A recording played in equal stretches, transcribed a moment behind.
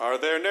Are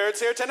there nerds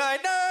here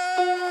tonight?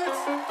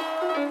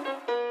 Nerds!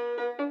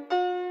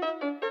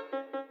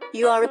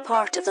 You are a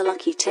part of the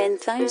Lucky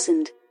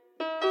 10,000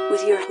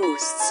 with your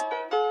hosts,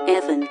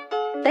 Evan.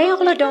 They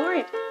all adore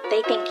him.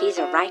 They think he's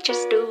a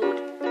righteous dude.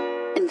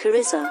 And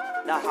Carissa.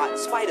 Not hot in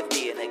spite of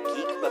being a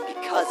geek, but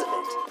because of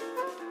it.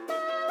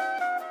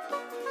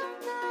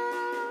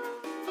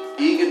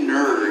 Being a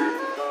nerd,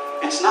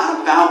 it's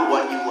not about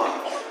what you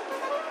love.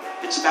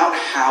 It's about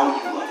how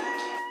you love it.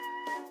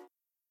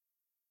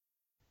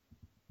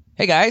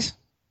 Hey guys,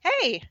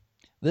 Hey!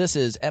 this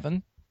is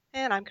Evan,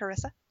 And I'm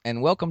Carissa.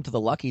 and welcome to the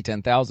Lucky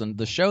 10,000,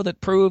 the show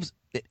that proves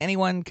that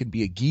anyone can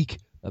be a geek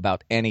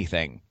about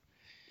anything.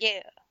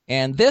 Yeah.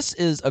 And this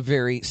is a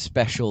very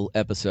special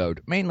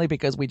episode, mainly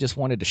because we just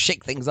wanted to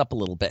shake things up a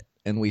little bit.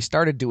 And we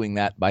started doing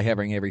that by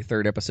having every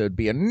third episode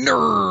be a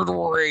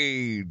Nerd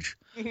Rage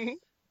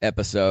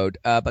episode.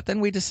 But then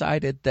we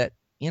decided that,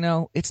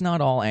 it's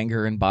not all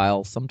anger and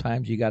bile.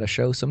 Sometimes you got to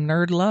show some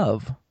nerd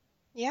love.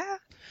 Yeah.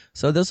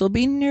 So this will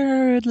be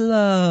Nerd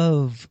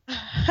Love.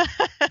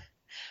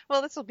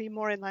 Well, this will be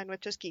more in line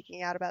with just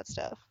geeking out about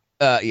stuff.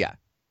 Yeah.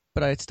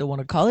 But I still want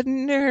to call it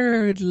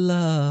Nerd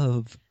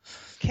Love.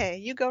 Okay,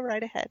 you go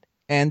right ahead.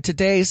 And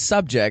today's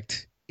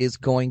subject is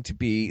going to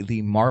be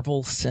the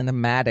Marvel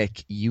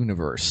Cinematic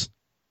Universe.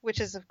 Which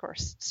is, of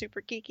course,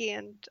 super geeky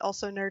and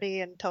also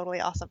nerdy and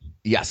totally awesome.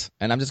 Yes,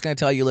 and I'm just going to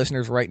tell you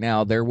listeners right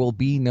now, there will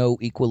be no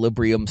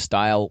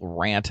Equilibrium-style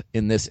rant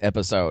in this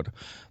episode.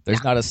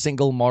 There's not a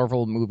single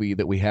Marvel movie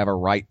that we have a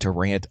right to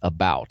rant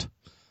about.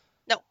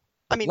 No.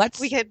 I mean,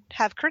 we could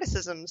have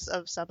criticisms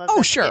of some of them.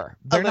 Oh, sure.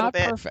 They're not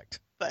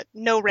perfect. But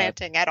no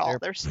ranting at all.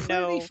 There's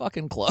pretty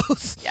fucking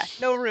close. Yeah,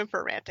 no room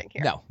for ranting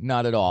here. No,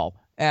 not at all.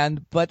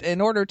 But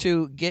in order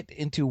to get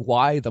into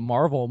why the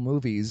Marvel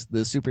movies,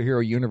 the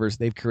superhero universe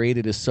they've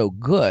created is so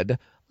good,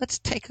 let's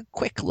take a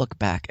quick look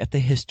back at the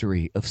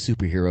history of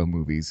superhero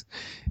movies.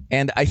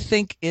 And I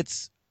think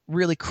it's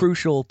really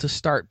crucial to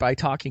start by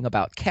talking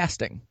about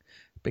casting,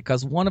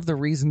 because one of the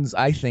reasons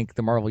I think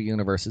the Marvel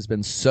universe has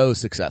been so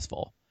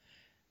successful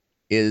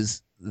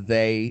is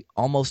they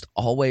almost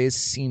always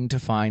seem to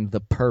find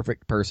the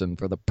perfect person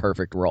for the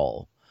perfect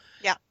role.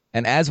 Yeah.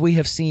 And as we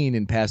have seen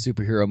in past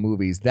superhero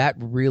movies, that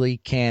really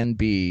can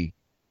be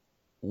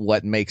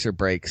what makes or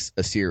breaks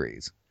a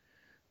series.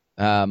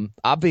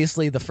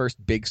 Obviously, the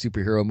first big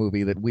superhero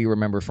movie that we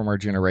remember from our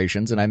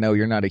generations, and I know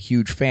you're not a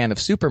huge fan of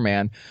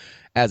Superman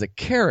as a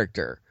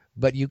character,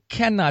 but you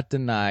cannot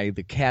deny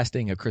the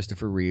casting of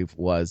Christopher Reeve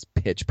was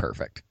pitch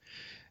perfect.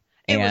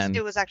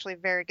 It was actually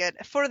very good.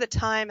 For the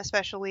time,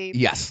 especially.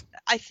 Yes.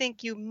 I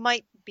think you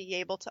might be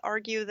able to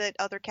argue that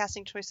other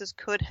casting choices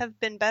could have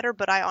been better,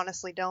 but I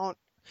honestly don't.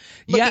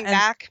 Looking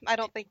back, I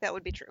don't think that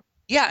would be true.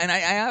 Yeah, and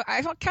I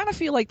kind of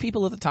feel like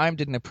people at the time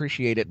didn't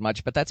appreciate it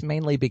much, but that's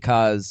mainly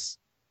because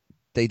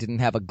they didn't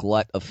have a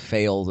glut of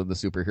fails in the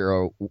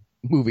superhero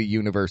movie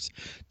universe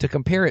to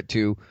compare it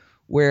to,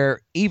 where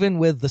even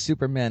with the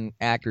Superman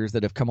actors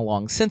that have come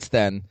along since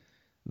then,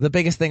 the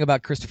biggest thing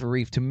about Christopher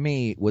Reeve to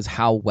me was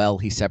how well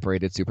he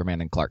separated Superman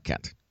and Clark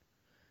Kent.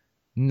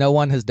 No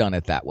one has done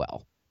it that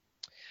well.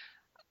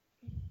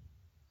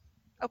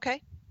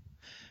 Okay.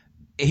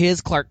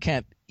 His Clark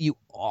Kent, you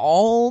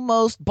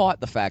almost bought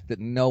the fact that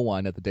no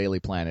one at the Daily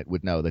Planet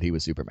would know that he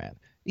was Superman.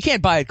 You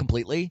can't buy it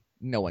completely.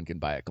 No one can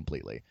buy it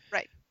completely.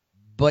 Right.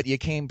 But you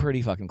came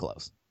pretty fucking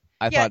close.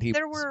 I thought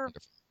there was were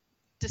wonderful.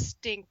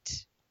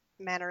 Distinct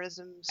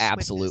mannerisms.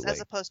 Absolutely.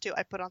 As opposed to,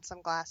 I put on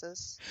some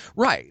glasses.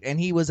 Right. And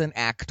he was an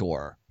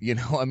actor.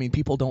 I mean,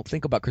 people don't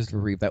think about Christopher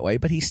Reeve that way,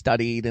 but he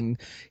studied and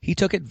he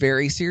took it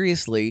very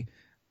seriously.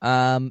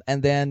 And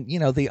then,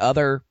 the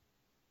other...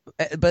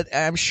 But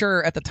I'm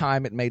sure at the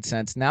time it made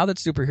sense. Now that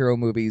superhero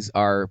movies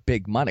are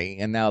big money,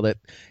 and now that,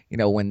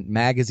 when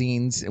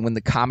magazines and when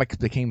the comics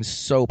became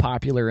so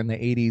popular in the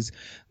 80s,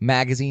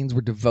 magazines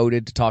were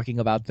devoted to talking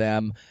about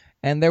them.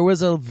 And there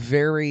was a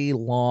very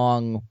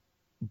long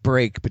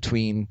break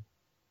between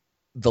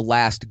the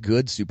last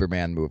good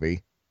Superman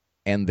movie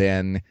and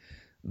then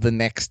the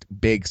next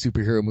big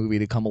superhero movie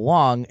to come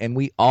along. And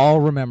we all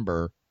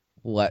remember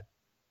what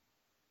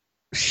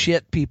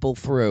shit people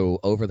threw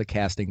over the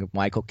casting of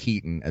Michael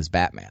Keaton as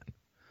Batman.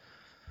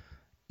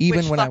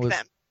 Even when I was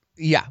them.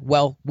 Yeah,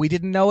 well, we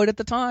didn't know it at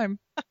the time.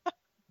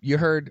 You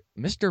heard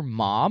Mr.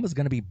 Mom is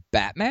going to be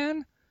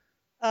Batman?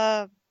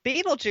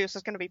 Beetlejuice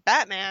is going to be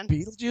Batman.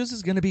 Beetlejuice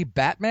is going to be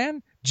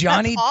Batman?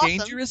 Johnny awesome.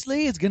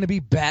 Dangerously is going to be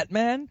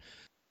Batman?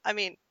 I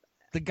mean,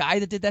 the guy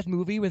that did that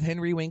movie with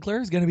Henry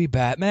Winkler is going to be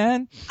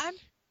Batman? I'm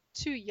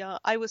too young.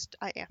 I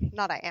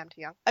am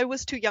too young. I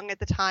was too young at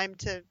the time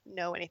to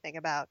know anything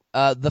about.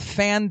 The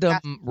fandom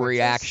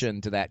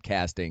reaction to that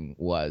casting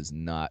was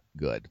not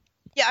good.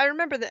 Yeah, I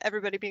remember that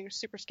everybody being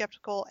super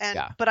skeptical,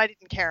 but I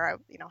didn't care.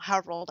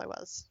 However old I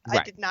was,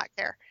 right. I did not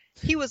care.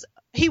 He was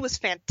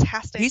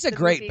fantastic. He's a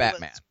great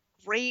Batman.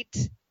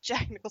 Great.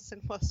 Jack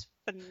Nicholson was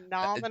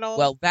phenomenal.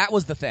 Well, that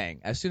was the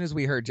thing. As soon as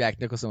we heard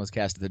Jack Nicholson was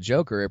cast as the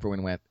Joker,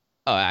 everyone went,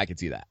 "Oh, I can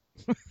see that."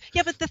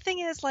 Yeah, but the thing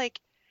is,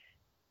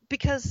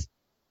 because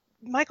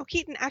Michael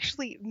Keaton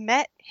actually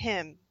met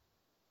him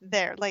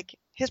there,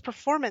 his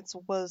performance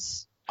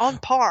was on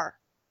par.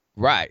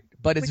 Right.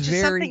 But it's which is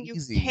very something you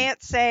easy.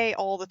 can't say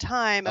all the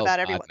time about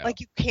everyone. No.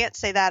 Like, you can't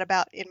say that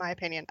about, in my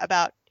opinion,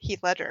 about Heath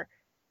Ledger.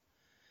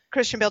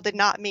 Christian Bale did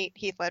not meet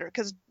Heath Ledger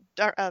because,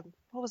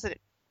 what was it?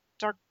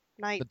 Dark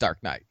Knight? The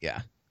Dark Knight,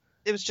 yeah.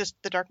 It was just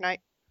The Dark Knight?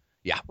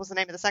 Yeah. Was the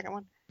name of the second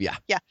one? Yeah.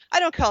 Yeah. I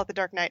don't call it The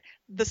Dark Knight.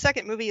 The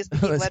second movie is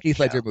the Heath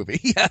Ledger movie.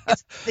 Yeah.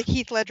 It's the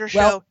Heath Ledger show.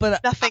 Well,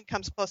 but nothing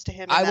comes close to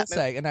him in I that will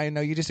movie. say, and I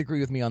know you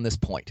disagree with me on this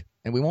point,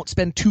 and we won't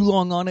spend too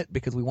long on it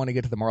because we want to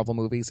get to the Marvel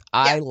movies.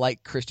 I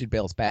like Christian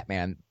Bale's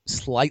Batman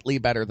slightly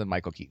better than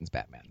Michael Keaton's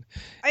Batman.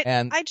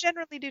 I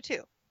generally do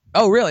too.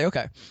 Oh, really?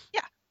 Okay. Yeah.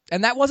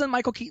 And that wasn't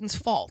Michael Keaton's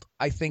fault.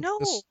 I think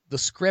the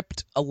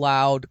script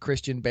allowed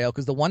Christian Bale,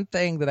 because the one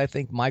thing that I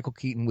think Michael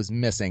Keaton was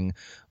missing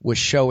was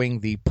showing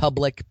the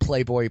public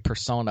playboy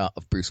persona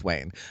of Bruce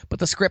Wayne. But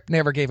the script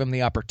never gave him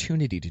the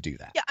opportunity to do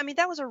that. Yeah, I mean,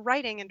 that was a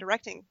writing and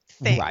directing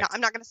thing. Right. Now,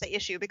 I'm not going to say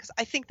issue, because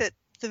I think that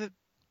the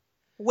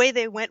way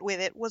they went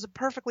with it was a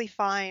perfectly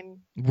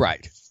fine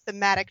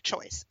thematic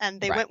choice. And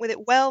they went with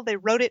it well. They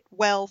wrote it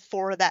well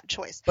for that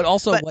choice. But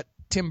also what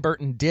Tim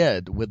Burton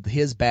did with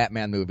his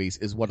Batman movies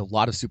is what a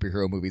lot of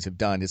superhero movies have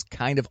done, is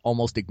kind of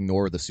almost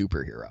ignore the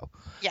superhero.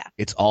 Yeah.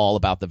 It's all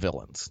about the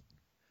villains.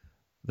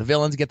 The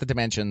villains get the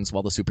dimensions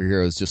while the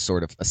superhero is just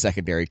sort of a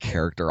secondary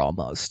character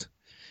almost.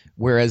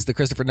 Whereas the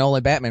Christopher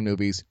Nolan Batman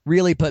movies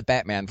really put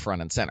Batman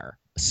front and center,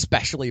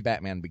 especially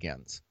Batman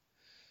Begins.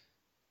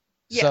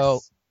 Yes. So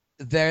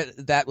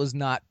that was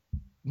not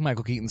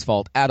Michael Keaton's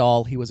fault at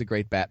all. He was a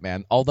great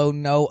Batman, although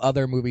no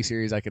other movie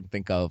series I can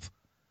think of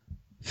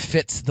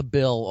fits the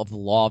bill of the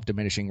law of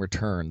diminishing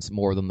returns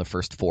more than the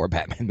first 4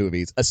 Batman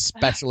movies,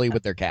 especially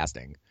with their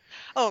casting.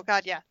 Oh,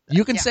 God, yeah.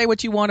 You can say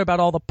what you want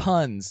about all the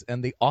puns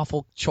and the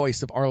awful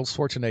choice of Arnold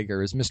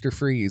Schwarzenegger as Mr.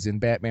 Freeze in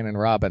Batman and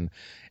Robin.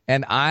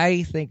 And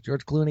I think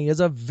George Clooney is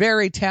a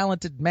very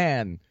talented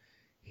man.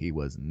 He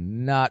was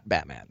not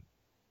Batman.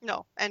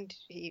 No, and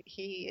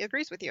he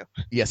agrees with you.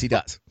 Yes, he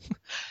does.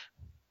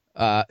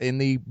 In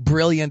the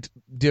brilliant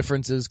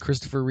differences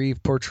Christopher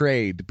Reeve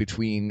portrayed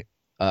between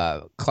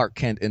Clark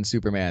Kent and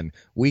Superman,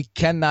 we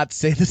cannot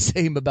say the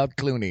same about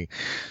Clooney.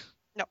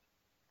 No.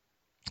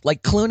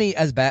 Like, Clooney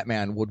as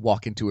Batman would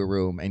walk into a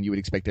room and you would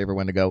expect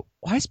everyone to go,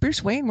 why is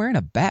Bruce Wayne wearing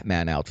a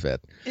Batman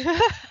outfit?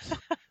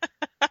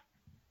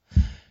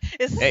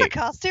 Is this a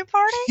costume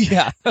party?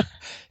 Yeah.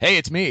 Hey,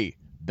 it's me,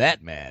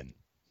 Batman.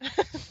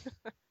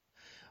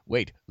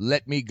 Wait,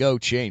 let me go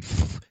change.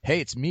 Hey,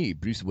 it's me,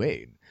 Bruce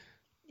Wayne.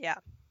 Yeah.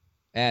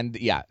 And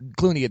yeah,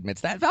 Clooney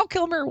admits that. Val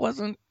Kilmer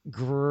wasn't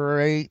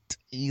great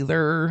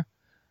either.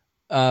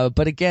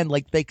 But again,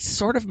 like, they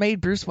sort of made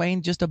Bruce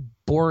Wayne just a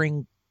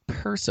boring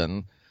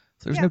person.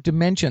 So there's no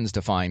dimensions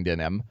to find in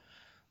him.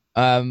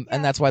 And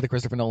that's why the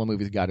Christopher Nolan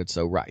movies got it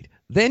so right.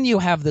 Then you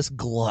have this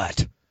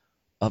glut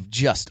of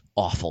just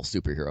awful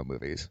superhero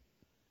movies.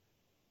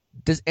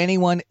 Does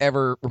anyone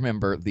ever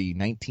remember the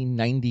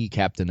 1990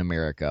 Captain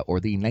America or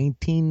the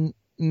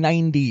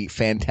 1990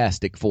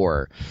 Fantastic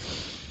Four?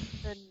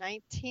 The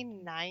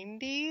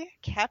 1990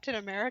 Captain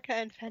America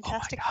and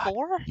Fantastic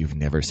Four? You've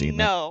never seen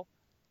that? No.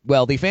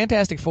 Well, the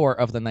Fantastic Four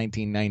of the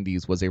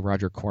 1990s was a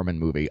Roger Corman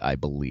movie, I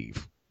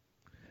believe.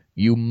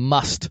 You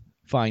must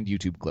find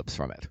YouTube clips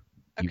from it.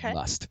 Okay. You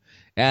must.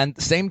 And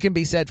the same can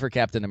be said for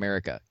Captain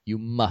America. You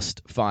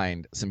must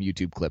find some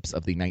YouTube clips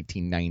of the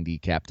 1990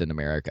 Captain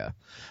America.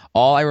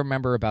 All I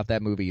remember about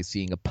that movie is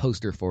seeing a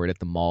poster for it at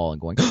the mall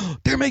and going, oh,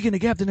 they're making a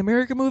Captain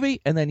America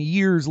movie? And then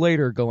years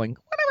later going,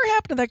 whatever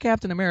happened to that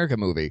Captain America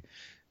movie?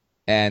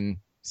 And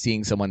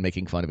seeing someone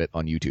making fun of it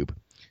on YouTube.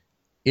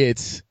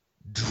 It's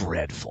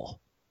dreadful.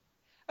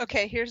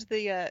 Okay, here's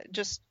the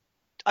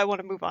I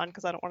want to move on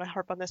because I don't want to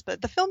harp on this, but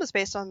the film is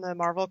based on the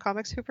Marvel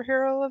Comics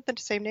superhero of the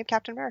same name,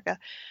 Captain America.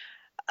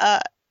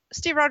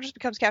 Steve Rogers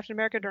becomes Captain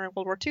America during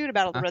World War II to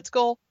battle the Red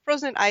Skull,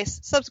 frozen in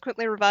ice,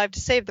 subsequently revived to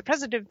save the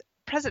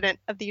President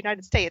of the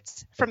United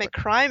States from a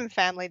crime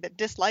family that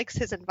dislikes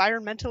his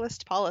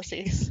environmentalist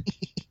policies.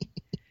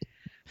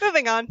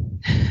 Moving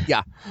on.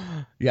 Yeah.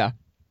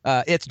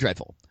 It's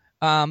dreadful.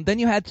 Then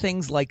you had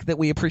things like that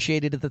we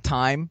appreciated at the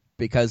time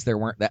because there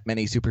weren't that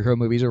many superhero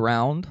movies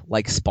around,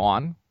 like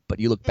Spawn. But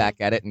you look back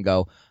at it and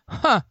go,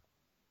 not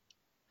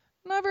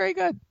very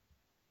good.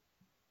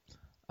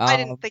 I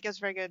didn't think it was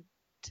very good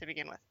to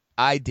begin with.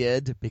 I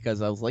did,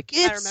 because I was like,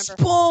 it's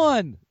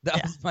Spawn!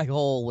 That was my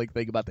whole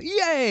thing about the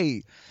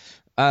yay!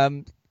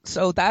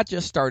 So that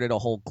just started a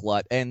whole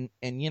glut. And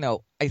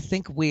I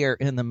think we are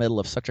in the middle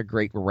of such a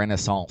great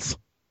renaissance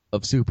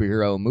of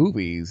superhero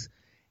movies.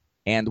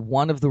 And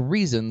one of the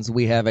reasons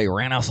we have a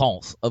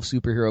renaissance of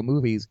superhero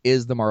movies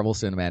is the Marvel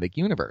Cinematic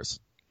Universe.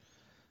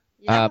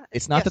 Yeah,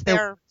 it's not that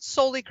they're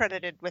solely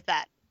credited with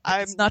that.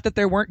 It's not that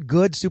there weren't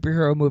good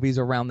superhero movies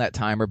around that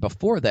time or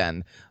before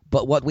then,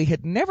 but what we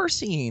had never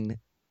seen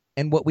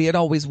and what we had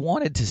always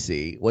wanted to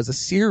see was a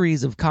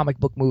series of comic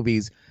book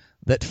movies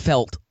that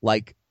felt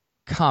like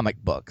comic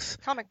books.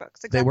 Comic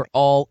books, exactly. They were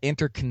all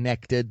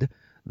interconnected.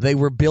 They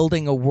were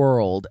building a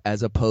world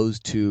as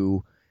opposed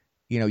to,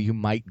 you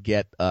might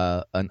get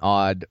an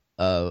odd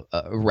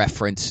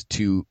reference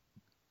to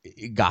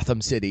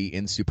Gotham City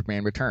in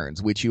Superman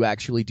Returns, which you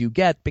actually do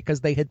get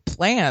because they had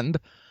planned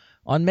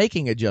on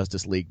making a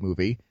Justice League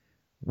movie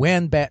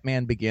when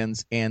Batman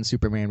Begins and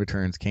Superman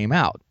Returns came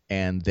out.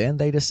 And then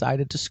they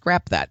decided to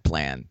scrap that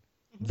plan.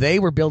 They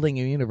were building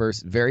a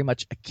universe very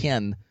much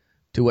akin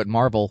to what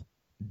Marvel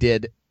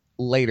did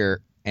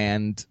later.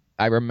 And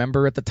I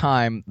remember at the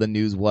time the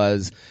news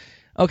was,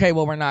 okay,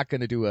 well, we're not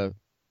going to do a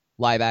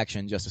live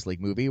action Justice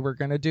League movie. We're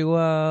going to do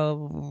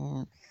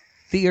a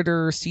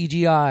theater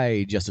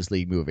CGI Justice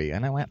League movie.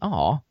 And I went,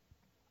 oh.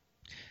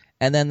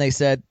 And then they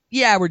said,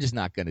 yeah, we're just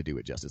not going to do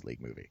a Justice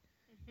League movie.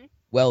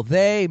 Well,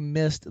 they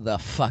missed the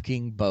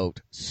fucking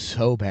boat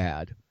so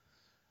bad.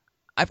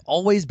 I've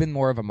always been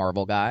more of a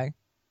Marvel guy,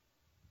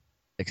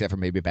 except for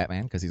maybe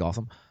Batman because he's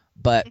awesome.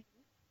 But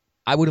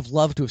I would have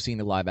loved to have seen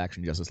a live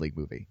action Justice League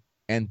movie.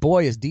 And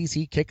boy, is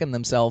DC kicking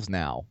themselves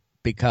now,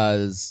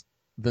 because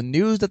the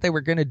news that they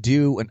were going to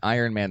do an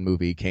Iron Man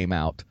movie came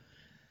out.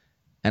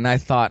 And I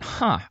thought,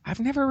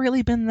 I've never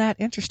really been that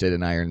interested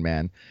in Iron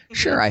Man.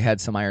 Sure, I had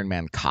some Iron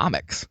Man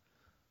comics,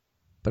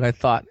 but I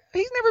thought,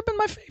 he's never been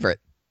my favorite.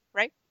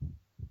 Right.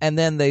 And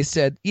then they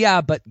said,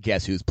 yeah, but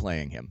guess who's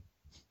playing him?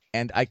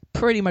 And I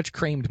pretty much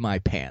creamed my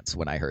pants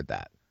when I heard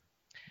that.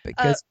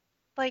 Because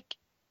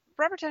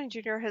Robert Downey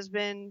Jr. has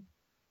been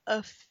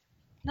I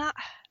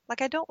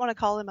don't want to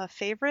call him a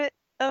favorite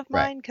of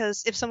mine,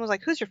 because if someone's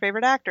like, who's your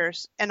favorite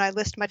actors? And I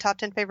list my top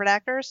 10 favorite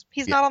actors,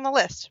 he's not on the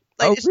list.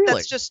 Really?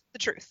 That's just the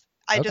truth.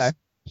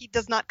 He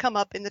does not come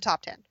up in the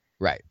top 10.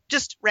 Right.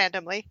 Just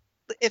randomly.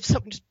 If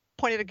someone just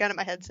pointed a gun at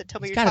my head and said,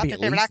 tell me It's your top gotta 10 be at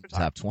favorite least actors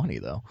top 20,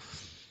 though.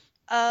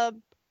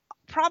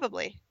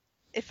 Probably,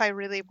 if I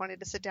really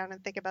wanted to sit down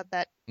and think about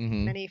that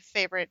Mm-hmm. many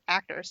favorite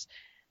actors.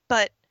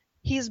 But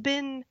he's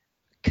been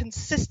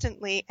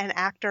consistently an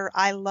actor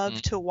I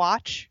love to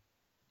watch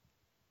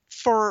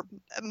for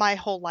my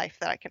whole life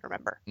that I can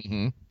remember.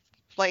 Mm-hmm.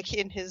 Like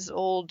in his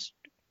old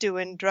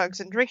doing drugs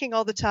and drinking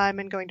all the time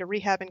and going to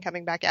rehab and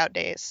coming back out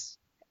days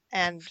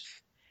and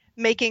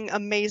making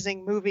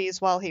amazing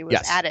movies while he was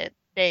at it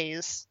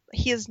days.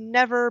 He has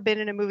never been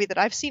in a movie that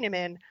I've seen him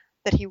in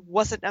that he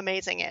wasn't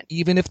amazing in.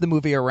 Even if the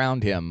movie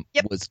around him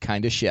was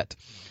kind of shit.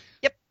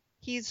 Yep.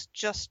 He's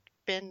just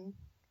been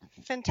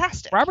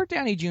fantastic. Robert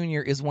Downey Jr.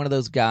 is one of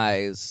those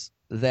guys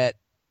that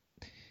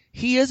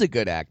he is a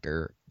good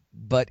actor,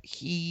 but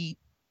he's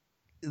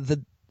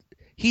the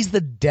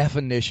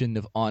definition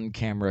of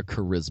on-camera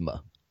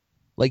charisma.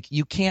 Like,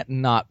 you can't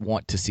not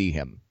want to see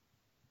him.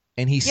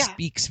 And he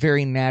speaks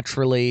very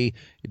naturally.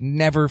 It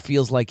never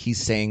feels like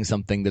he's saying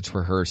something that's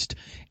rehearsed.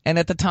 And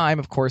at the time,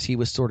 of course, he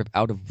was sort of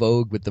out of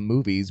vogue with the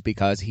movies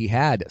because he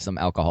had some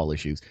alcohol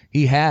issues.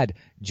 He had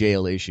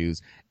jail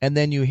issues. And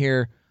then you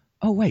hear,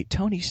 oh, wait,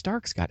 Tony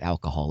Stark's got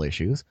alcohol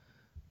issues.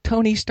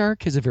 Tony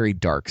Stark has a very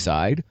dark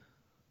side.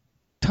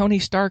 Tony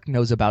Stark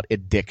knows about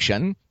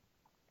addiction.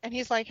 And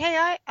he's like, hey,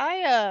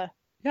 I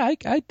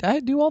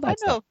do all that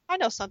stuff. I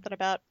know something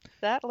about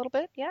that a little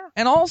bit, yeah.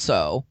 And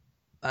also,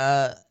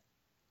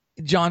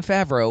 Jon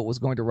Favreau was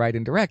going to write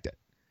and direct it.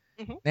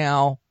 Mm-hmm.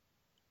 Now,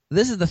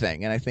 this is the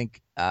thing, and I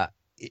think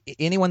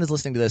anyone that's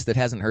listening to this that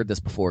hasn't heard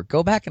this before,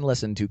 go back and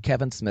listen to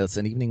Kevin Smith's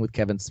An Evening with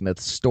Kevin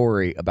Smith's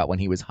story about when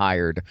he was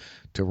hired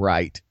to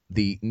write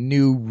the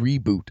new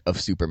reboot of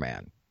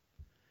Superman.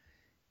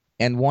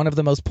 And one of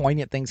the most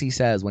poignant things he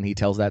says when he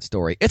tells that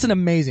story, it's an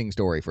amazing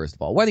story, first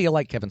of all, whether you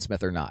like Kevin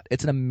Smith or not.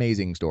 It's an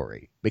amazing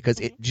story because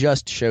it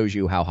just shows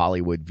you how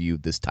Hollywood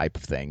viewed this type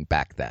of thing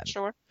back then.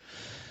 Sure.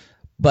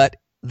 But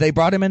they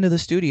brought him into the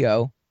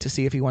studio to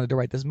see if he wanted to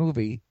write this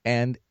movie.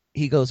 And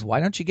he goes, why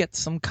don't you get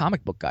some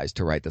comic book guys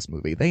to write this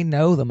movie? They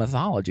know the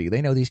mythology.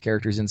 They know these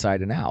characters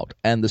inside and out.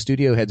 And the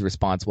studio head's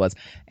response was,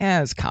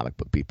 it's comic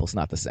book people. It's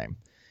not the same.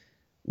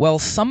 Well,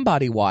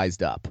 somebody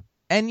wised up.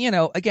 And, you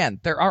know, again,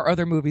 there are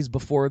other movies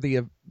before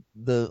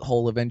the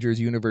whole Avengers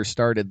universe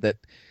started that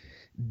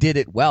did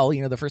it well.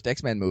 You know, the first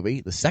X-Men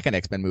movie, the second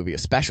X-Men movie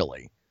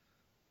especially.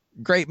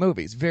 Great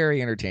movies,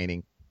 very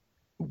entertaining.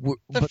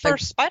 The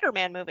first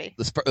Spider-Man movie.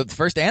 The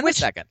first and the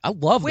second. I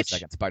love the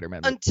second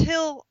Spider-Man movie.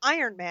 Until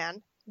Iron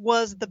Man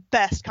was the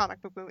best comic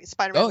book movie.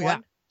 Spider-Man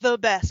 1, the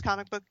best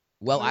comic book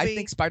movie I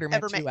think Spider-Man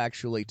 2 made.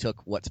 actually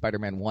took what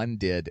Spider-Man 1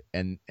 did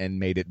and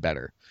made it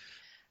better.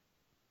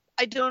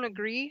 I don't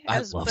agree,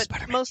 but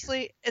Spider-Man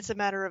mostly it's a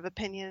matter of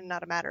opinion and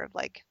not a matter of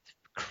like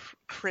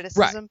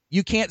criticism. Right.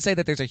 You can't say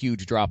that there's a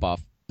huge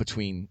drop-off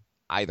between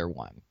either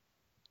one.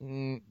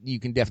 You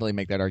can definitely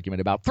make that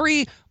argument about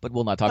 3, but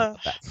we'll not talk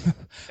about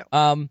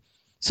that.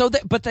 No.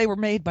 But they were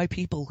made by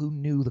people who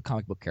knew the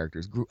comic book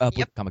characters, grew up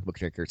with comic book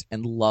characters,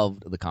 and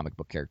loved the comic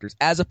book characters,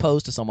 as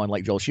opposed to someone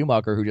like Joel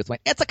Schumacher who just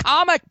went, it's a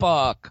comic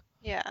book!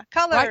 Yeah,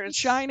 colors. Bright and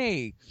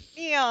shiny.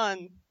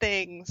 Neon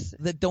things.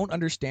 That don't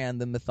understand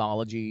the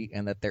mythology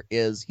and that there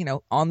is, you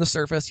know, on the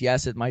surface,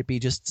 yes, it might be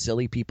just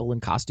silly people in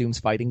costumes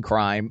fighting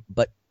crime,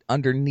 but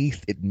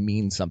underneath it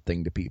means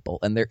something to people.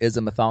 And there is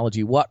a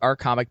mythology. What are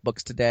comic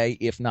books today,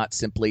 if not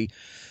simply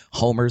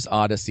Homer's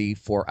Odyssey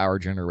for our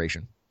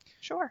generation?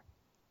 Sure.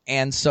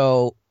 And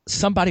so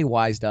somebody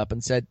wised up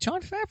and said,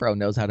 Jon Favreau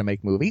knows how to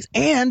make movies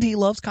and he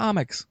loves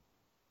comics.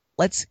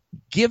 let's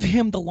give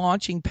him the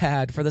launching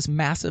pad for this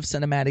massive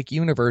cinematic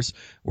universe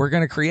we're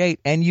going to create.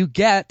 And you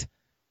get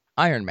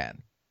Iron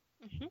Man,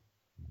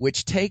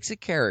 which takes a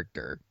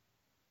character.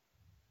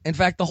 In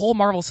fact, the whole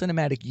Marvel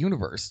Cinematic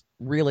Universe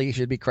really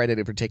should be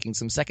credited for taking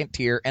some second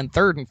tier and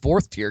third and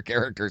fourth tier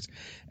characters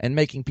and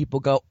making people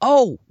go,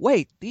 oh,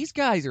 wait, these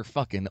guys are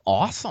fucking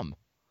awesome.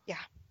 Yeah.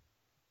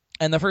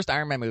 And the first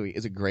Iron Man movie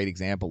is a great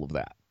example of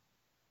that.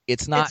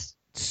 It's not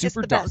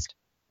super dark. Best.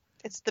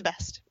 It's the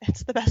best.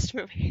 It's the best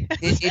movie.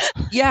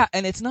 Yeah,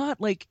 and it's not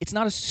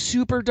a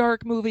super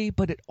dark movie,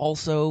 but it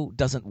also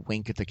doesn't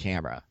wink at the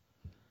camera.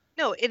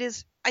 No, it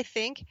is. I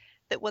think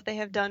that what they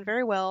have done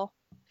very well,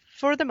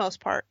 for the most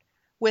part,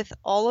 with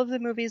all of the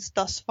movies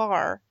thus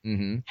far,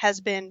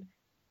 has been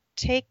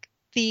take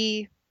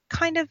the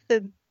kind of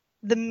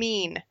the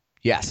mean,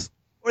 yes,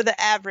 or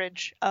the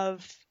average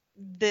of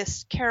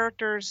this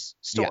character's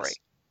story, yes,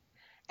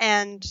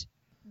 and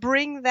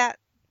bring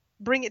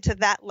it to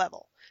that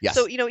level. Yes.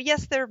 So,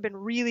 yes, there have been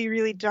really,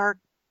 really dark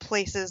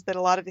places that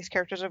a lot of these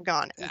characters have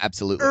gone.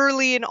 Absolutely.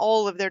 Early in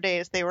all of their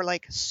days, they were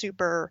like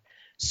super,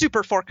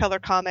 super 4-color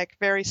comic,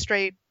 very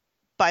straight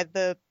by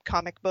the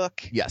comic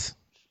book. Yes.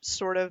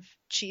 Sort of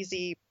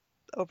cheesy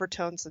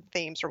overtones and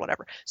themes or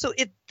whatever. So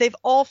they've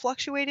all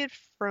fluctuated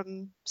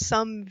from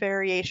some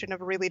variation of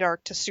really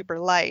dark to super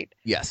light.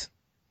 Yes.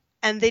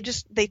 And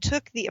they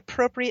took the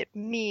appropriate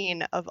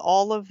mean of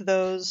all of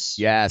those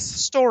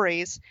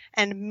stories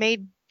and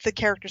made the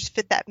characters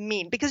fit that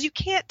mean, because you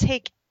can't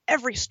take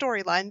every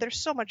storyline. There's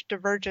so much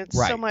divergence,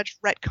 so much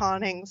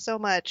retconning, so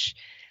much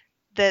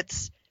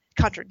that's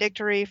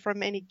contradictory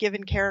from any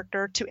given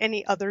character to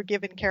any other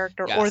given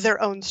character or their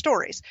own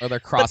stories. Or they're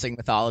crossing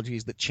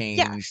mythologies that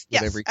change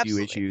with every few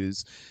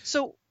issues.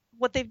 So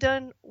what they've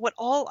done, what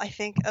all I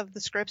think of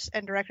the scripts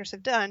and directors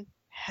have done,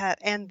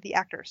 and the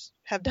actors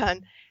have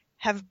done,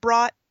 have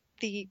brought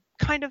the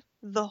kind of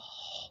the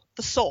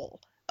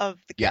soul of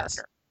the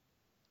character.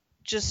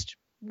 Just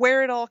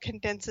where it all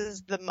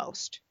condenses the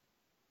most.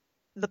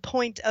 The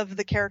point of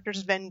the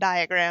character's Venn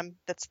diagram,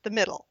 that's the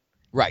middle.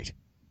 Right.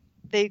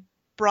 They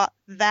brought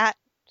that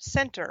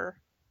center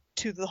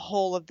to the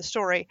whole of the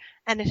story,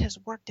 and it has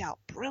worked out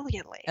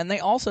brilliantly. And they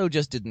also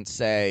just didn't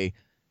say,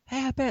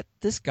 hey, I bet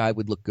this guy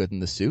would look good in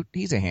the suit.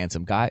 He's a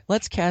handsome guy.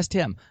 Let's cast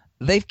him.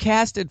 They've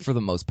casted, for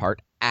the most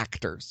part,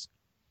 actors.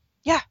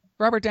 Yeah.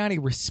 Robert Downey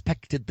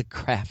respected the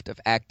craft of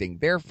acting.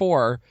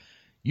 Therefore,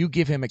 you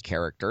give him a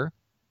character.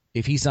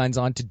 If he signs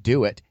on to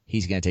do it,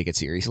 he's going to take it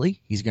seriously.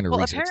 He's going to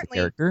research the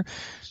character.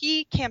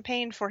 He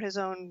campaigned for his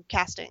own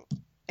casting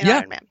in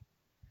Iron Man.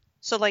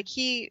 So,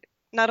 he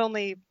not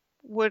only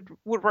would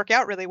work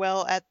out really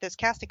well at this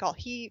casting call,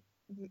 he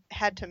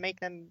had to make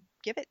them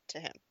give it to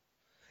him.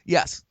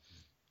 Yes.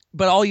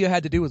 But all you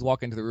had to do was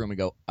walk into the room and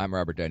go, I'm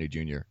Robert Downey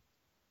Jr.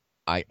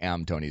 I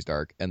am Tony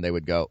Stark. And they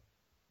would go,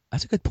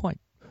 that's a good point.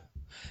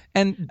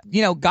 And,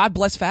 God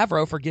bless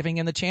Favreau for giving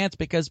him the chance,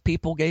 because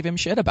people gave him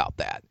shit about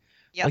that.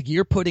 Yep.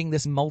 You're putting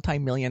this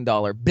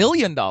multi-million-dollar,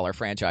 billion-dollar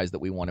franchise that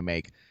we want to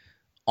make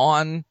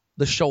on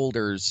the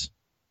shoulders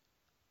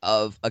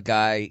of a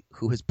guy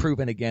who has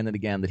proven again and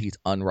again that he's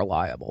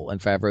unreliable. And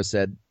Favreau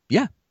said,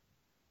 yeah.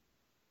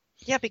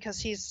 Yeah,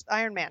 because he's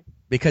Iron Man.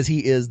 Because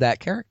he is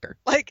that character.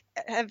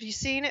 Have you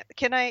seen it?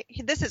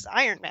 This is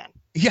Iron Man.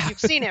 Yeah. You've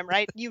seen him,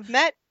 right? You've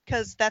met,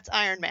 because that's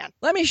Iron Man.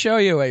 Let me show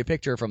you a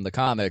picture from the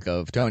comic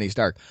of Tony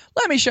Stark.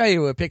 Let me show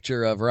you a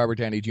picture of Robert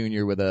Downey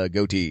Jr. with a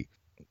goatee.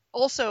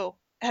 Also,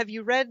 have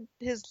you read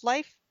his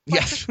life?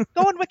 Yes. Just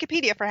go on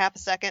Wikipedia for half a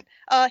second.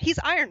 He's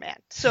Iron Man.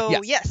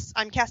 So, yes,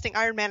 I'm casting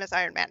Iron Man as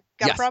Iron Man.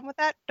 Got a problem with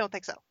that? Don't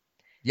think so.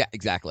 Yeah,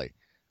 exactly.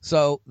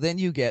 So then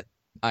you get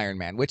Iron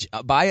Man, which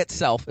by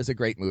itself is a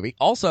great movie.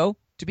 Also,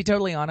 to be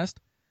totally honest,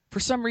 for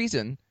some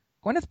reason,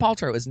 Gwyneth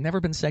Paltrow has never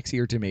been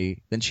sexier to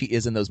me than she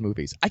is in those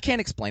movies. I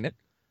can't explain it.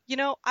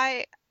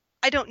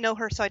 I don't know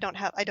her, so I don't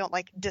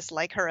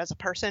dislike her as a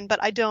person,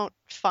 but I don't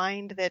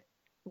find that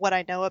what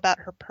I know about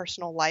her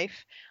personal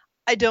life,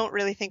 I don't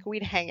really think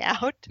we'd hang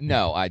out.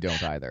 No, I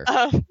don't either.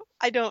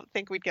 I don't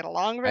think we'd get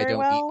along very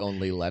well. I don't eat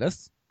only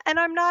lettuce. And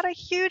I'm not a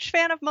huge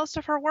fan of most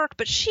of her work,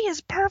 but she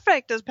is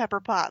perfect as Pepper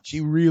Potts.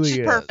 She's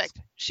perfect.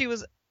 She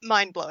was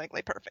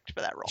mind-blowingly perfect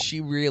for that role.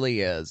 She really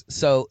is.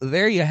 So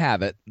there you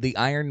have it, the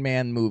Iron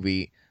Man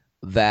movie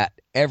that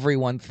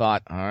everyone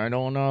thought, I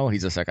don't know,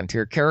 he's a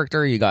second-tier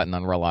character. You got an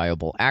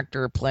unreliable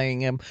actor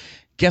playing him.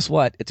 Guess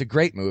what? It's a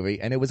great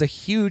movie, and it was a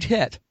huge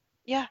hit.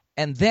 Yeah.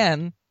 And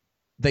then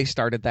they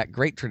started that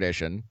great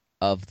tradition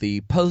of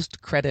the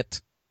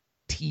post-credit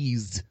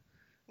tease.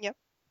 Yep.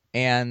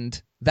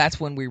 And that's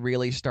when we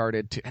really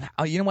started to... And,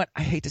 you know what?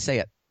 I hate to say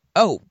it.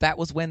 Oh, that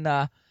was when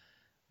the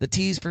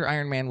tease for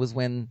Iron Man was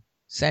when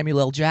Samuel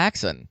L.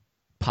 Jackson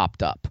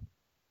popped up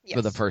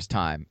for the first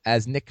time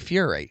as Nick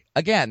Fury.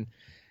 Again,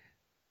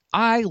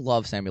 I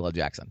love Samuel L.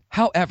 Jackson.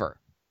 However,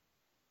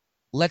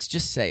 let's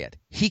just say it.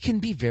 He can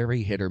be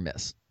very hit or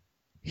miss.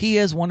 He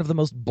is one of the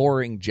most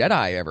boring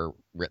Jedi ever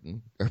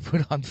written or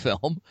put on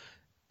film.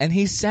 And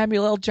he's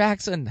Samuel L.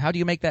 Jackson. How do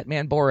you make that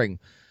man boring?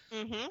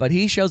 Mm-hmm. But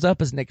he shows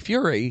up as Nick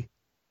Fury,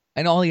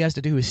 and all he has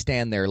to do is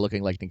stand there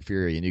looking like Nick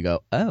Fury, and you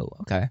go, oh,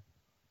 okay.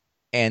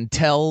 and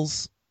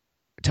tells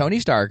Tony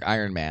Stark,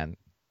 Iron Man,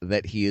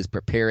 that he is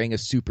preparing a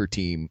super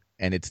team,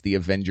 and it's the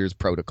Avengers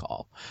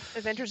Protocol.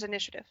 Avengers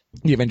Initiative.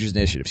 The Avengers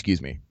Initiative,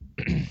 excuse me.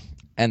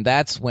 And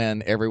that's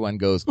when everyone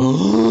goes,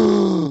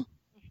 they're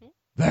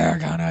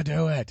gonna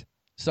do it.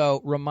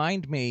 So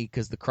remind me,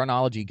 because the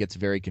chronology gets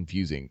very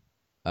confusing.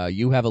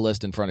 You have a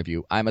list in front of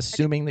you. I'm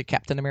assuming that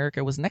Captain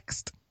America was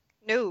next?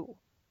 No.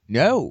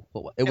 No.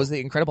 It was the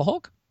Incredible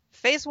Hulk?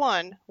 Phase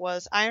 1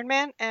 was Iron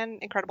Man and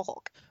Incredible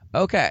Hulk.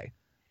 Okay.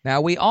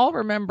 Now, we all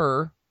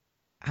remember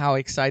how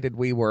excited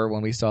we were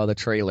when we saw the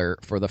trailer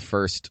for the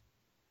first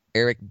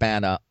Eric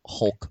Bana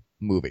Hulk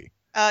movie.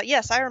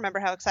 Yes, I remember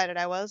how excited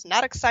I was.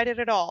 Not excited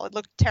at all. It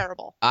looked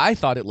terrible. I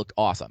thought it looked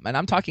awesome. And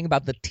I'm talking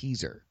about the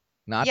teaser,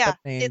 not the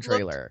main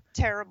trailer. Looked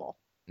terrible.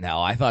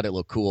 No, I thought it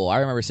looked cool. I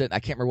remember I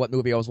can't remember what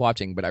movie I was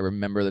watching, but I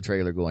remember the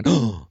trailer going,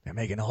 oh, they're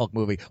making a Hulk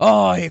movie.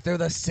 Oh, he threw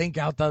the sink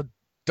out the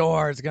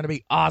door. It's going to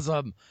be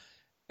awesome.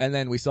 And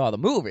then we saw the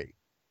movie.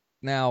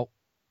 Now,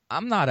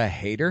 I'm not a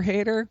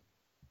hater,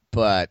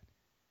 but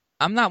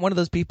I'm not one of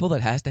those people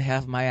that has to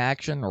have my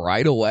action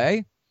right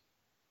away.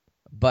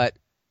 But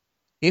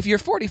if you're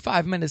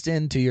 45 minutes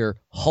into your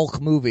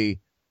Hulk movie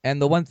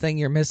and the one thing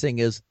you're missing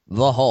is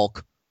the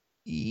Hulk,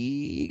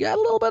 you got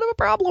a little bit of a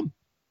problem.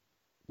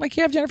 Like,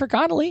 you have Jennifer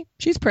Connelly.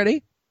 She's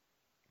pretty.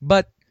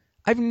 But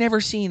I've never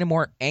seen a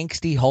more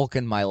angsty Hulk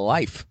in my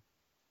life.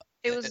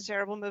 It was a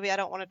terrible movie. I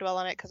don't want to dwell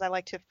on it because I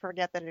like to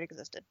forget that it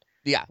existed.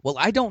 Yeah, well,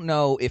 I don't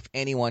know if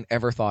anyone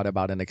ever thought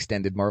about an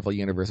extended Marvel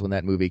Universe when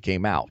that movie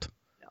came out.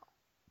 No.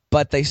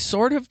 But they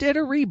sort of did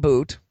a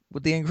reboot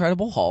with The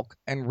Incredible Hulk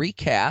and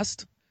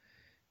recast.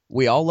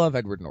 We all love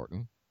Edward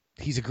Norton.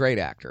 He's a great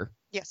actor.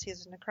 Yes,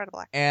 he's an incredible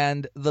actor.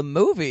 And the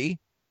movie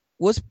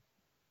was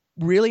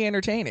really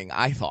entertaining,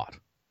 I thought.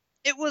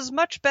 It was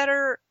much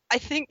better. I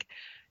think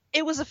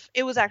it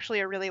was actually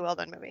a really well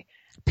done movie.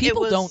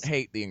 People don't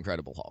hate The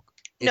Incredible Hulk.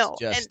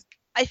 And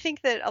I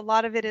think that a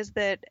lot of it is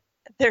that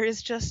there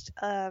is just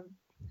a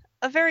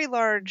very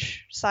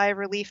large sigh of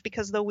relief,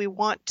 because though we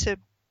want to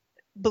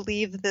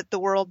believe that the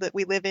world that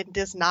we live in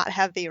does not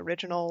have the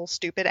original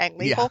stupid Ang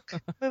Lee Hulk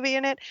movie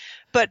in it,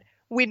 but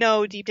we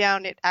know deep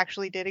down it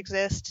actually did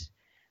exist.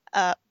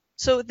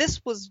 So this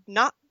was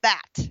not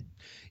that.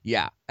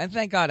 Yeah, and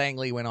thank God Ang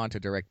Lee went on to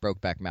direct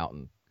Brokeback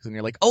Mountain. Because then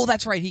you're like, oh,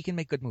 that's right, he can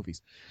make good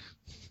movies.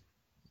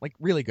 Like,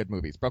 really good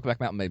movies. Brokeback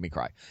Mountain made me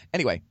cry.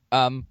 Anyway,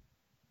 now,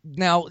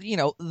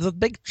 the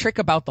big trick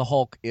about the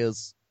Hulk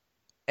is,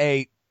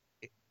 it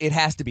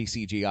has to be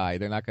CGI.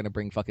 They're not going to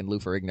bring fucking Lou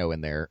Ferrigno in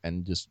there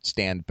and just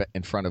stand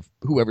in front of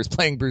whoever's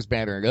playing Bruce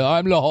Banner and go,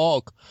 I'm the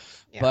Hulk.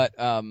 Yeah. But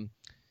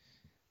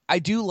I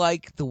do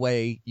like the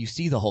way you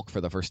see the Hulk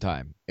for the first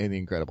time in The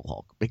Incredible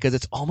Hulk, because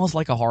it's almost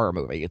like a horror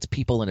movie. It's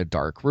people in a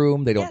dark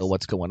room. They don't know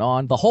what's going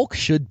on. The Hulk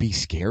should be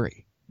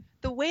scary.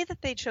 The way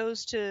that they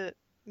chose to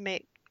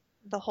make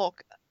the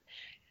Hulk,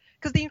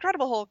 because The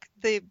Incredible Hulk,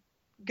 the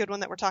good one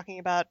that we're talking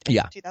about in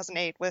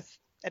 2008 with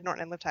Ed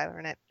Norton and Liv Tyler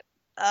in it.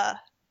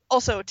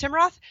 Also, Tim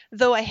Roth,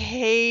 though I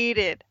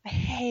hated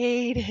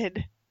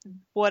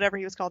whatever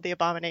he was called, the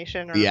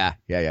Abomination or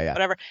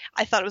whatever.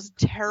 I thought it was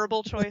a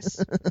terrible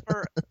choice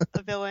for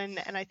a villain,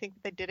 and I think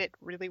they did it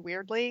really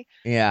weirdly.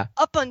 Yeah.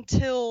 Up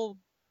until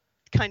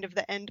kind of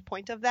the end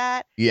point of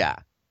that. Yeah.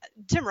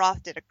 Tim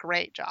Roth did a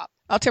great job.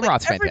 Oh, Tim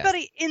Roth's fantastic.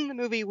 Everybody in the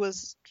movie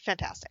was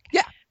fantastic.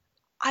 Yeah.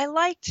 I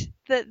liked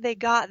that they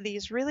got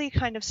these really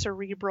kind of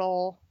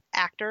cerebral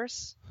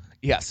actors.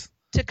 Yes.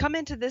 To come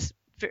into this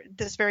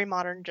very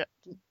modern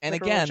and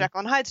again,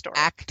 Jekyll and Hyde story.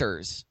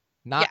 Actors,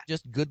 not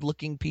just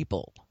good-looking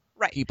people.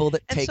 Right. People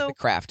that take the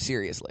craft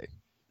seriously.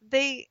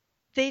 They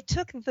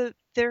took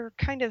their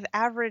kind of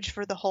average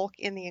for the Hulk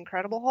in The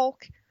Incredible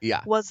Hulk.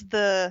 Yeah. Was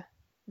the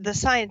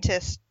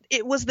scientist.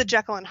 It was the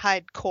Jekyll and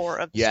Hyde core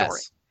of the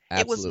story. Absolutely.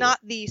 It was not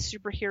the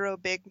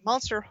superhero big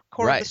monster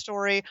core of the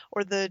story,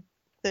 or the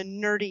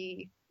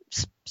nerdy,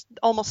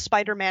 almost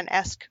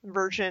Spider-Man-esque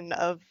version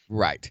of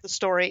the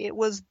story. It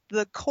was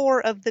the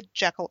core of the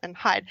Jekyll and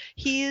Hyde.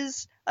 He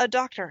is a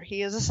doctor.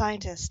 He is a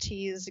scientist.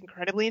 He is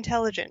incredibly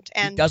intelligent.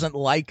 And he doesn't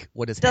like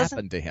what has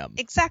happened to him.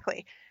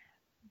 Exactly.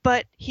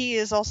 But he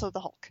is also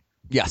the Hulk.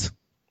 Yes.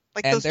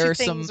 Like, and those two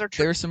things are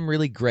true. There's some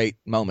really great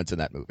moments in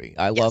that movie.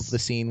 I love the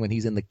scene when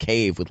he's in the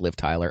cave with Liv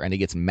Tyler and he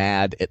gets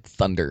mad at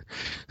thunder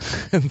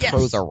and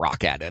throws a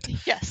rock at it.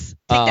 Yes.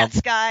 Take that,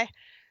 Sky.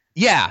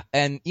 Yeah.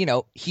 And,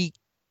 he,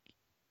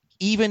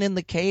 even in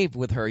the cave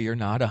with her, you're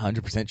not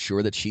 100%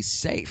 sure that she's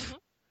safe,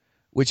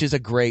 which is a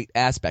great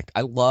aspect.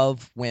 I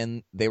love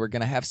when they were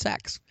going to have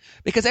sex,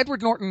 because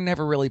Edward Norton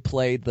never really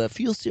played the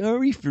feel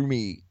sorry for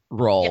me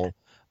role. Yeah.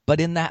 But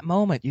in that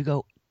moment, you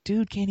go,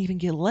 dude can't even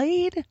get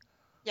laid?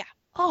 Yeah.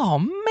 Oh,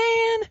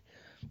 man.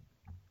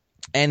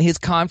 And his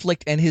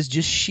conflict and his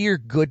just sheer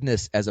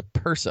goodness as a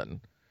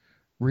person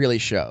really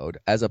showed,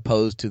 as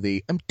opposed to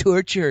the, I'm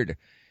tortured.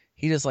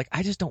 He just like,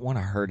 I just don't want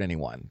to hurt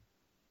anyone.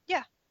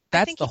 Yeah.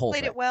 That's I think the he whole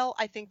played thing. it well.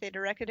 I think they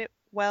directed it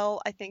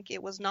well. I think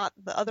it was not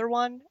the other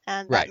one,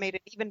 and that made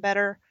it even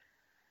better.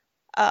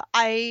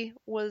 I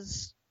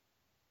was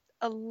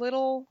a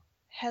little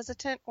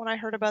hesitant when I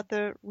heard about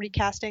the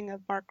recasting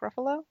of Mark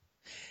Ruffalo.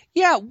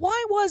 Yeah,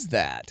 why was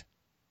that?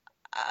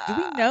 Do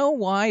we know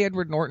why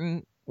Edward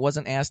Norton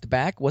wasn't asked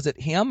back? Was it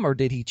him, or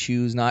did he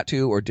choose not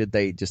to, or did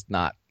they just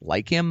not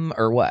like him,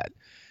 or what?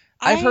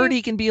 I've heard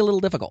he can be a little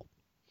difficult.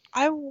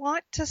 I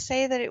want to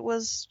say that it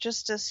was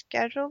just a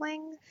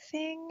scheduling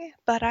thing,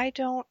 but I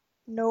don't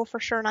know for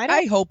sure. And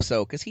I hope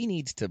so, because he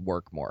needs to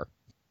work more.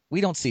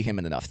 We don't see him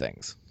in enough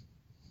things.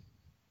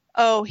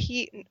 Oh,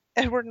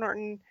 Edward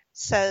Norton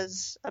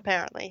says,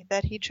 apparently,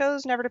 that he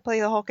chose never to play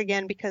the Hulk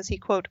again because he,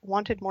 quote,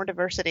 wanted more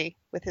diversity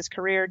with his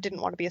career,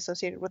 didn't want to be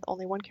associated with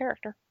only one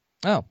character.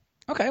 Oh,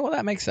 okay, well,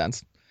 that makes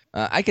sense.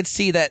 I could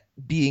see that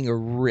being a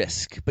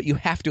risk, but you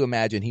have to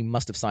imagine he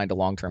must have signed a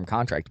long-term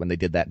contract when they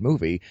did that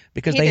movie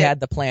because they had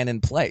the plan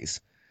in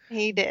place.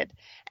 He did.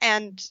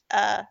 And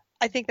I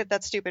think that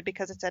that's stupid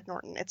because it's Ed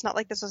Norton. It's not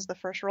like this was the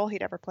first role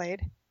he'd ever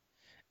played.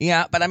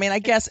 Yeah, but I mean, I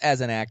guess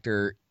as an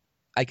actor,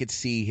 I could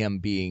see him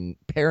being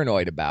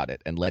paranoid about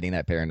it and letting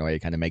that paranoia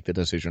kind of make the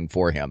decision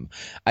for him.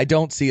 I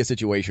don't see a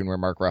situation where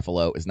Mark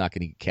Ruffalo is not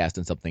going to get cast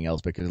in something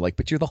else because, like,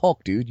 but you're the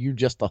Hulk, dude. You're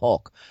just the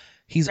Hulk.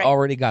 He's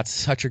already got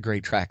such a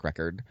great track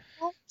record.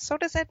 Well, so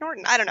does Ed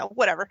Norton. I don't know.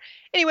 Whatever.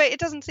 Anyway, it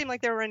doesn't seem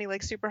like there were any,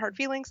 like, super hard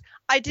feelings.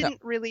 I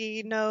didn't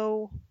really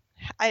know.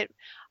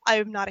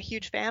 I'm not a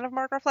huge fan of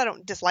Mark Ruffalo. I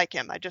don't dislike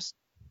him.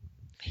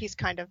 He's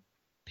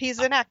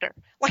an actor.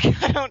 Like,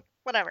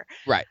 whatever.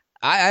 Right.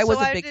 I was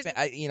a big fan.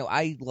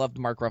 I loved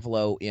Mark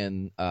Ruffalo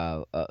in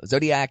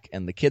Zodiac,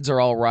 and The Kids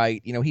Are All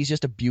Right. You know, he's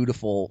just a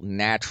beautiful,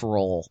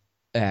 natural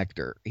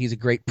actor. He's a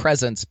great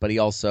presence, but he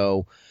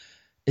also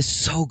is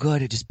so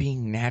good at just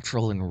being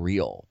natural and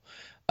real.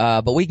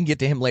 But we can get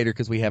to him later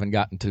because we haven't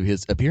gotten to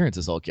his appearance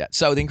as Hulk yet.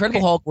 So The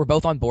Incredible Hulk, we're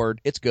both on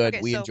board. It's good.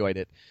 We enjoyed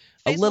it.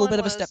 A little bit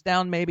of a step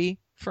down maybe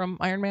from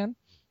Iron Man.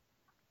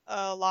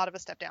 A lot of a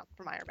step down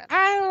from Iron Man.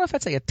 I don't know if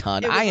I'd say a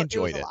ton. I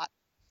enjoyed it. A lot.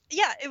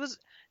 Yeah, it was.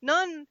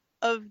 None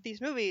of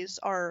these movies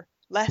are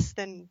less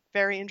than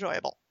very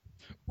enjoyable.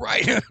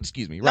 Right.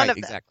 Excuse me. Right.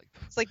 Exactly.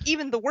 It's like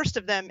even the worst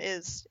of them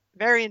is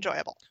very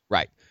enjoyable.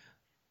 Right.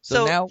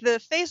 So now the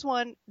phase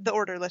one, the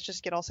order, let's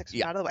just get all six of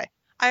them out of the way.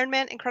 Iron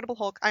Man, Incredible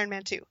Hulk, Iron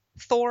Man 2,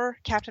 Thor,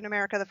 Captain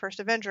America, the First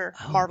Avenger,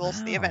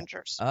 Marvel's The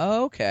Avengers.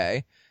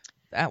 Okay.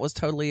 That was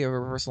totally a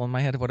reversal in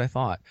my head of what I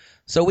thought.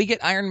 So we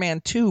get Iron Man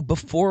 2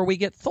 before we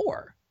get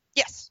Thor.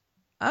 Yes.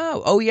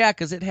 Oh yeah,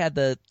 because it had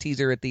the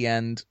teaser at the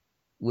end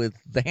with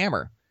the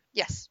hammer.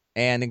 Yes.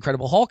 And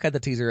Incredible Hulk had the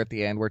teaser at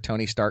the end where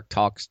Tony Stark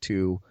talks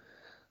to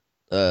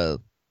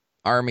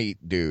army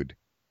dude.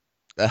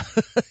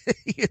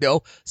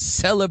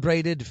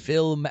 Celebrated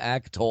film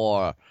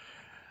actor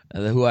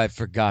who I've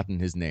forgotten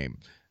his name.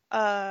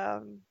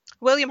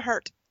 William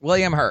Hurt.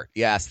 William Hurt.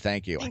 Yes,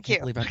 thank you. Thank I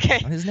can't believe I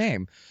forgot his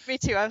name. Me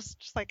too. I was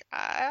just like,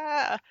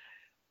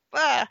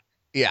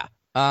 Yeah.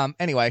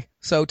 Anyway,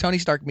 so Tony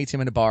Stark meets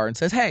him in a bar and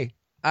says, "Hey,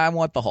 I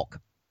want the Hulk."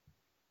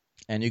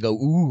 And you go,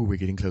 "Ooh, we're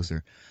getting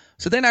closer."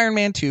 So then Iron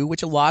Man 2,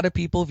 which a lot of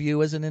people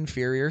view as an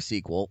inferior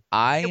sequel,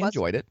 I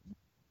enjoyed it.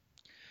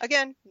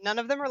 Again, none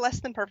of them are less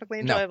than perfectly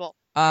enjoyable.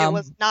 No. It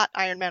was not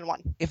Iron Man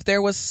 1. If it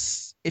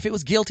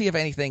was guilty of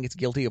anything, it's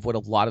guilty of what a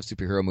lot of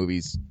superhero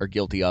movies are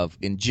guilty of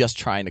in just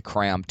trying to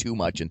cram too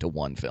much into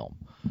one film.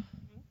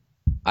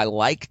 I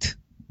liked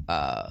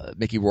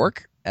Mickey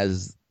Rourke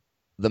as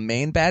the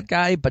main bad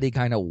guy, but he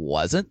kind of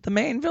wasn't the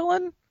main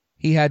villain.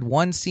 He had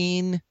one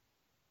scene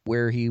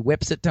where he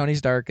whips at Tony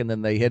Stark and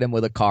then they hit him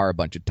with a car a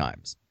bunch of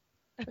times.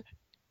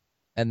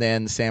 And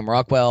then Sam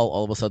Rockwell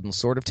all of a sudden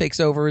sort of takes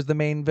over as the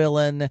main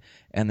villain.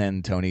 And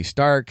then Tony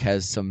Stark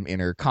has some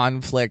inner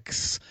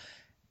conflicts.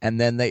 And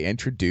then they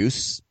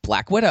introduce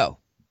Black Widow.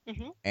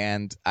 Mm-hmm.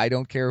 And I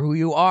don't care who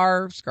you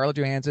are, Scarlett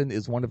Johansson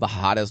is one of the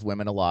hottest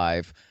women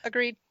alive.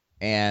 Agreed.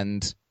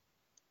 And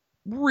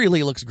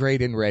really looks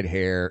great in red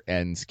hair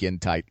and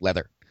skin-tight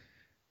leather.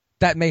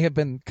 That may have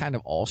been kind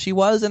of all she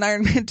was in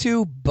Iron Man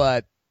 2,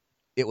 but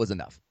it was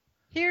enough.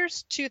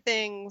 Here's two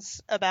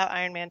things about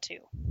Iron Man 2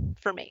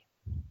 for me.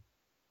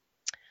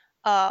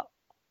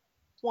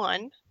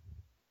 One,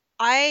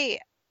 I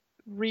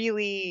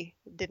really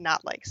did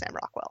not like Sam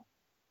Rockwell.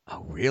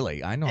 Oh,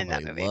 really? I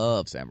normally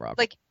love Sam Rockwell.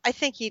 Like, I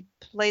think he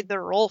played the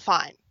role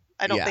fine.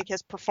 I don't think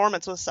his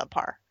performance was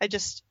subpar.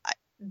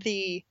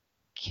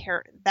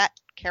 That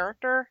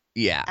character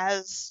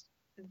as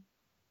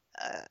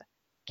a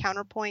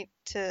counterpoint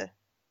to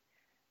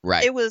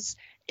it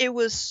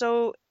was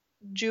so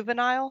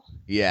juvenile.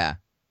 Yeah.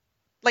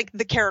 Like,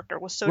 the character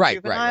was so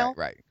juvenile.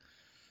 Right.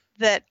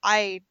 That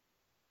I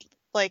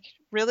like,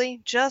 really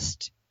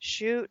just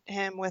shoot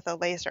him with a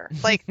laser.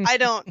 Like,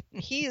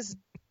 he's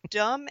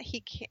dumb.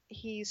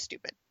 He's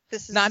stupid.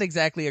 This is not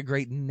exactly a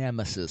great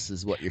nemesis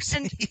is what you're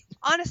saying. And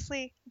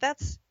honestly,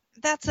 that's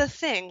a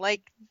thing.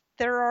 Like,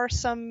 there are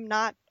some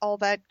not all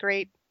that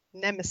great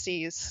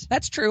nemeses.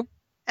 That's true.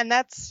 And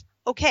that's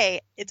okay.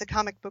 It's a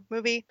comic book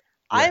movie.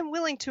 Yeah. I'm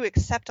willing to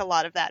accept a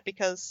lot of that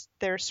because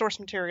there's source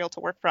material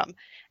to work from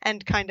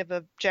and kind of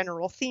a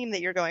general theme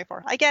that you're going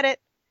for. I get it.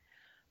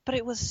 But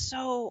it was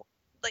so,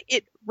 like,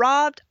 it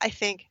robbed, I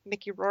think,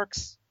 Mickey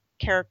Rourke's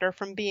character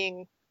from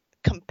being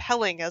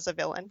compelling as a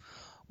villain.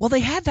 Well, they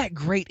had that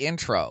great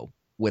intro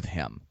with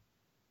him.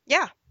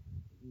 Yeah.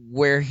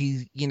 where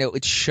he,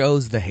 it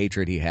shows the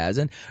hatred he has.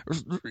 And,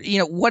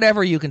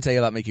 whatever you can say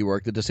about Mickey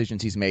Rourke, the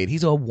decisions he's made,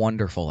 he's a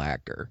wonderful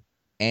actor.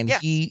 And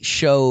he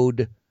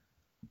showed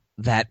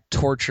that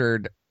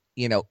tortured,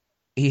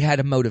 he had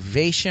a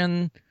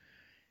motivation.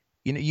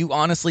 You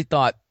honestly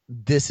thought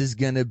this is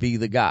going to be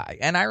the guy.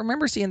 And I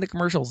remember seeing the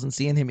commercials and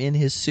seeing him in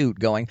his suit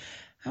going,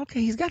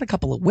 okay, he's got a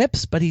couple of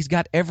whips, but he's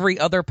got every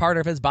other part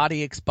of his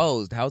body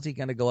exposed. How's he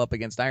going to go up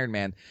against Iron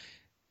Man?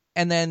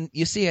 And then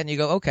you see it and you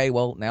go, okay,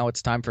 well, now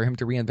it's time for him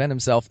to reinvent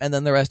himself. And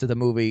then the rest of the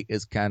movie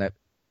is kind of,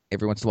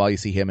 every once in a while you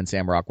see him and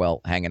Sam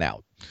Rockwell hanging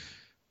out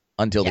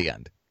until the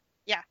end.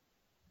 Yeah.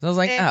 So I was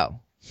like,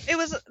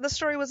 the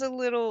story was a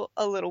little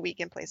weak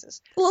in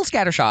places. A little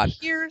scattershot.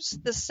 Here's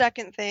the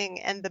second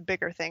thing and the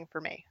bigger thing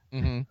for me.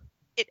 Mm-hmm.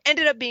 It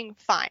ended up being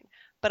fine,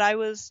 but I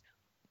was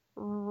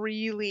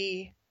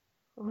really,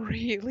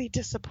 really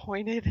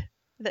disappointed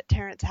that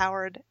Terrence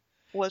Howard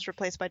was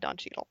replaced by Don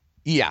Cheadle.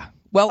 Yeah.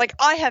 Well,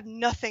 I have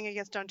nothing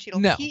against Don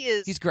Cheadle. No,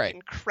 he's great.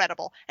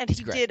 Incredible. And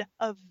he did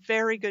a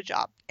very good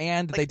job.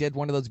 And they did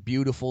one of those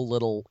beautiful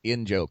little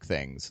in-joke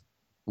things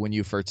when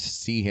you first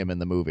see him in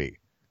the movie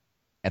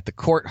at the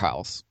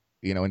courthouse,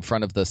 in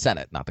front of the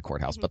Senate, not the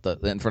courthouse, but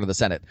in front of the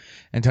Senate.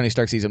 And Tony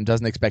Stark sees him,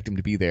 doesn't expect him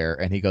to be there.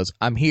 And he goes,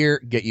 I'm here,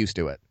 get used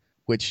to it,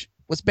 which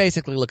was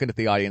basically looking at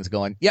the audience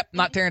going, yep,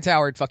 not Terrence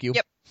Howard, fuck you.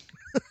 Yep.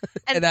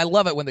 And I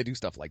love it when they do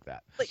stuff like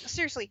that.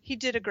 Seriously, he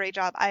did a great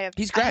job.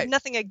 He's great. I have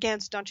nothing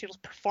against Don Cheadle's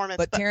performance,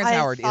 but Terrence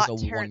Howard is a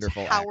Terrence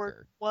wonderful Howard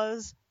actor.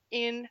 Was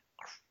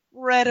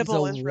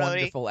incredible as He's a Rhodey.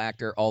 wonderful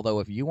actor,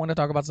 although if you want to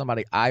talk about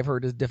somebody I've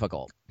heard is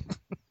difficult.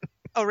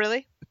 Oh,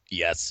 really?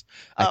 Yes.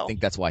 I think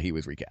that's why he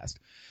was recast.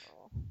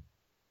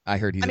 I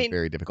heard he's a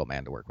very difficult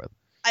man to work with.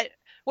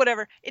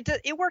 Whatever.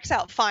 It works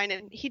out fine,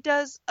 and he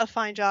does a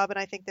fine job, and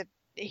I think that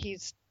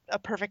he's a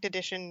perfect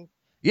addition.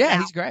 Yeah,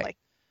 now. he's great.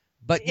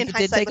 But it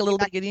did take a little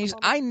bit of getting used.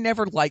 I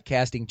never like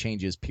casting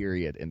changes,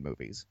 period, in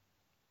movies.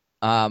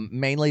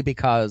 Mainly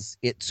because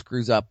it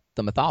screws up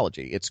the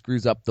mythology. It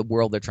screws up the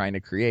world they're trying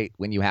to create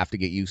when you have to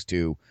get used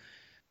to,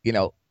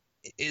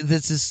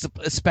 this is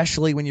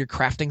especially when you're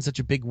crafting such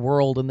a big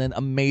world and then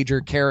a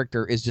major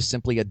character is just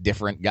simply a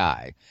different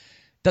guy.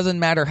 Doesn't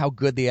matter how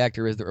good the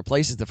actor is that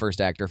replaces the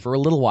first actor, for a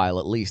little while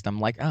at least. I'm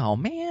like, oh,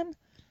 man.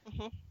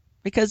 Mm-hmm.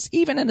 Because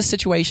even in a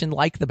situation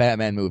like the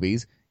Batman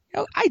movies,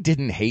 I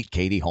didn't hate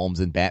Katie Holmes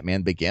in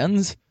Batman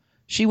Begins.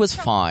 She was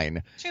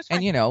fine. She was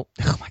fine. And, oh,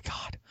 my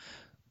God.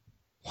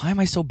 Why am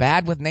I so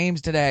bad with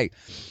names today?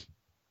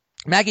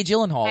 Maggie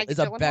Gyllenhaal is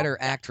a better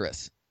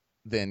actress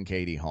than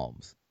Katie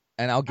Holmes.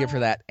 And I'll give her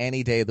that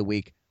any day of the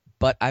week.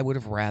 But I would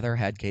have rather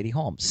had Katie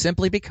Holmes,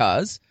 simply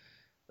because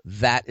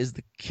that is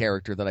the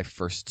character that I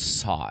first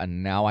saw.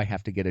 And now I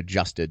have to get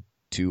adjusted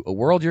to a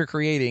world you're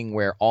creating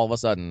where all of a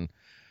sudden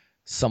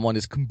someone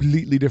is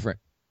completely different.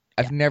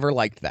 I've never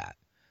liked that.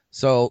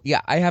 So,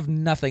 yeah, I have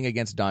nothing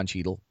against Don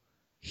Cheadle.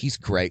 He's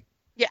great.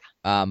 Yeah.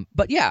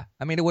 But, yeah,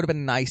 it would have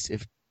been nice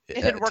if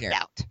it had worked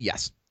out.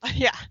 Yes.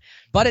 Yeah.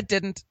 But it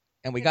didn't,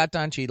 and we got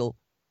Don Cheadle,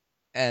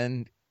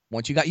 and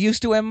once you got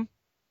used to him,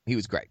 he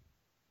was great.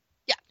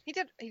 Yeah, he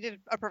did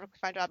a perfectly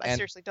fine job. I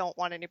seriously don't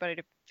want anybody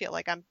to feel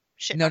like I'm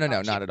shitting No, on Don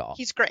not Cheadle. at all.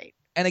 He's great.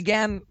 And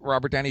again,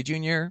 Robert Downey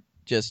Jr.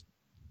 just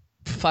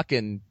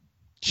fucking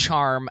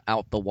charm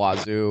out the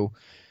wazoo,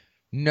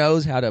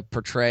 knows how to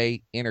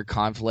portray inner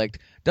conflict,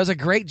 does a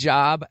great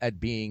job at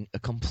being a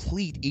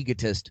complete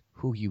egotist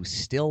who you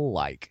still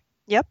like.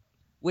 Yep.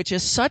 Which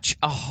is such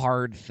a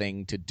hard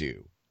thing to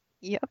do.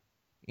 Yep.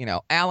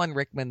 Alan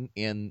Rickman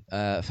in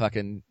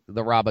fucking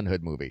the Robin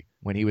Hood movie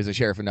when he was a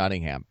sheriff of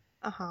Nottingham.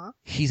 Uh-huh.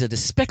 He's a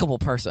despicable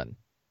person,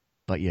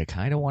 but you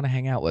kind of want to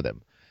hang out with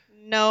him.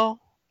 No.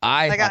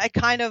 I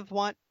kind of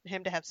want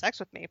him to have sex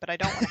with me, but I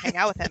don't want to hang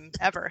out with him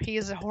ever. He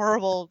is a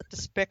horrible,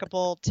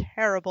 despicable,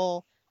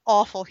 terrible,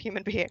 awful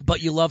human being.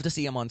 But you love to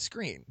see him on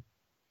screen.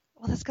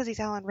 Well, that's because he's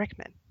Alan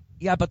Rickman.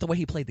 Yeah, but the way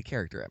he played the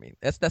character,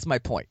 that's my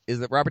point, is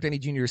that Robert Downey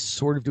Jr. is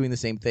sort of doing the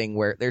same thing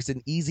where there's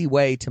an easy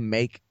way to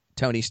make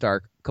Tony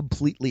Stark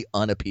completely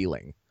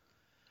unappealing.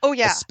 Oh,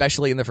 yeah.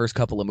 Especially in the first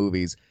couple of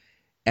movies.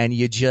 And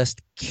you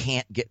just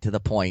can't get to the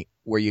point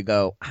where you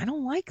go, I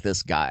don't like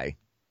this guy.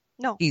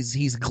 No.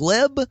 He's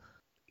glib.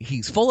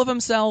 He's full of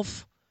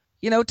himself.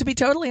 To be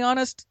totally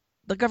honest,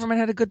 the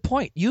government had a good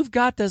point. You've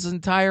got this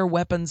entire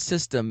weapons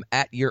system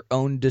at your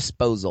own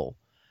disposal.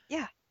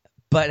 Yeah.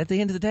 But at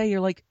the end of the day, you're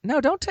like, no,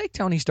 don't take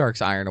Tony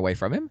Stark's iron away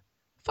from him.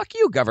 Fuck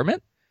you,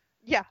 government.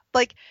 Yeah,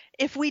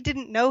 if we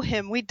didn't know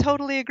him, we'd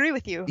totally agree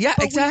with you. Yeah,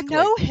 but exactly.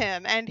 We know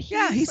him, and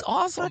he's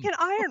awesome. Fucking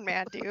Iron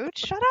Man, dude.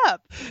 Shut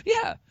up.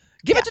 Yeah.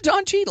 Give it to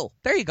Don Cheadle.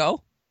 There you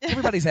go.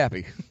 Everybody's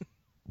happy.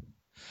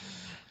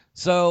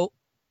 So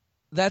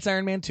that's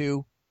Iron Man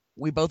 2.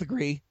 We both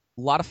agree.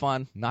 A lot of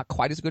fun. Not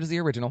quite as good as the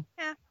original.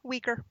 Yeah,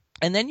 weaker.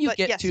 And then you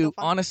get to,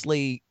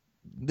 honestly,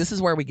 this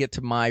is where we get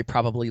to my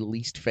probably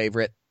least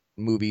favorite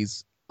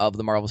movies of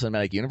the Marvel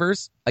Cinematic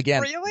Universe.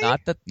 Again, really?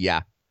 Not that,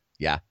 yeah.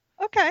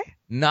 Okay.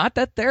 Not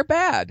that they're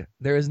bad.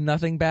 There is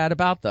nothing bad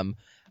about them.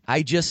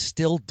 I just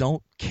still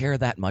don't care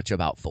that much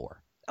about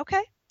Thor.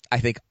 Okay. I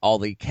think all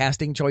the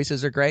casting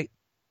choices are great.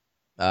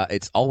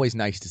 It's always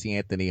nice to see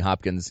Anthony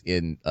Hopkins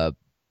in a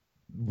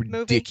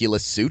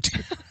ridiculous suit.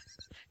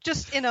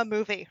 Just in a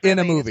movie. In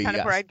a really, movie, is kind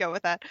yes. of where I'd go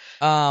with that.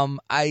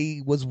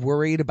 I was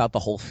worried about the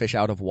whole fish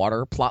out of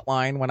water plot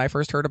line when I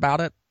first heard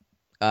about it,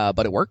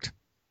 but it worked.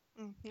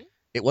 Mm-hmm.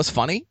 It was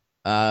funny.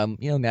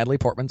 Natalie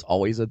Portman's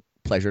always a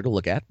pleasure to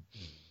look at.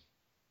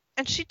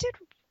 And she did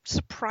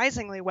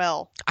surprisingly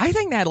well. I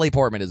think Natalie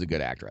Portman is a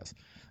good actress,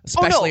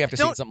 especially after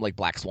seeing don't- something like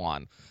Black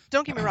Swan.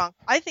 Don't get me wrong.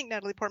 I think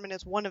Natalie Portman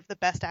is one of the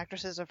best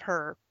actresses of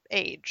her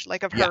age,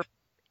 like of her Yeah.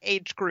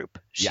 age group.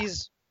 Yeah.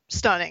 She's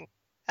stunning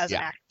as an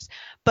Yeah. actress.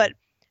 But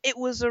it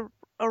was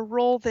a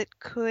role that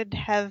could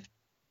have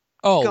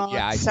Oh, gone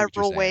yeah, I see what you're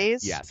several saying.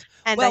 ways. Yes.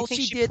 And Well, I think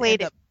she she did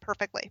played end it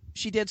perfectly.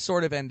 She did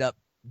sort of end up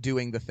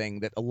doing the thing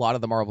that a lot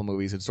of the Marvel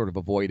movies had sort of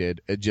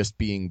avoided, just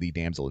being the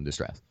damsel in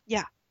distress.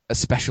 Yeah.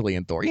 Especially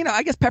in Thor.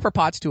 I guess Pepper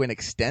Potts to an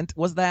extent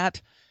was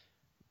that,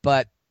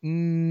 but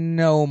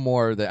no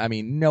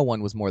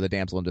one was more the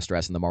damsel in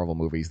distress in the Marvel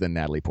movies than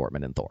Natalie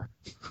Portman in Thor.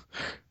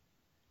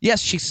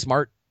 Yes, she's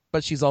smart,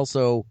 but she's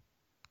also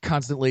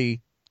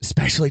constantly,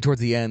 especially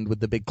towards the end with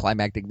the big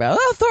climactic battle,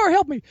 oh, Thor,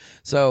 help me.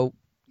 So,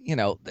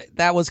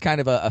 that was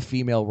kind of a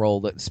female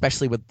role that,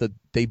 especially with the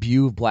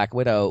debut of Black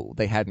Widow,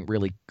 they hadn't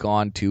really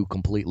gone to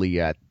completely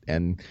yet.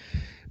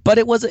 But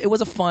it was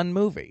a fun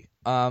movie.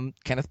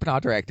 Kenneth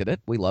Branagh directed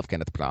it. We love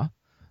Kenneth Branagh.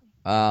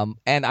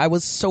 And I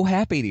was so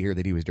happy to hear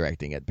that he was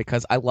directing it,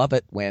 because I love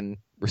it when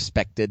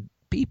respected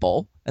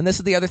people, and this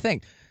is the other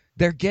thing,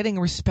 they're getting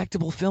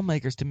respectable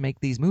filmmakers to make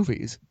these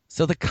movies.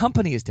 So the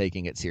company is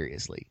taking it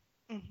seriously.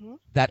 Mm-hmm.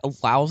 That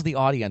allows the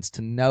audience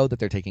to know that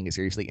they're taking it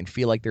seriously and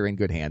feel like they're in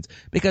good hands.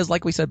 Because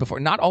like we said before,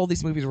 not all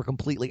these movies were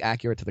completely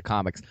accurate to the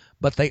comics,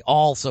 but they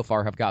all so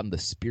far have gotten the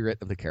spirit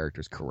of the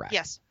characters correct.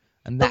 Yes.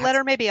 And The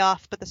letter may be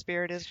off, but the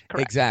spirit is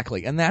correct.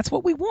 Exactly. And that's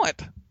what we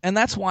want. And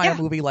that's why a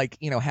movie like,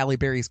 Halle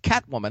Berry's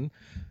Catwoman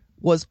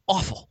was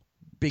awful.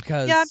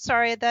 Because Yeah, I'm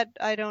sorry that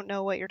I don't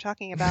know what you're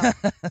talking about.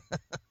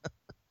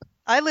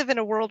 I live in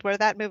a world where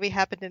that movie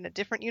happened in a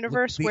different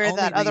universe The where only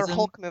that other reason-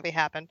 Hulk movie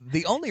happened.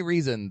 the only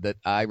reason that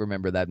I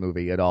remember that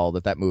movie at all,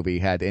 that movie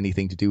had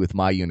anything to do with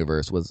my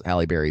universe, was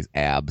Halle Berry's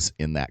abs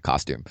in that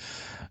costume.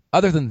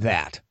 Other than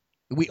that,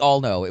 we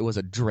all know it was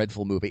a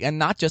dreadful movie. And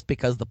not just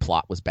because the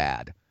plot was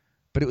bad,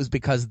 but it was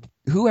because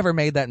whoever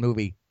made that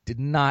movie did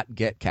not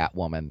get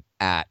Catwoman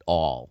at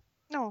all.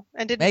 No,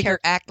 and didn't Make care. her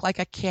act like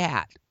a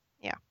cat.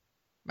 Yeah.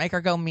 Make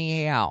her go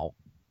meow.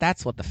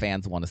 That's what the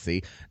fans want to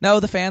see. No,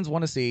 the fans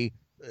want to see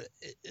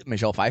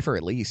Michelle Pfeiffer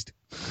at least.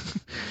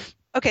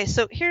 Okay,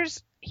 so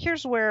here's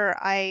where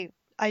I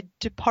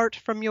depart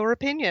from your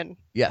opinion.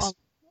 Yes.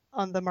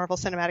 On the Marvel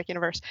Cinematic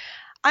Universe.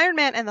 Iron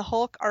Man and the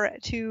Hulk are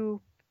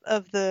two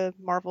of the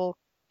Marvel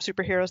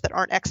superheroes that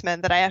aren't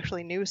X-Men that I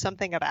actually knew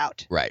something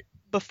about Right.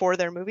 before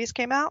their movies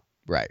came out.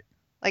 Right.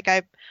 Like,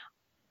 I'm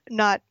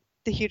not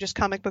the hugest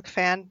comic book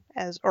fan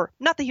or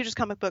not the hugest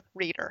comic book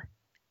reader,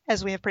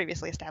 as we have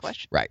previously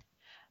established. Right.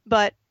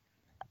 But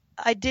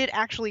I did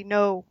actually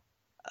know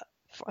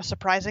a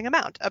surprising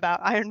amount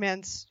about Iron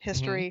Man's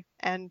history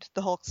and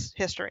the Hulk's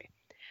history.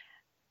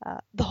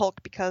 The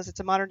Hulk, because it's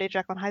a modern day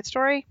Jekyll and Hyde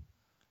story.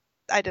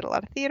 I did a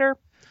lot of theater.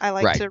 I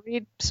like to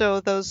read, so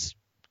those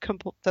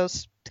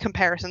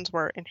comparisons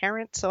were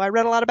inherent. So I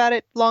read a lot about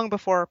it long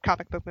before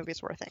comic book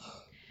movies were a thing.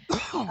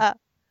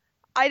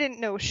 I didn't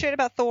know shit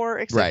about Thor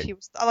except he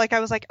was like, I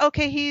was like,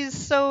 okay,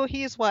 he's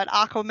what,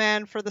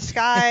 Aquaman for the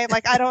sky?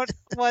 Like,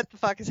 what the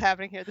fuck is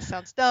happening here? This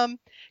sounds dumb.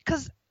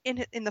 Because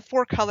in the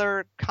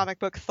 4-color comic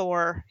book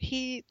Thor,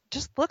 he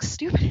just looks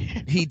stupid.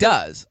 He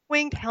does.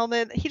 Winged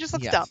helmet. He just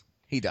looks dumb.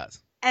 He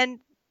does. And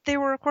they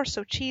were, of course,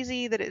 so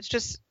cheesy that it's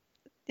just,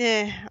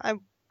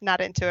 I'm not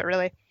into it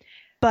really.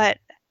 But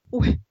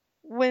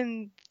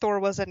when Thor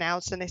was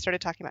announced and they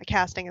started talking about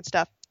casting and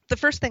stuff, the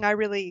first thing I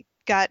really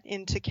got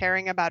into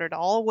caring about it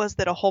all was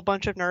that a whole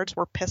bunch of nerds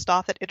were pissed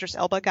off that Idris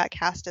Elba got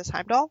cast as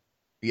Heimdall.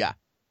 Yeah.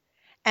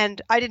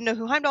 And I didn't know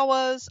who Heimdall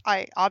was.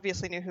 I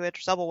obviously knew who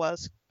Idris Elba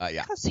was.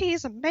 Yeah. Because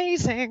he's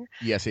amazing.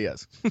 Yes, he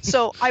is.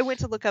 So I went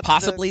to look up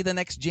possibly the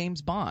next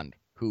James Bond,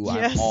 who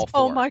yes. I'm all for.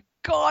 Oh my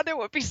god, it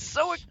would be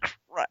so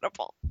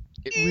incredible.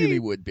 It really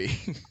would be.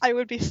 That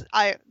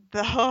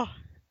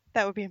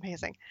would be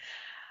amazing.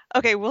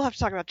 Okay, we'll have to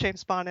talk about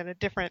James Bond in a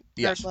different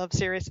Nerd Love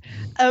series.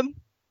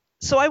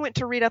 So I went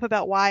to read up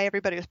about why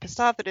everybody was pissed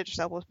off that Idris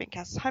Elba was being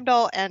cast as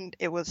Heimdall, and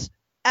it was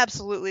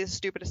absolutely the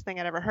stupidest thing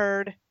I'd ever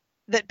heard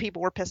that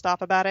people were pissed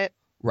off about it.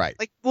 Right.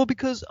 Like, well,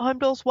 because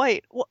Heimdall's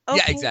white. Well,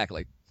 okay, yeah,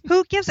 exactly.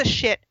 Who gives a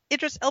shit?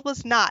 Idris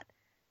Elba's not.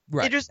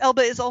 Right. Idris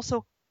Elba is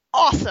also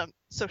awesome.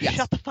 So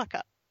shut the fuck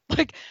up.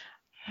 Like,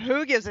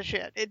 who gives a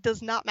shit? It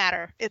does not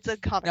matter. It's a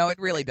comic. No, it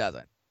really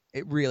doesn't.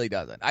 It really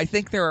doesn't. I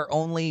think there are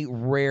only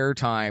rare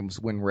times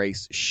when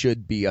race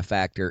should be a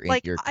factor in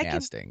your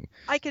casting.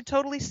 I could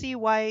totally see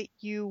why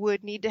you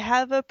would need to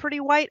have a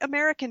pretty white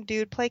American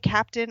dude play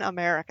Captain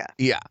America.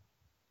 Yeah.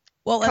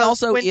 Well, and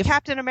also when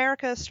Captain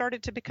America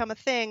started to become a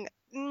thing,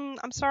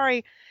 I'm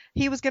sorry,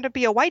 he was going to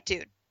be a white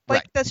dude.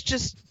 Like, that's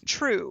just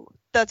true.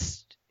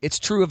 it's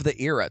true of the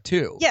era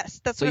too. Yes,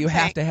 that's so what you I'm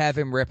have saying. to have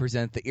him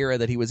represent the era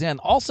that he was in.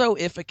 Also,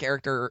 if a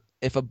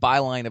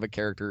byline of a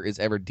character is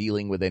ever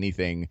dealing with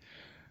anything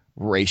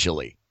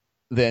racially,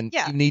 then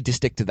Yeah. you need to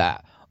stick to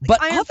that.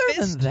 But Iron other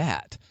Fist- than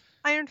that,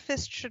 Iron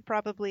Fist should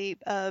probably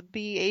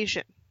be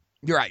Asian.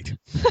 you're right.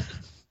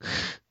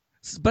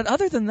 But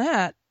other than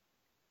that,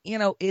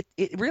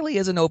 it really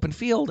is an open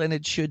field, and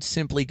it should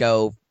simply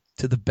go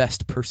to the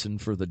best person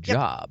for the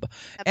job.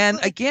 And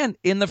Absolutely. again,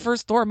 in the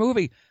first Thor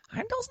movie,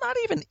 Heimdall's not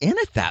even in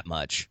it that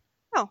much.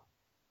 No,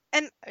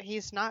 and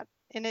he's not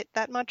in it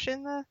that much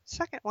in the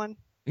second one.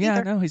 Yeah,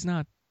 either. no, he's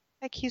not.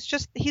 Like he's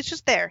just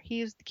there.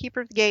 He's the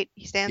keeper of the gate.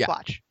 He stands Yeah.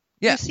 watch.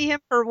 Yeah. You see him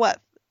for what?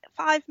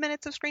 5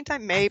 minutes of screen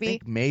time, I maybe.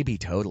 think maybe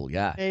total,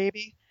 yeah.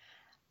 Maybe.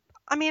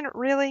 I mean,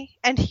 really,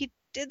 and he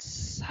did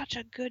such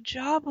a good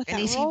job with And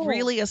that is role. he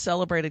really a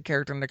celebrated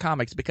character in the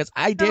comics? Because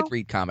I did No.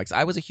 read comics.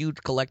 I was a huge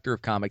collector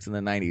of comics in the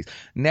 90s.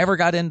 Never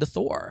got into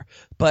Thor.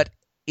 But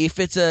if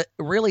it's a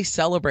really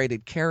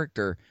celebrated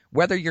character,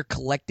 whether you're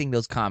collecting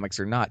those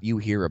comics or not, you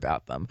hear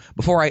about them.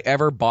 Before I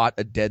ever bought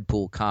a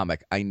Deadpool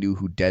comic, I knew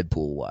who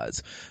Deadpool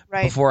was.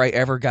 Right. Before I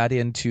ever got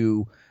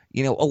into,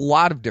 a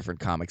lot of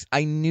different comics,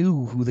 I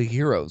knew who the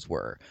heroes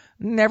were.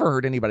 Never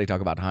heard anybody talk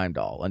about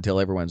Heimdall until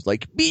everyone's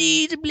like,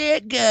 be the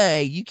black guy.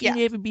 You can't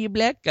ever be a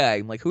black guy.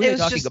 I'm like, who are It they was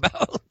talking just-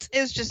 about? It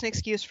was just an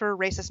excuse for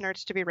racist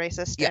nerds to be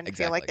racist Yeah, and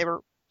feel like exactly. they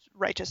were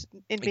righteous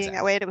in being Exactly.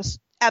 that way. And it was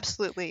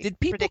absolutely Did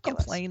people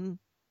ridiculous. complain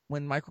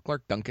when Michael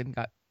Clark Duncan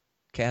got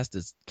cast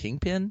as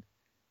Kingpin?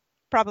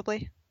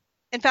 Probably.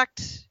 In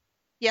fact,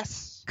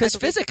 yes. I Because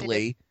believe that they did.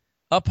 physically,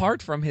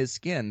 apart from his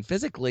skin,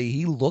 physically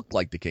he looked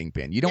like the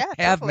Kingpin. You don't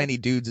Yeah, have totally. many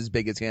dudes as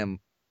big as him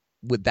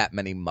with that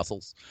many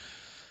muscles.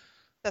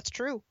 That's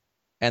true.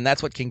 And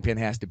that's what Kingpin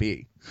has to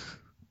be.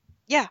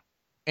 Yeah.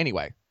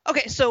 Anyway,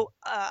 Okay, so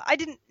I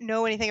didn't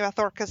know anything about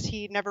Thor because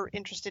he never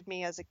interested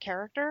me as a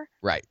character.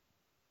 right.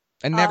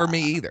 And never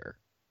me either.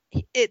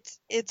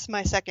 It's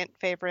my second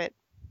favorite.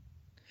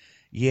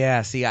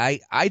 Yeah, see,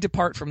 I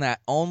depart from that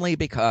only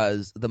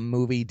because the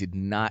movie did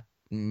not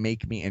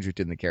make me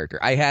interested in the character.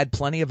 I had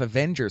plenty of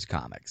Avengers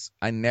comics.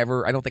 I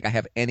don't think I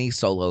have any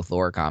solo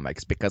Thor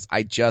comics because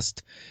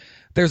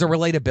there's a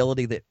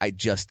relatability that I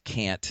just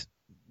can't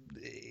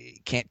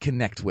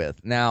connect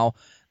with. Now,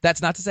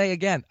 that's not to say,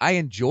 again, I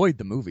enjoyed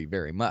the movie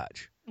very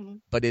much,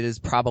 but it is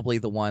probably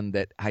the one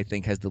that I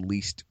think has the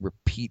least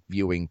repeat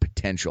viewing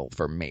potential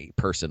for me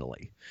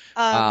personally.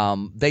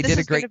 They This did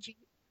a is gonna great. be-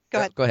 Go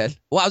ahead. Go ahead.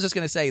 Well, I was just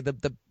going to say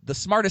the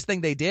smartest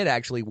thing they did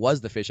actually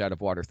was the fish out of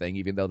water thing,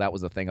 even though that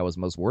was the thing I was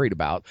most worried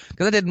about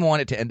because I didn't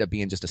want it to end up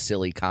being just a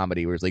silly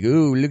comedy where it's like,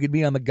 "Ooh, look at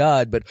me, I'm a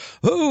god," but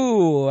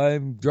 "Oh,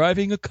 I'm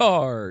driving a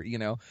car,"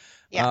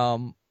 Yeah.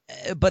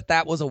 But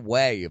that was a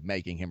way of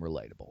making him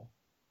relatable,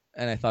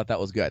 and I thought that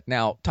was good.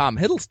 Now, Tom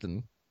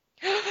Hiddleston,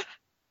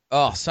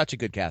 such a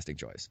good casting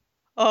choice.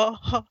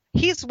 Oh,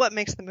 he's what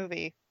makes the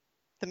movie.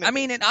 I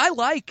mean, and I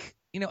like,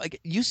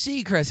 like you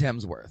see Chris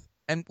Hemsworth.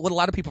 And what a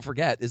lot of people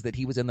forget is that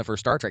he was in the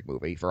first Star Trek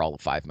movie for all of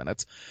 5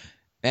 minutes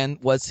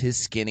and was his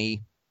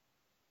skinny,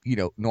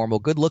 normal,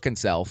 good-looking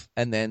self.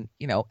 And then,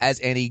 as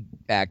any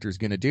actor's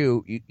going to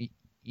do,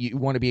 you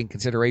want to be in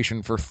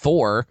consideration for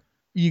Thor,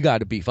 you got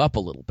to beef up a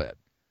little bit.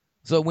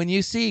 So when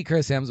you see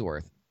Chris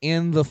Hemsworth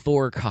in the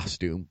Thor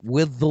costume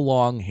with the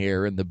long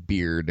hair and the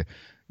beard,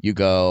 you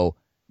go,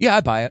 yeah,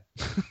 I buy it.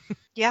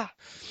 Yeah.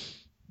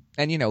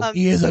 And,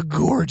 he is a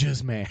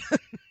gorgeous man.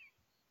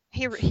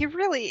 He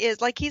really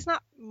is. Like, he's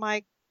not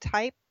my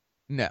type,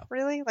 No.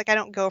 really. Like, I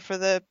don't go for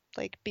the,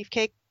 like,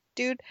 beefcake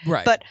dude.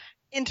 Right. But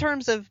in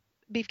terms of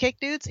beefcake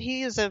dudes,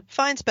 he is a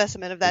fine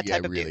specimen of that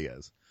type of really dude.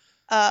 is.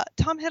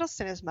 Tom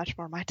Hiddleston is much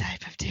more my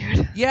type of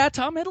dude. Yeah,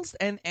 Tom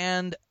Hiddleston,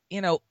 and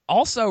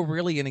also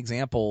really an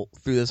example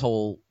through this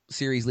whole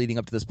series leading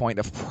up to this point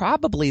of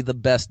probably the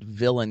best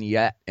villain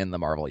yet in the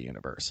Marvel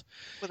universe.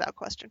 Without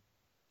question.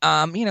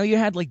 You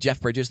had like Jeff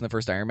Bridges in the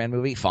first Iron Man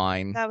movie,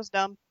 fine. That was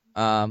dumb.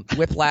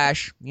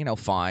 Whiplash,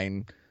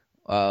 fine.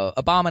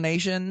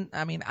 Abomination,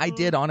 I mean, I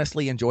did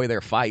honestly enjoy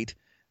their fight,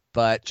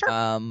 but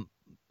Sure.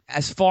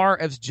 As far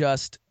as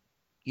just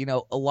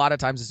a lot of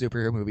times in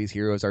superhero movies,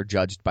 heroes are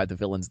judged by the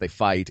villains they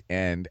fight,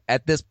 and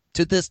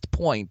to this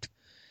point,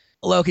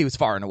 Loki was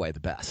far and away the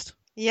best,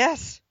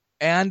 Yes.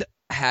 and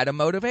had a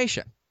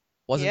motivation.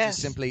 Wasn't Yes.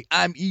 just simply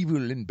I'm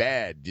evil and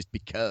bad just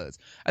because.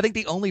 I think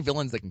the only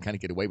villains that can kind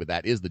of get away with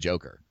that is the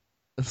Joker.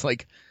 It's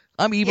like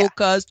I'm evil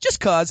just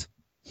cause.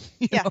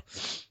 Yeah.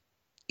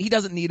 He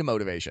doesn't need a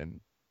motivation.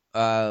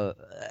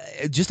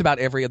 Just about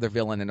every other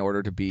villain, in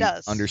order to be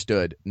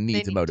understood,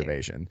 needs a need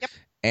motivation. Yep.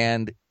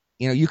 And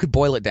you could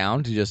boil it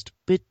down to just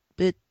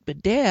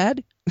but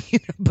Dad,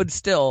 but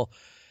still,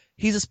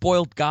 he's a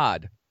spoiled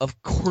god.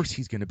 Of course,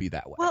 he's going to be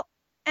that way. Well,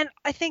 and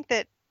I think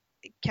that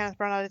Kenneth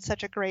Branagh did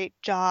such a great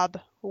job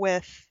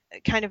with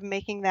kind of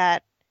making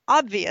that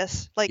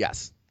obvious. Like,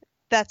 yes,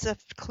 that's a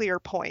clear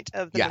point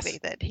of the Yes. movie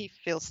that he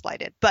feels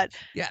slighted, but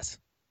yes,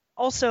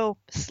 also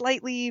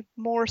slightly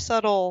more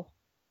subtle,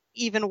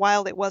 even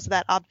while it was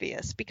that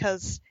obvious,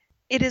 because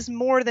it is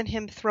more than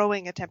him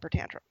throwing a temper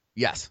tantrum.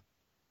 yes.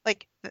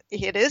 Like,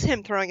 it is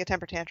him throwing a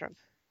temper tantrum,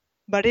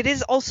 but it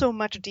is also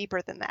much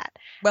deeper than that.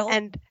 Well,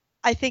 And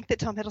I think that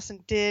Tom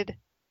Hiddleston did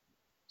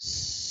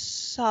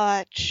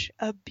such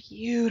a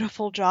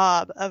beautiful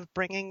job of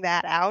bringing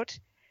that out.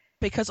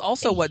 because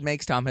also what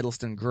makes Tom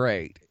Hiddleston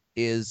great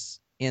is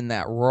in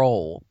that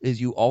role is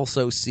you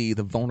also see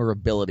the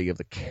vulnerability of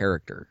the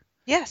character.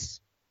 Yes.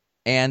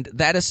 And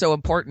that is so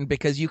important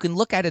because you can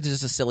look at it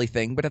as a silly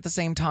thing, but at the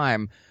same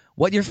time,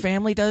 what your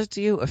family does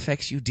to you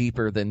affects you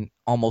deeper than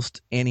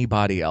almost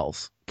anybody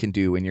else can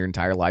do in your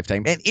entire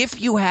lifetime. And if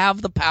you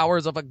have the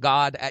powers of a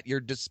god at your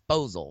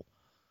disposal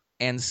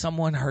and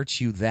someone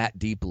hurts you that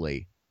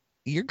deeply,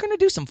 you're going to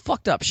do some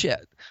fucked up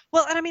shit.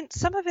 Well, and I mean,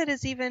 some of it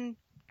is even,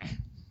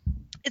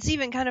 it's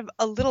even kind of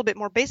a little bit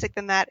more basic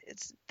than that.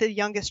 It's the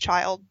youngest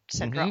child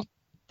syndrome.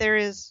 There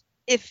is,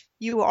 if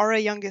you are a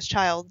youngest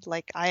child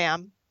like I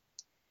am,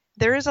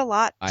 there is a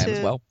lot I am as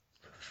well.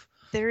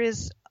 There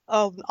is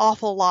an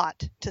awful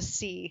lot to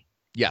see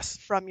Yes.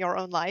 from your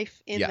own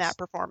life in Yes. that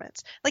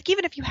performance. Like,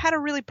 even if you had a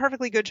really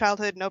perfectly good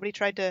childhood, nobody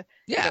tried to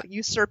Yeah.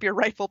 usurp your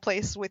rightful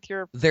place with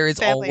your There is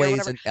family or always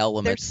whatever. an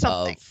element There's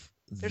something. of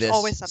There's this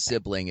always something.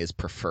 sibling is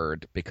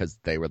preferred because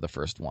they were the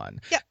first one.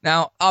 Yeah.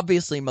 Now,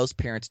 obviously, most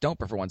parents don't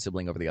prefer one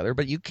sibling over the other,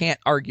 but you can't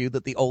argue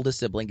that the oldest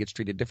sibling gets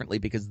treated differently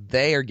because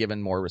they are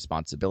given more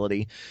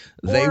responsibility.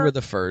 They Or- were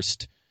the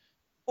first.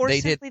 Or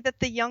They did- simply that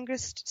the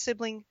youngest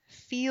sibling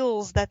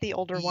feels that the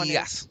older one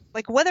Yes. is.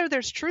 Like, whether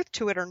there's truth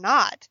to it or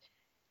not,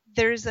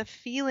 there's a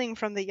feeling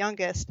from the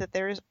youngest that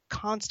there is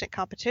constant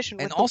competition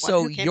with And the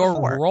also, one who came your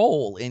before.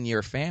 role in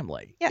your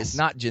family Yes. is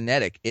not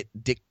genetic.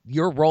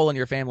 Your role in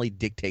your family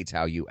dictates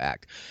how you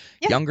act.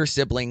 Yeah. Younger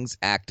siblings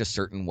act a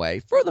certain way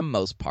for the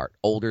most part.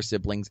 Older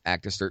siblings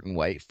act a certain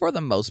way for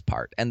the most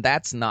part. And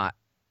that's not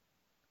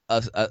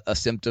a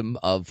symptom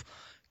of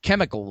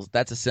chemicals.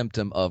 That's a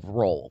symptom of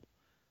role.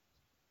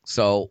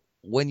 So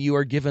when you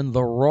are given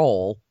the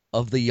role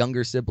of the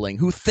younger sibling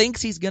who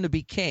thinks he's going to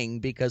be king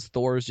because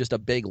Thor is just a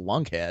big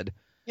lunkhead.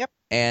 Yep.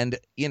 And,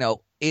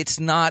 it's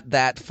not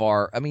that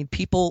far. I mean,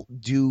 people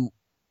do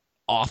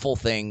awful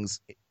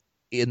things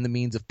in the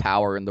means of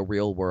power in the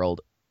real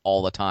world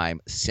all the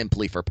time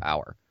simply for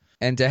power.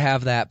 And to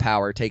have that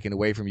power taken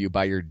away from you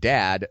by your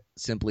dad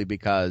simply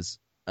because,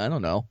 I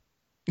don't know,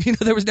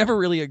 there was never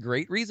really a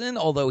great reason,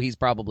 although he's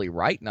probably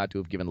right not to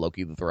have given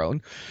Loki the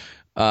throne.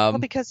 Well,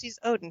 because he's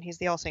Odin. He's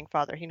the all-seeing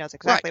father. He knows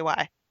exactly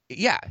why.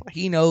 Yeah,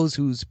 he knows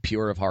who's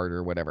pure of heart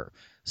or whatever.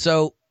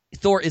 So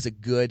Thor is a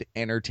good,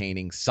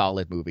 entertaining,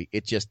 solid movie.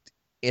 It just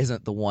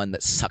isn't the one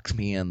that sucks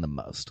me in the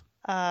most.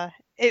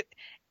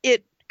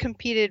 It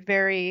competed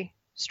very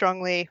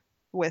strongly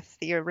with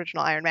the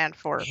original Iron Man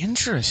for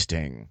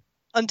Interesting.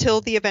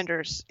 until the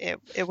Avengers.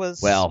 It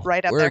was Well,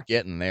 right up we're there.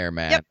 getting there,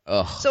 man. Yep.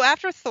 Ugh. So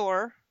after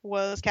Thor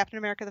was Captain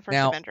America: The First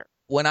Now- Avenger.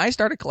 When I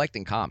started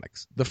collecting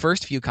comics, the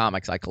first few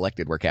comics I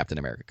collected were Captain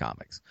America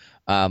comics.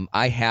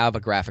 I have a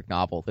graphic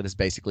novel that is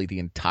basically the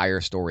entire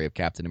story of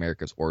Captain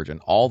America's origin,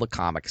 all the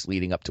comics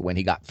leading up to when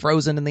he got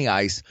frozen in the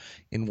ice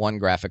in one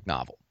graphic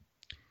novel.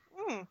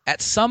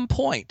 At some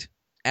point,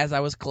 as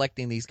I was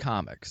collecting these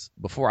comics,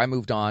 before I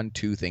moved on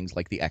to things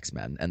like the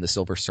X-Men and the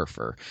Silver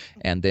Surfer,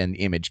 and then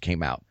Image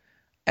came out,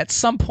 at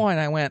some point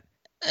I went,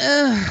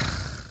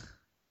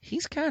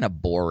 he's kind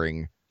of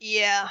boring.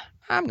 Yeah.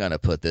 I'm going to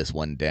put this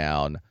one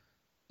down.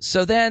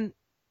 So then,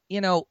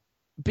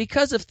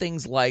 because of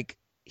things like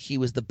he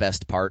was the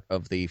best part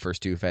of the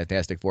first two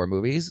Fantastic Four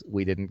movies,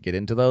 we didn't get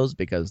into those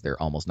because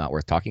they're almost not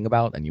worth talking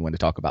about. And you want to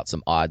talk about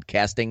some odd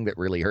casting that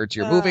really hurts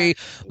your movie,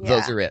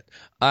 those are it.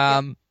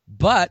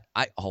 But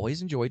I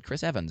always enjoyed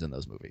Chris Evans in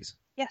those movies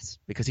Yes.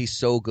 because he's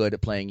so good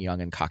at playing young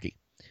and cocky.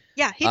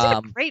 Yeah, he did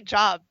a great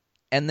job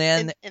And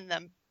then, in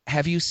them.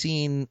 have you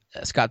seen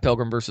Scott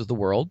Pilgrim versus the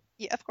World?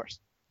 Yeah, of course.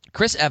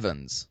 Chris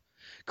Evans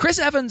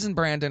and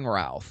Brandon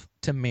Routh,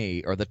 to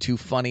me, are the two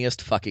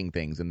funniest fucking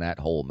things in that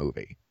whole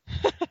movie.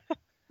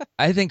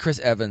 I think Chris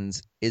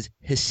Evans is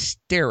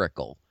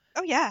hysterical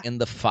Oh yeah. in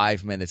the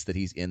 5 minutes that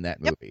he's in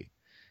that movie.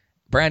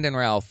 Brandon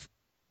Routh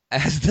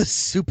as the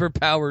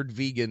superpowered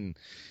vegan.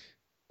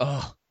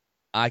 Oh,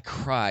 I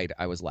cried.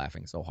 I was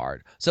laughing so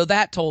hard. So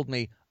that told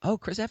me, oh,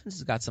 Chris Evans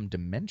has got some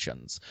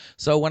dimensions.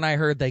 So when I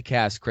heard they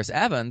cast Chris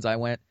Evans, I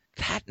went,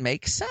 that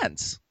makes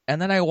sense. And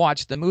then I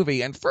watched the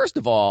movie, and first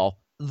of all,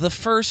 the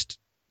first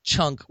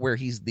chunk where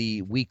he's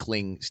the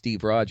weakling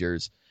Steve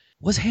Rogers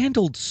was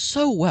handled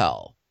so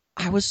well.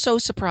 I was so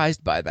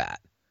surprised by that.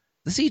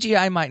 The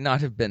CGI might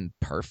not have been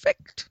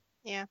perfect.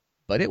 Yeah.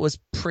 But it was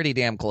pretty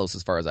damn close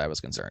as far as I was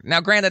concerned.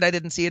 Now, granted, I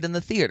didn't see it in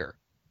the theater.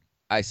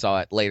 I saw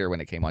it later when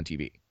it came on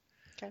TV.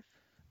 Okay.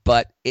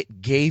 But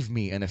it gave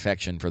me an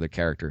affection for the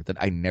character that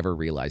I never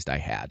realized I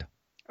had.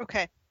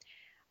 Okay.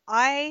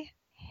 I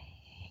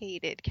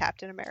hated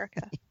Captain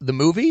America. The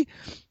movie?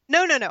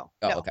 No. Oh,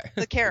 no. okay.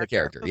 The character. The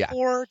character, yeah.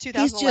 Before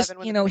 2011. He's just,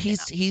 when the movie came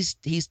out.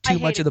 he's I too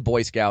much hated of the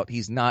Boy Scout.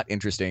 He's not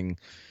interesting.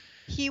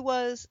 He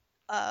was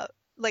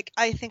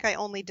I think I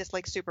only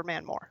dislike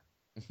Superman more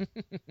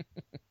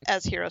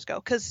as heroes go,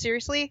 because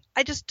seriously,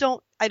 I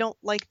don't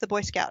like the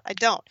Boy Scout. I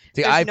don't.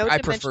 See, There's I no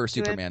dimension prefer to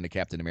him. Superman to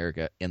Captain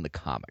America in the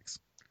comics.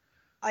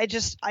 I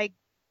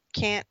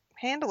can't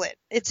handle it.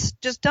 It's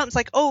just dumb. It's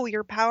like, oh,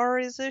 your power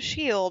is a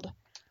shield.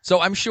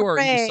 So I'm sure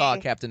you Hooray. saw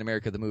Captain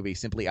America the movie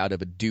simply out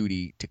of a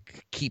duty to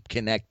keep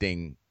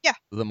connecting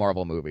the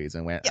Marvel movies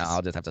and went, Yes.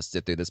 I'll just have to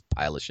sit through this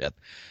pile of shit.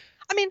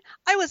 I mean,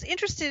 I was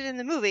interested in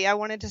the movie. I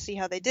wanted to see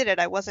how they did it.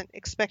 I wasn't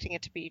expecting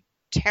it to be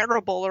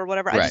terrible or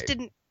whatever. I Right. just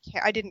didn't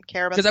care. I didn't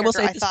care about Because the I will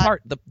say character. this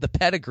part, the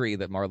pedigree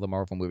that the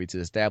Marvel movies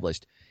has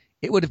established,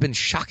 it would have been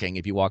shocking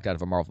if you walked out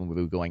of a Marvel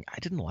movie going, I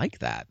didn't like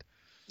that.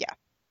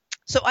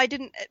 So I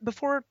didn't,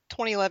 before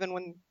 2011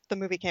 when the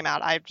movie came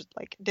out, I just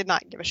did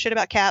not give a shit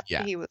about Cap.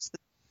 Yeah. He was the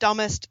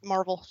dumbest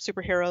Marvel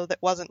superhero that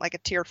wasn't like a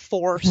tier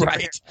 4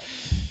 superhero.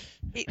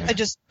 Right. I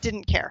just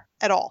didn't care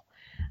at all.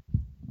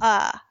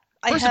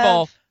 First of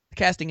all, the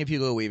casting of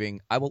Hugo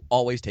Weaving, I will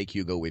always take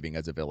Hugo Weaving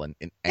as a villain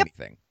in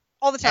anything.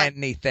 all the time.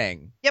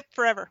 Anything. Yep,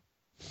 forever.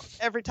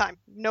 Every time.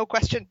 No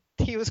question.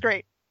 He was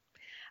great.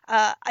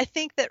 I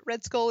think that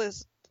Red Skull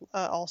is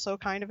also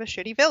kind of a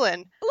shitty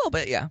villain, A little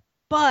bit, yeah.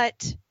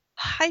 but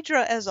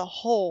Hydra as a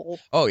whole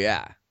Oh,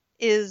 yeah.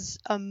 is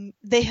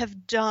they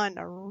have done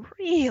a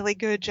really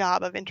good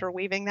job of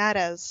interweaving that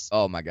as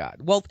Oh, my God.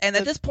 Well, and at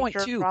The this point,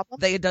 major too, problem?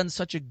 they had done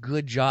such a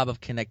good job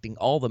of connecting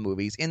all the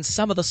movies in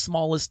some of the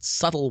smallest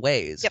subtle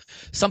ways. Yep.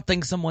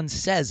 Something someone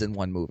says in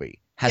one movie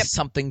has Yep.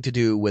 something to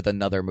do with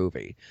another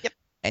movie. Yep.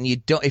 And you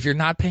don't, if you're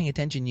not paying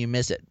attention, you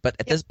miss it. But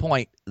at Yep. this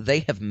point,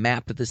 they have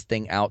mapped this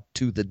thing out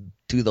to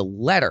the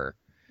letter.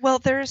 well,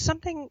 there is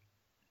something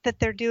that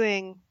they're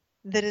doing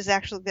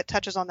that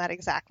touches on that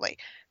exactly,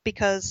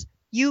 because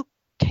you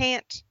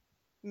can't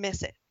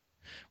miss it.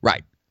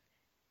 Right.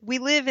 We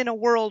live in a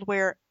world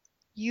where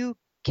you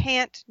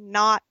can't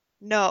not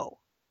know.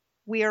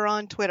 We are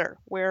on Twitter.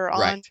 We're on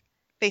Right.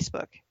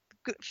 Facebook.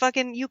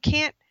 Fucking, you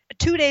can't.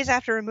 2 days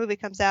after a movie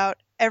comes out,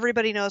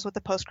 everybody knows what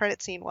the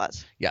post-credit scene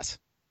was. Yes.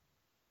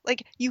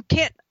 Like, you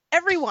can't.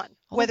 Everyone,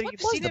 whether What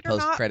you've was seen the it or not.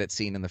 post-credit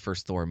scene in the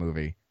first Thor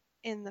movie?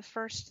 In the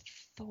first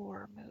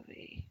Thor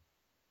movie,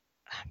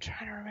 I'm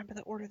trying to remember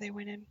the order they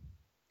went in.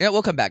 Yeah,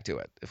 we'll come back to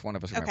it if one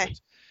of us Okay.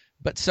 remembers.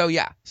 But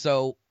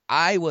so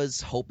I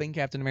was hoping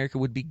Captain America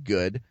would be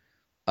good.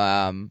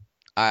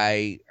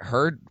 I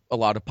heard a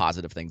lot of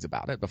positive things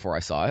about it before I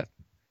saw it,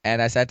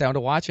 and I sat down to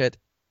watch it,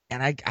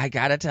 and I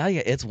gotta tell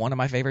you, it's one of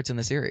my favorites in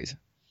the series.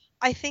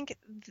 I think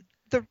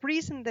the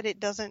reason that it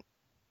doesn't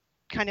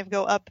kind of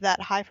go up that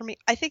high for me,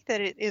 I think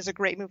that it is a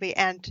great movie.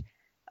 And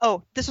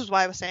this is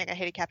why I was saying I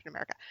hated Captain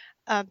America,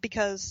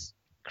 because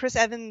Chris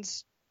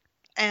Evans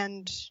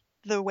and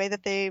the way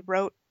that they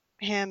wrote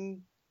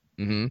him,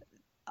 Mm-hmm.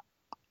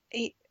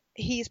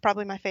 he's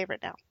probably my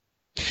favorite now.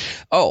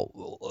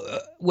 Oh,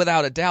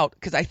 without a doubt,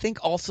 because I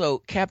think also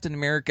Captain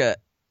America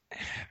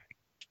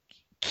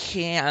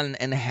can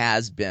and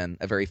has been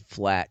a very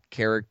flat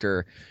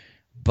character,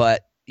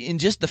 but in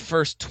just the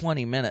first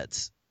 20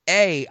 minutes,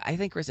 I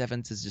think Chris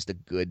Evans is just a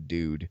good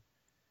dude.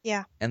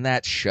 Yeah. And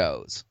that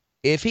shows.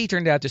 If he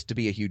turned out just to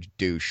be a huge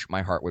douche,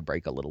 my heart would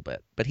break a little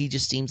bit. But he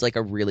just seems like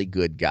a really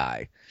good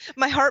guy.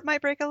 My heart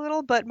might break a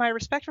little, but my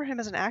respect for him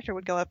as an actor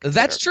would go up.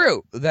 That's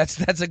considerably. true.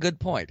 That's a good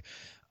point.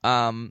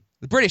 The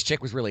British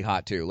chick was really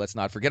hot too. Let's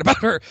not forget about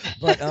her.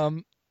 But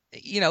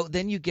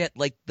then you get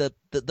like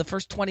the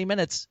first 20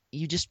 minutes,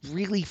 you just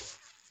really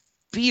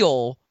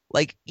feel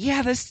like,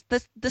 yeah, this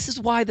is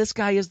why this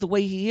guy is the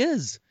way he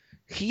is.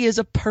 He is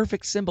a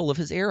perfect symbol of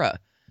his era.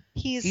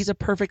 He's a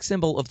perfect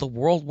symbol of the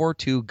World War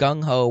II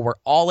gung-ho. We're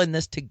all in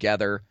this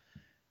together.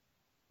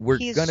 We're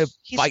going to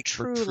fight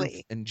for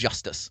truth and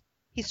justice.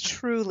 He's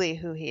truly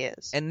who he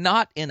is. And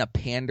not in a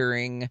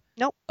pandering,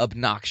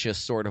 obnoxious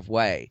sort of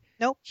way.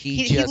 Nope.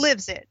 He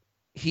lives it.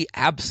 He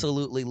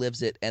absolutely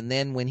lives it. And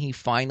then when he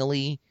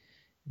finally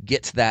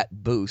gets that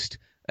boost,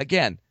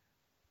 again,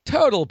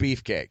 total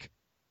beefcake.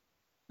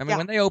 I mean,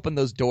 when they open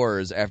those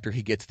doors after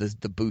he gets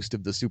the boost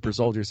of the super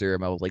soldier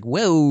serum, I was like,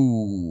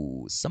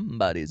 whoa,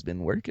 somebody's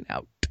been working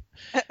out.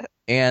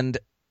 And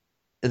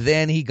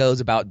then he goes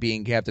about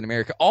being Captain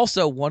America.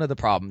 Also, one of the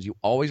problems you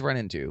always run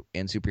into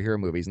in superhero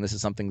movies, and this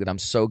is something that I'm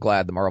so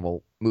glad the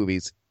Marvel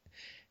movies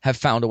have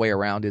found a way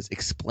around, is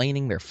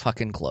explaining their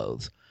fucking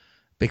clothes.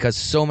 Because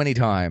so many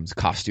times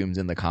costumes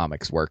in the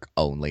comics work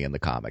only in the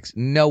comics.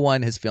 No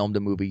one has filmed a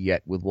movie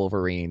yet with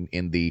Wolverine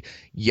in the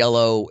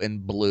yellow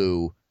and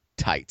blue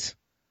tights.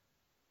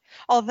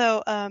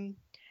 Although, at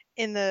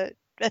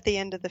the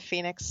end of the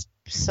Phoenix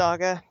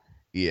saga,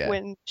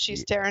 when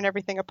she's tearing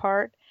everything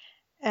apart,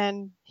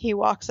 and he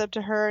walks up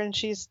to her and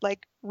she's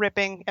like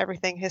ripping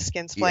everything, his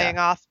skin's flaying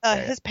off.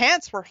 His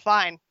pants were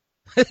fine.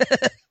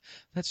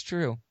 That's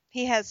true.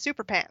 He has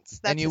super pants.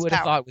 That's and you would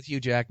have thought with Hugh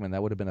Jackman,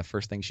 that would have been the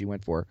first thing she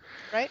went for.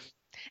 Right?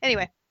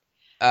 Anyway.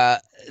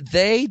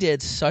 They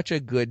did such a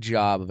good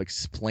job of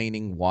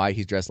explaining why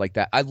he's dressed like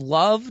that. I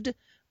loved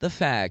the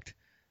fact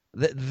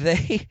that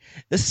this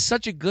is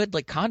such a good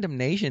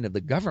condemnation of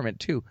the government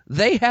too.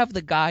 They have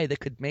the guy that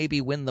could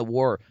maybe win the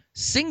war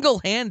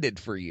single-handed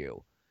for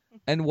you.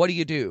 And what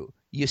do?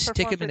 You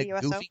stick him in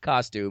a goofy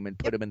costume and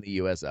put him in the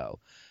USO.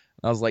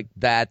 I was like,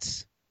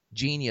 that's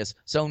genius.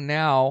 So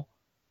now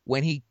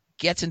when he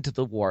gets into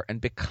the war and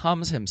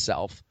becomes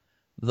himself,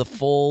 the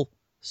full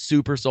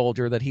super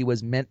soldier that he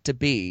was meant to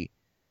be.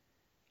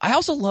 I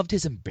also loved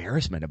his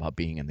embarrassment about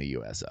being in the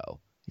USO.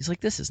 He's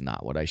like, this is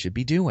not what I should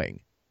be doing.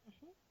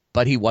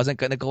 But he wasn't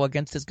going to go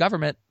against his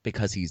government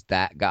because he's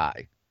that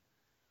guy.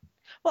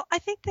 Well, I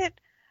think that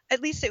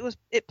at least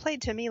it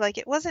played to me like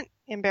it wasn't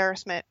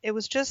embarrassment. It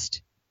was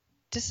just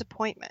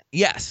disappointment.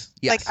 Yes.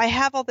 Like, I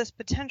have all this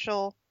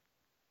potential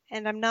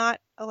and I'm not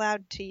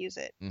allowed to use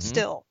it.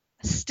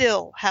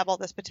 Still have all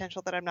this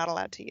potential that I'm not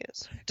allowed to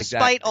use,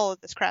 despite all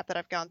of this crap that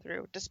I've gone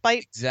through,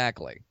 despite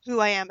who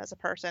I am as a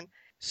person.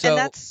 So, and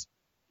that's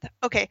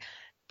okay.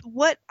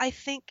 What I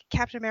think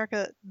Captain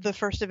America, the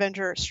First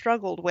Avenger,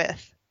 struggled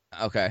with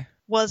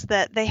was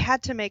that they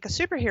had to make a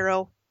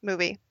superhero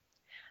movie.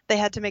 They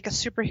had to make a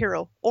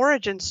superhero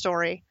origin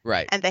story.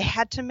 Right. And they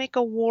had to make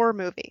a war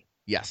movie.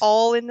 Yes.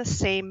 All in the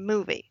same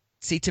movie.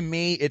 See, to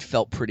me, it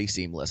felt pretty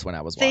seamless when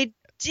I was watching. I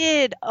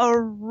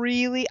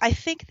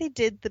think they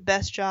did the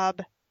best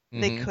job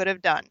they could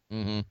have done.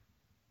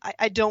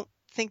 I don't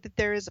think that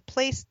there is a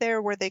place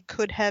there where they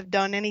could have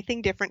done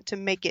anything different to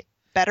make it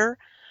better.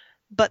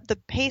 But the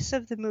pace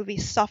of the movie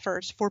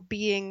suffers for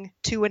being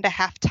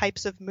 2.5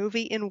 types of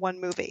movie in one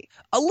movie.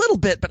 A little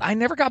bit, but I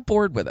never got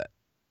bored with it.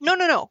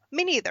 No.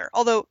 Me neither.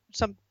 Although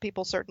some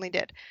people certainly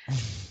did.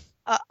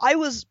 I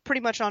was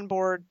pretty much on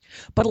board.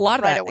 But a lot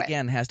of that,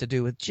 again, has to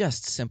do with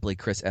just simply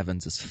Chris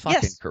Evans'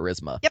 fucking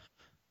charisma. Yep.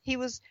 He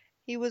was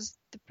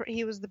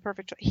the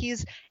perfect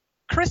choice.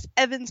 Chris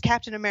Evans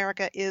Captain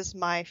America is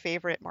my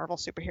favorite Marvel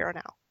superhero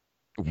now.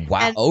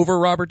 Wow. Over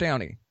Robert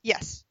Downey.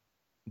 Yes.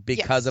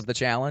 Because of the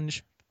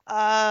challenge?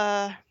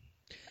 I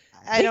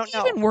don't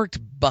know. They even worked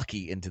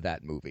Bucky into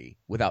that movie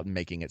without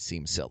making it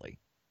seem silly.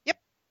 Yep.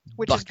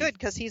 Which is good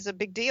because he's a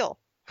big deal.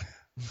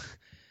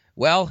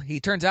 Well, he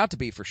turns out to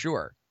be for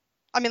sure.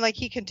 I mean, like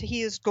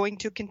he is going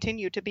to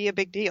continue to be a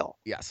big deal.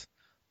 Yes.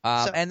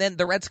 And then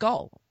the Red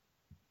Skull.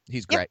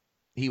 He's great. Yep.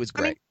 He was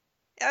great.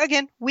 I mean,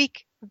 again,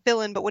 weak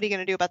villain, but what are you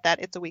going to do about that?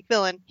 It's a weak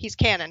villain. He's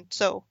canon,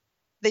 so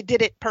they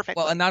did it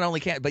perfectly. Well, and not only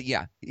canon, but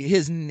yeah,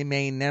 his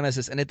main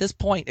nemesis. And at this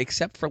point,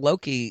 except for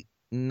Loki,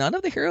 none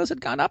of the heroes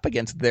had gone up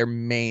against their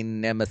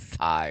main nemesis.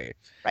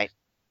 Right.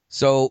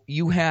 So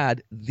you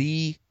had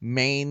the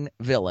main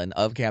villain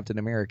of Captain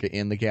America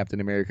in the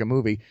Captain America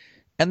movie.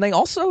 And they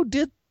also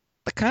did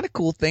the kind of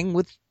cool thing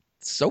with,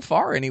 so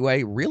far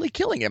anyway, really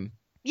killing him.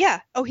 Yeah.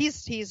 Oh,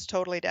 he's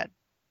totally dead.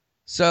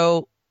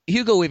 So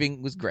Hugo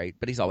Weaving was great,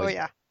 but he's always...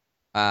 Oh,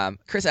 yeah.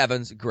 Chris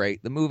Evans,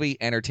 great. The movie,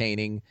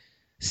 entertaining,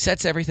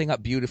 sets everything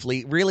up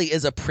beautifully, really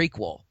is a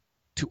prequel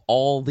to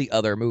all the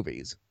other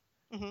movies.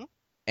 Mm-hmm.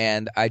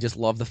 And I just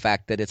love the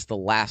fact that it's the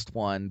last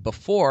one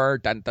before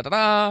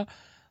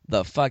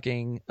the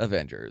fucking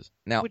Avengers.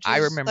 Now, which is I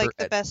remember like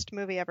the best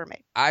movie ever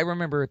made. I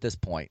remember at this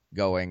point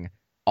going,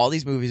 all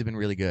these movies have been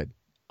really good.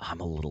 I'm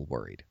a little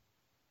worried.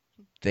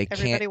 They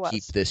can't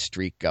keep this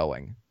streak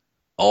going.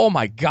 Oh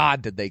my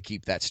God, did they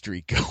keep that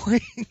streak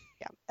going?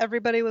 Yeah,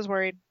 everybody was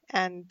worried.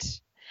 And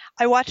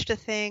I watched a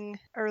thing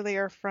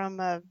earlier from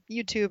a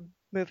YouTube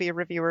movie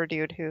reviewer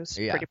dude who's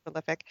pretty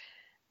prolific.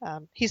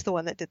 He's the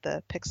one that did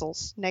the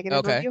Pixels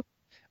negative review.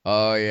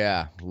 Oh,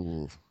 yeah.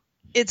 Ooh.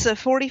 It's a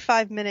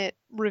 45-minute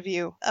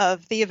review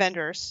of The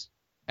Avengers.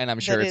 And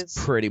I'm sure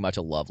it's pretty much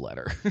a love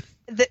letter.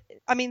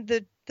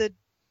 The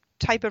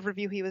type of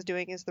review he was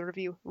doing is the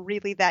review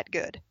really that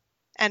good.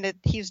 And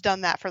he's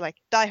done that for like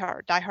Die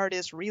Hard. Die Hard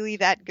is really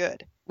that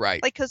good.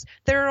 Right. Like, because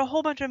there are a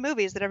whole bunch of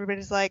movies that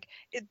everybody's like,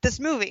 this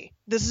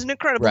is an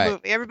incredible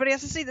movie. Everybody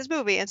has to see this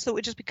movie. And so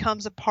it just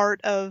becomes a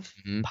part of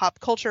pop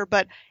culture.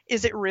 But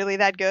is it really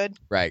that good?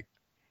 Right.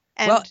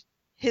 And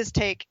his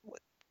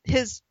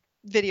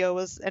video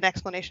was an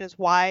explanation as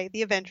why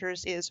The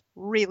Avengers is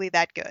really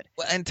that good.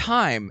 Well, and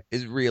time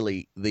is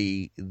really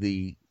the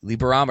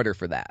barometer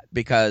for that,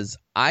 because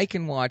I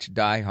can watch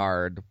Die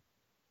Hard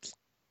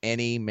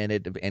any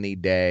minute of any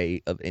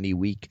day of any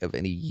week of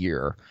any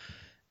year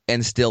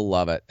and still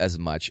love it as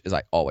much as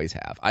I always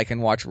have. I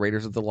can watch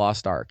Raiders of the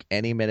Lost Ark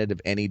any minute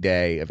of any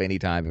day of any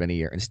time of any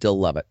year and still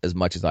love it as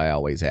much as I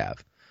always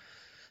have.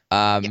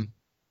 And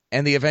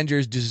The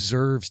Avengers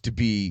deserves to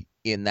be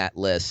in that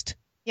list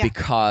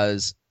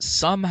because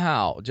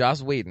somehow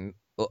Joss Whedon,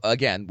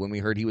 again, when we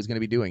heard he was going to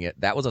be doing it,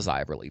 that was a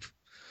sigh of relief,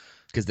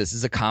 because this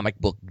is a comic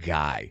book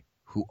guy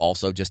who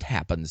also just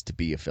happens to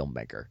be a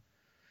filmmaker.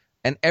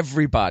 And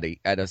everybody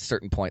at a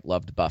certain point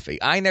loved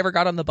Buffy. I never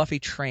got on the Buffy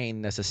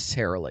train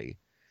necessarily,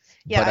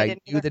 but I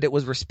knew that it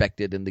was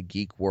respected in the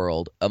geek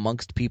world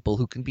amongst people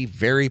who can be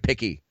very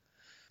picky.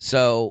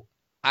 So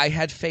I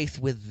had faith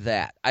with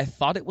that. I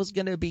thought it was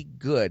going to be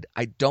good.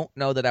 I don't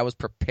know that I was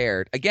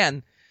prepared.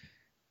 Again,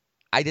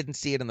 I didn't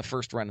see it in the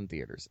first run in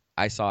theaters.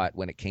 I saw it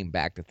when it came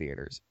back to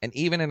theaters. And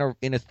even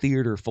in a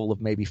theater full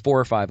of maybe 4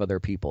 or 5 other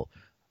people,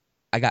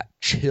 I got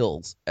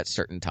chills at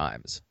certain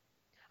times.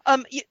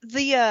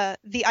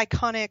 The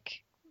iconic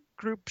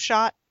group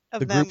shot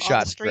of them on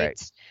the streets,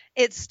 great.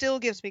 It still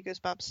gives me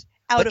goosebumps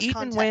out of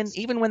context.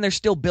 Even when they're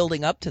still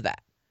building up to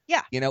that.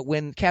 Yeah. You know,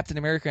 when Captain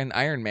America and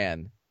Iron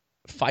Man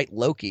fight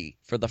Loki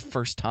for the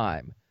first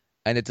time,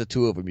 and it's the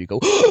two of them, you go,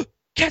 oh,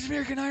 Captain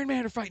America and Iron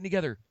Man are fighting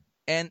together.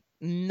 And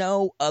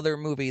no other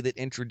movie that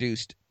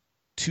introduced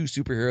two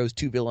superheroes,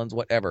 two villains,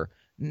 whatever,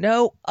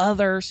 no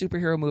other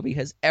superhero movie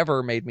has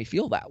ever made me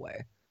feel that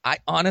way. I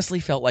honestly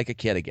felt like a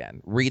kid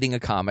again, reading a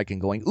comic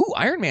and going, ooh,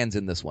 Iron Man's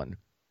in this one.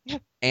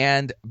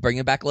 And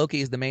bringing back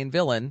Loki as the main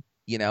villain,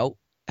 you know,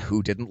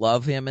 who didn't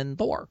love him in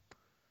Thor?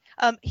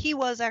 He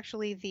was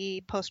actually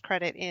the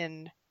post-credit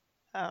in...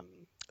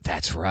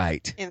 That's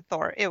right. In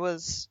Thor. It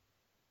was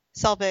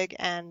Selvig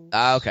and...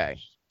 Okay.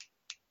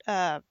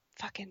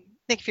 Fucking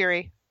Nick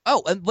Fury.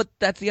 Oh, and but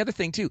that's the other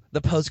thing, too.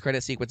 The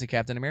post-credit sequence of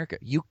Captain America.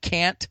 You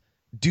can't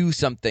do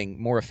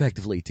something more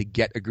effectively to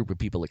get a group of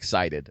people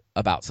excited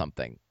about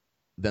something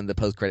than the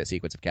post-credit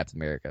sequence of Captain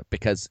America,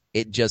 because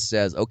it just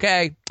says,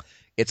 okay,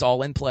 it's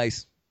all in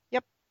place.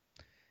 Yep.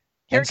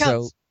 Here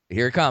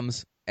it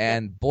comes.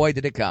 And boy,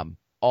 did it come.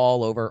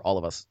 All over all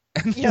of us.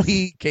 And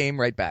we came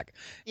right back.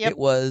 Yep. It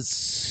was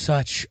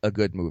such a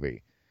good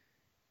movie.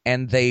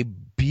 And they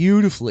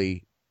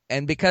beautifully,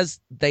 and because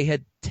they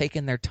had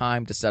taken their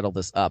time to settle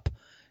this up,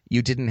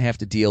 you didn't have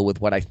to deal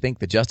with what I think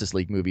the Justice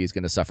League movie is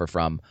going to suffer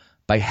from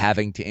by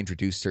having to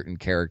introduce certain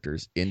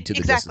characters into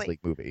the Justice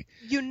League movie.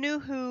 You knew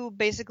who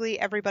basically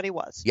everybody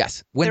was.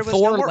 Yes. When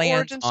Thor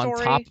lands on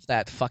top of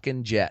that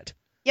fucking jet,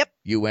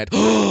 you went,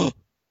 oh!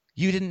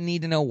 You didn't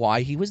need to know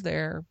why he was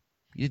there.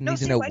 You didn't need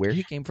to know where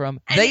he came from.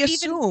 They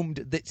assumed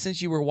that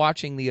since you were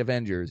watching the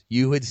Avengers,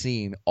 you had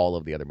seen all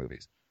of the other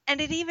movies.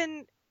 And it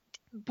even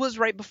was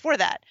right before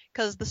that,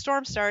 because the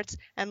storm starts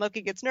and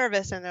Loki gets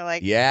nervous, and they're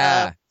like,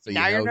 "Yeah, so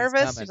now you're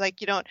nervous." He's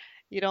like, "You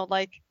don't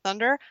like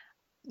thunder?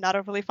 Not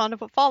overly fond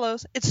of what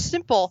follows." It's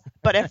simple,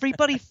 but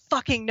everybody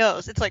fucking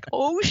knows. It's like,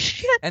 oh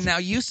shit! And now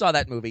you saw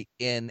that movie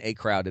in a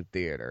crowded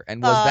theater,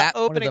 and was that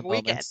opening one of the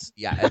weekend? Moments?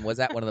 Yeah, and was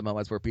that one of the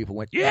moments where people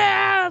went,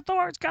 "Yeah,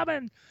 Thor's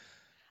coming"?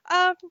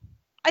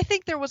 I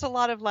think there was a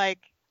lot of like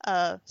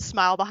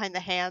smile behind the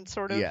hand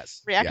sort of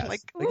reaction,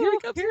 like here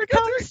he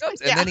comes.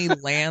 And then he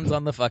lands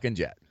on the fucking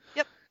jet.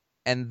 Yep.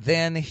 And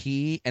then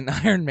he and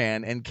Iron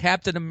Man and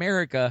Captain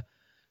America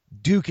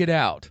duke it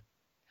out.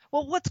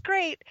 Well, what's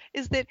great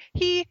is that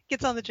he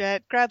gets on the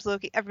jet, grabs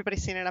Loki.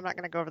 Everybody's seen it. I'm not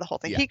going to go over the whole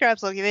thing. Yeah. He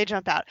grabs Loki. They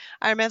jump out.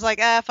 Iron Man's like,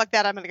 fuck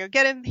that. I'm going to go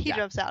get him. He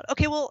jumps out.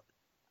 Okay, well,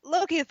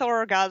 Loki and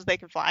Thor are gods. They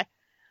can fly.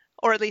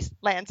 Or at least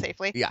land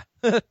safely. Yeah.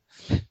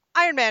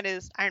 Iron Man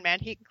is Iron Man.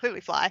 He can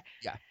clearly fly.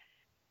 Yeah.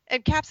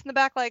 And Cap's in the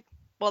back like,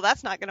 well,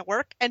 that's not going to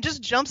work. And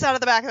just jumps out of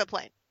the back of the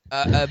plane.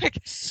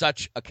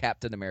 Such a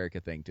Captain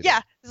America thing to do.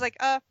 Yeah. He's like,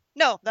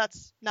 no,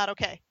 that's not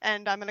okay.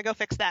 And I'm going to go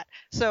fix that.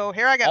 So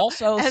here I go.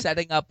 Also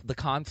setting up the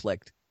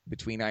conflict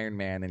between Iron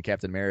Man and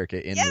Captain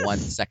America in 1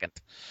 second.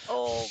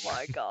 Oh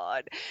my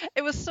God.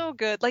 It was so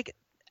good. Like,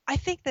 I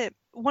think that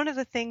one of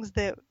the things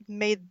that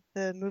made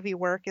the movie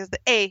work is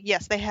that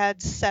yes, they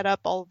had set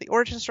up all of the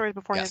origin stories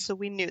beforehand, so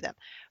we knew them.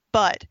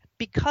 But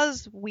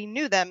because we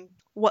knew them,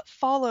 what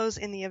follows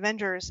in the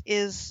Avengers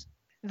is,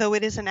 though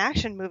it is an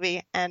action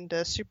movie and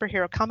a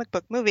superhero comic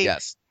book movie,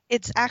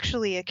 it's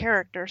actually a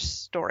character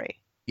story.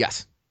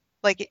 Yes.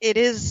 Like, it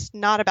is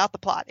not about the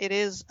plot. It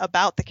is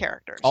about the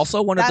characters.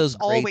 Also, That's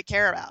all we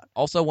care about.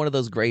 Also, one of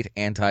those great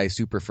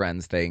anti-Super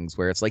Friends things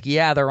where it's like,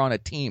 yeah, they're on a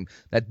team.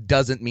 That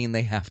doesn't mean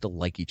they have to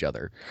like each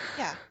other.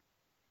 Yeah.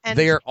 And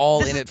they're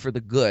all in it for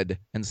the good,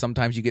 and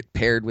sometimes you get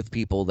paired with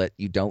people that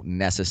you don't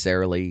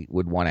necessarily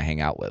would want to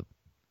hang out with.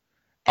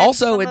 And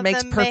also, it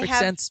makes perfect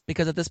sense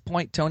because at this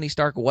point, Tony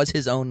Stark was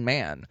his own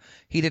man.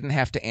 He didn't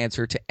have to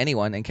answer to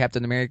anyone, and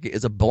Captain America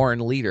is a born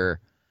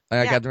leader.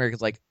 Captain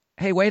America's like,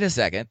 hey, wait a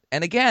second.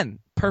 And again,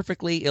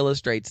 perfectly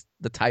illustrates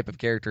the type of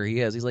character he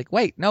is. He's like,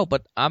 wait, no,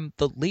 but I'm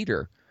the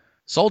leader.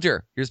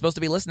 Soldier, you're supposed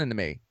to be listening to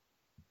me.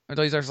 And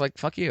Tony Stark's like,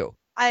 fuck you.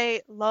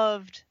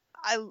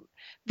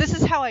 This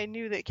is how I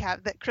knew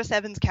that Chris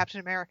Evans Captain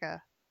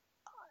America.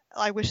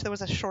 I wish there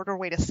was a shorter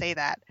way to say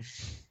that.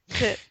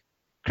 That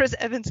Chris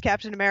Evans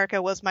Captain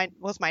America was my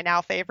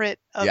now favorite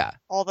of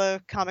all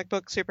the comic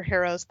book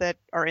superheroes that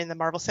are in the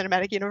Marvel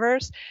Cinematic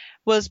Universe,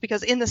 was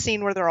because in the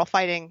scene where they're all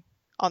fighting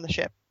on the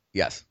ship.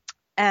 Yes.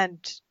 And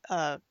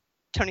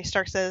Tony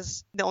Stark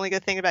says, the only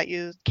good thing about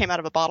you came out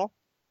of a bottle.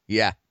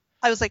 Yeah.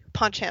 I was like,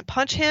 punch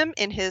him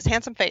in his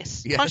handsome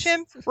face. Yes. Punch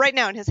him right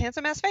now in his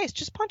handsome ass face.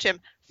 Just punch him.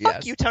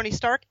 Fuck you, Tony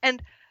Stark.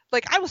 And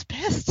like, I was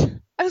pissed.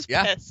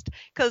 Pissed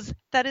because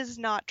that is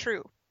not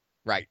true.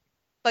 Right.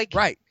 Like,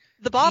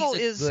 the bottle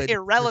is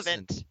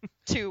irrelevant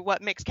to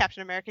what makes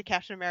Captain America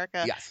Captain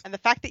America. Yes. And the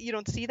fact that you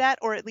don't see that,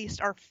 or at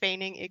least are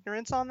feigning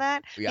ignorance on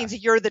that,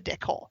 means you're the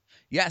dickhole.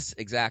 Yes,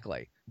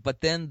 exactly. But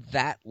then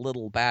that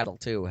little battle,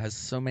 too, has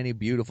so many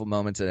beautiful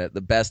moments in it.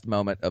 The best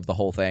moment of the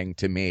whole thing,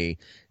 to me,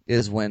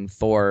 is when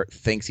Thor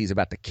thinks he's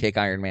about to kick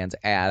Iron Man's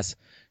ass,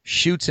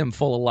 shoots him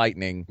full of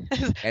lightning,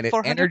 and it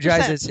 400%.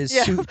 Energizes his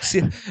suits.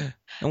 And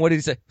what did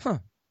he say?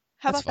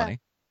 That's funny.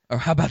 Or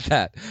how about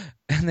that?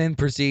 And then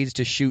proceeds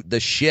to shoot the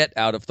shit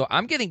out of Thor.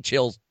 I'm getting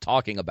chills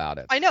talking about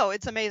it. I know,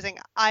 it's amazing.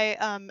 I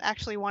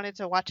actually wanted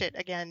to watch it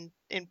again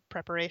in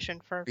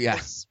preparation for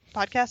this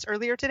podcast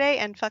earlier today,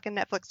 and fucking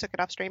Netflix took it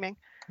off streaming.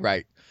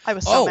 Right. I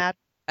was so mad.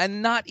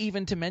 And not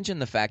even to mention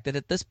the fact that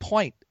at this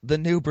point, the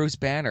new Bruce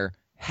Banner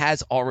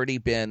has already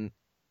been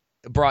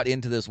brought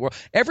into this world.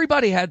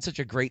 Everybody had such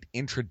a great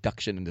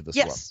introduction into this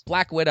world.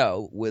 Black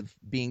Widow with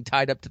being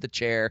tied up to the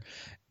chair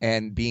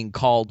and being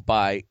called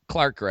by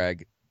Clark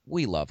Gregg.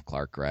 We love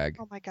Clark Gregg.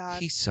 Oh my God.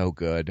 He's so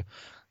good.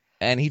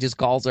 And he just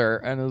calls her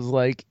and is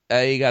like,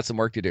 you got some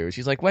work to do.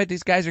 She's like, wait,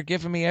 these guys are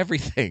giving me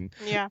everything.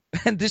 Yeah.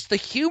 And just the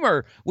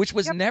humor, which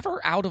was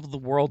never out of the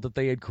world that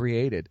they had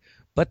created.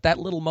 But that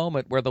little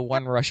moment where the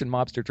one Russian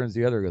mobster turns to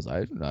the other and goes, I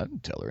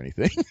didn't tell her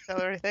anything. Tell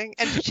her anything.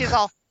 And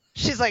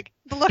she's like,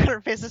 the look on her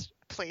face is,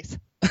 please.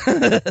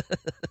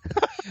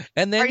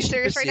 And then she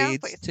serious right now?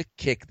 proceeds Please. to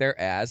kick their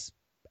ass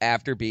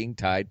after being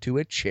tied to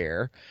a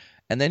chair.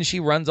 And then she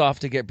runs off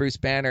to get Bruce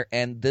Banner.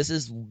 And this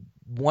is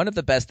one of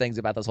the best things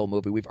about this whole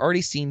movie. We've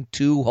already seen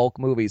 2 Hulk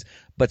movies,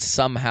 but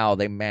somehow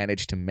they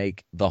managed to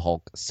make the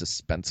Hulk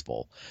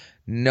suspenseful.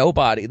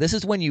 This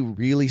is when you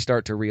really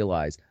start to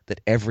realize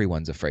that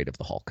everyone's afraid of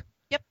the Hulk.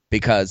 Yep.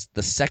 Because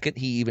the second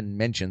he even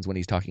mentions when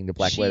he's talking to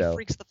Black Widow. She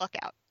freaks the fuck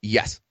out.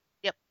 Yes.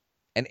 Yep.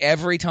 And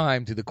every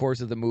time through the course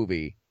of the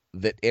movie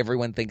that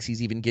everyone thinks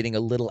he's even getting a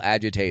little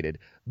agitated,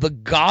 the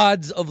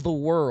gods of the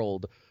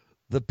world,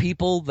 the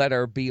people that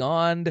are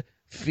beyond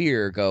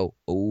fear go,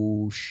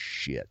 oh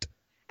shit.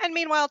 And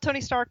meanwhile,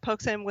 Tony Stark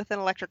pokes him with an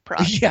electric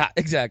prod. Yeah,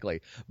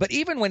 exactly. But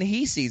even when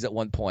he sees at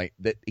one point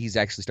that he's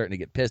actually starting to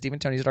get pissed, even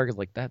Tony Stark is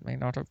like, that may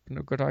not have been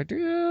a good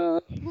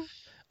idea.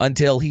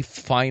 Until he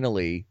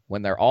finally,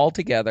 when they're all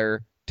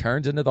together,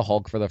 turns into the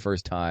Hulk for the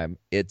first time.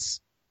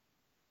 It's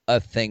a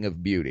thing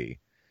of beauty.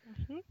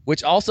 Mm-hmm.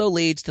 Which also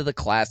leads to the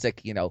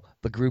classic,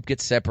 the group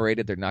gets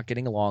separated. They're not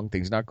getting along.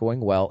 Things not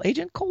going well.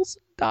 Agent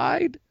Coulson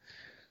died.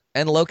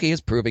 And Loki is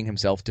proving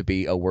himself to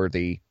be a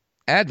worthy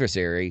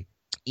adversary,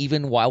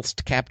 even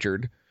whilst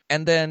captured.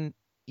 And then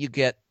you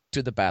get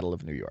to the Battle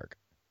of New York.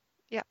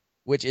 Yeah.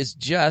 Which is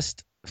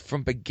just,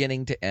 from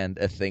beginning to end,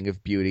 a thing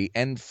of beauty.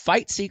 And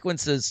fight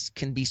sequences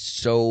can be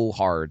so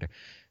hard.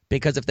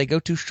 Because if they go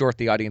too short,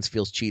 the audience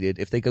feels cheated.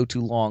 If they go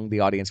too long,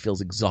 the audience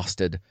feels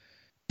exhausted.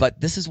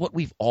 But this is what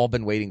we've all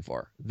been waiting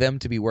for. Them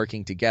to be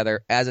working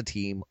together as a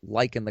team,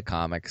 like in the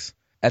comics.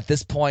 At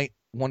this point,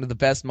 one of the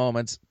best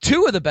moments,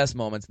 2 of the best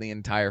moments in the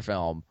entire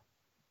film,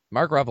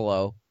 Mark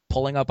Ruffalo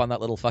pulling up on that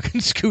little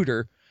fucking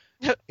scooter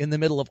in the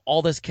middle of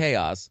all this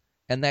chaos,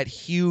 and that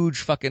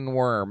huge fucking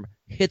worm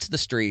hits the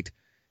street.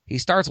 He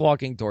starts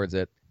walking towards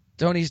it.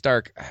 Tony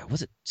Stark,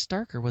 was it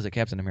Stark or was it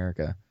Captain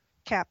America?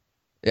 Cap.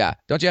 Yeah.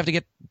 Don't you have to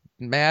get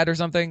mad or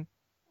something?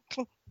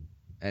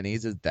 And he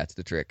says, that's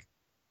the trick.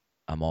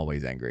 I'm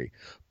always angry.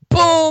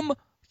 Boom!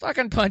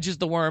 Fucking punches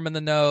the worm in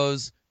the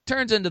nose,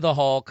 turns into the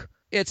Hulk.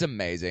 It's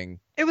amazing.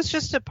 It was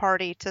just a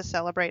party to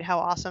celebrate how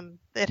awesome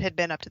it had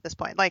been up to this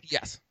point. Like,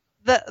 yes.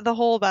 The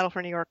whole Battle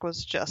for New York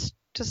was just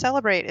to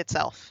celebrate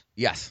itself.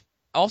 Yes.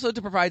 Also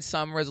to provide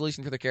some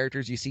resolution for the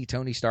characters, you see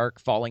Tony Stark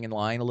falling in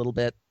line a little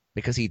bit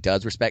because he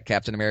does respect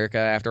Captain America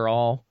after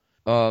all.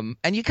 And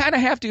you kind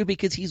of have to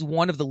because he's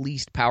one of the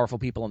least powerful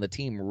people on the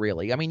team,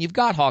 really. I mean, you've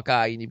got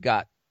Hawkeye and you've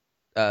got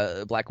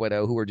Black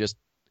Widow, who are just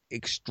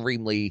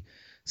extremely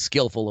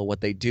skillful at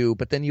what they do.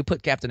 But then you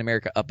put Captain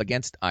America up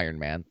against Iron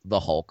Man, the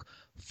Hulk,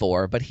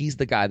 Thor, but he's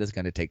the guy that's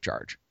going to take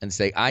charge and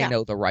say, I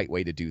know the right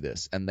way to do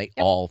this. And they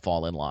all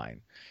fall in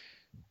line.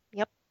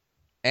 Yep.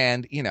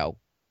 And,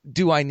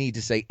 do I need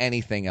to say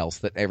anything else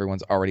that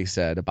everyone's already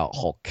said about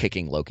Hulk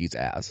kicking Loki's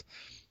ass?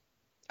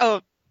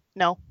 Oh,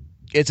 no.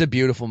 It's a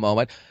beautiful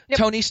moment. Yep.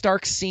 Tony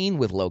Stark's scene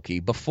with Loki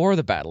before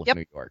the Battle of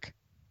New York.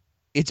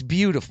 It's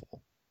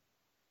beautiful.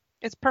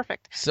 It's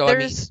perfect. So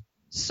There's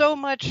so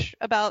much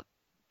about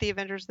the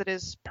Avengers that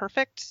is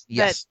perfect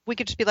that we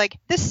could just be like,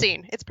 this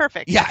scene, it's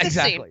perfect. Yeah, this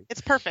exactly. Scene,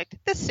 it's perfect.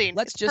 This scene,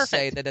 Let's it's just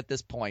perfect. say that at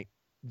this point,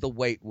 the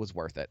wait was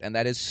worth it. And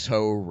that is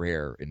so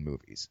rare in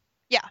movies.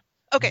 Yeah.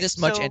 Okay. This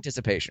much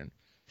anticipation.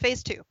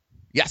 Phase 2.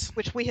 Yes.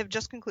 Which we have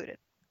just concluded.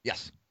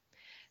 Yes.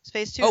 It's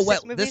phase 2. Oh,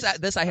 well, movies.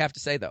 this I have to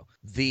say, though.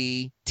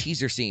 The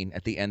teaser scene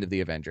at the end of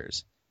the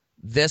Avengers.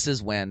 This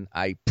is when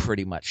I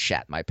pretty much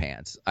shat my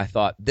pants. I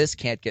thought, this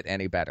can't get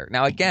any better.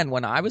 Now, again,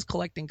 when I was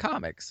collecting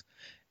comics,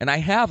 and I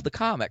have the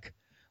comic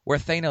where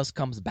Thanos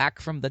comes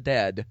back from the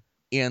dead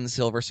in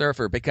Silver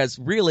Surfer, because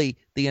really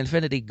the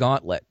Infinity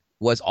Gauntlet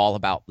was all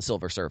about the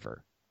Silver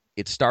Surfer.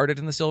 It started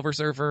in the Silver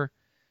Surfer,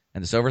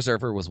 and the Silver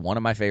Surfer was one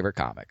of my favorite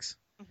comics.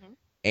 Mm-hmm.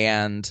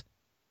 And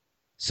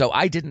so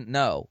I didn't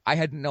know. I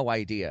had no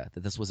idea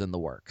that this was in the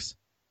works.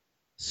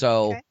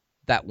 So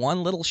that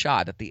one little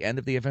shot at the end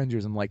of the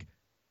Avengers, I'm like,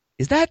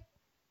 is that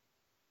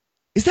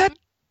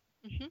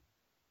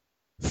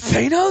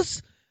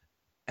Thanos?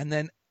 And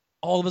then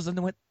all of a sudden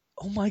I went,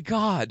 oh my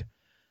God,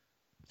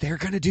 they're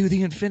going to do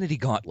the Infinity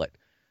Gauntlet.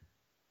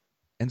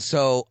 And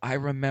so I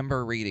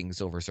remember reading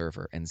Silver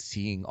Surfer and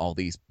seeing all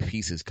these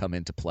pieces come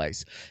into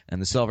place. And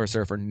the Silver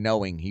Surfer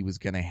knowing he was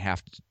going to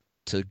have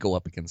to go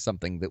up against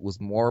something that was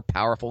more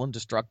powerful and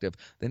destructive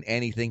than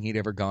anything he'd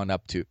ever gone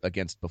up to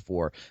against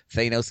before.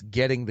 Thanos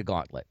getting the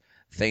gauntlet.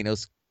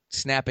 Thanos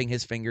snapping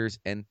his fingers,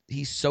 and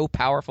he's so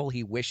powerful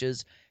he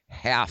wishes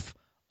half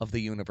of the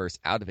universe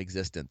out of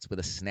existence with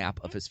a snap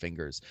of his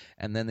fingers.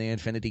 And then the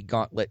Infinity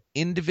Gauntlet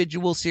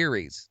individual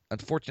series.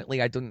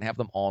 Unfortunately, I didn't have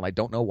them all, and I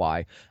don't know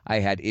why. I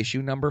had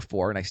issue number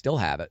 4, and I still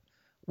have it,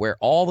 where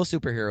all the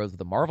superheroes of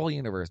the Marvel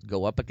Universe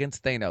go up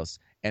against Thanos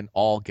and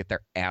all get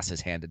their asses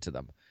handed to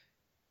them.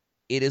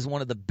 It is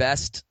one of the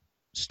best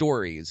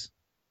stories,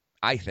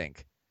 I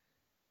think,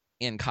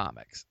 in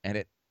comics. And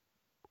it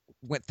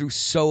went through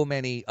so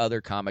many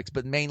other comics,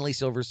 but mainly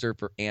Silver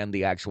Surfer and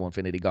the actual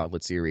Infinity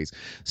Gauntlet series.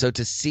 So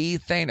to see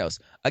Thanos,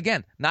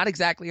 again, not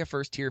exactly a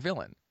first-tier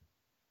villain.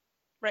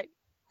 Right.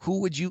 Who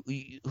would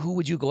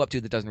you go up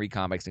to that doesn't read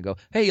comics and go,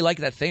 hey, you like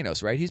that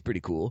Thanos, right? He's pretty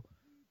cool.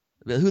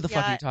 Who the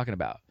fuck are you talking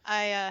about?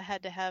 I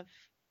had to have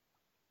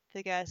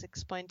the guys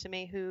explain to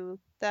me who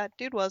that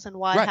dude was and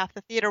why Right. half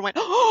the theater went,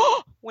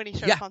 oh, when he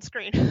showed Yeah. up on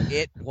screen.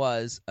 It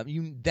was,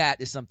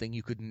 that is something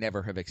you could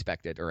never have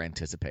expected or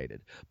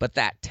anticipated. But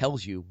that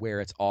tells you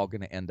where it's all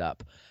going to end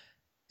up.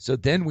 So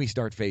then we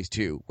start phase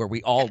 2, where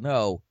we all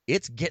know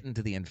it's getting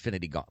to the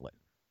Infinity Gauntlet.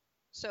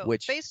 So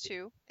Which- phase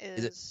 2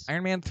 Is it is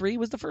Iron Man 3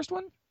 was the first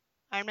one?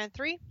 Iron Man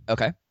 3,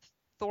 Okay.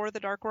 Thor: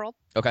 The Dark World,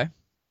 Okay.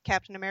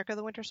 Captain America: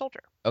 The Winter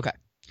Soldier, Okay.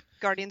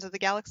 Guardians of the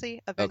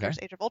Galaxy, Avengers: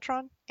 Age of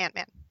Ultron,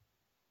 Ant-Man.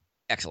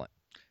 Excellent.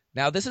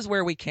 Now, this is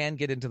where we can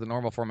get into the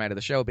normal format of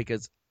the show,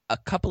 because a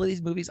couple of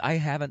these movies I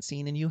haven't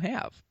seen and you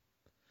have.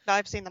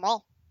 I've seen them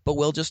all. But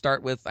we'll just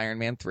start with Iron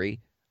Man 3.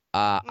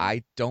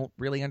 I don't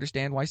really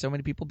understand why so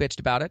many people bitched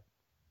about it.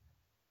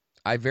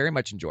 I very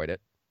much enjoyed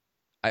it.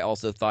 I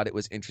also thought it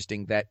was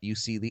interesting that you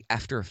see the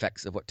after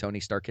effects of what Tony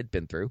Stark had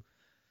been through.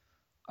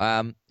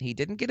 He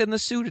didn't get in the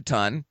suit a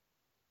ton,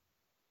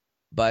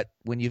 but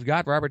when you've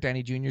got Robert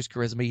Downey Jr.'s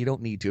charisma, you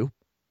don't need to.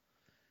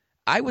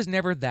 I was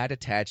never that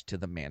attached to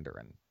the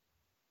Mandarin.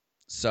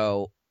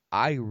 So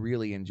I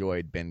really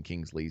enjoyed Ben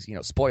Kingsley's,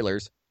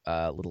 spoilers,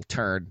 little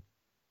turn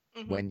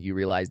when you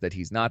realize that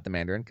he's not the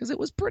Mandarin, because it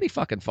was pretty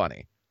fucking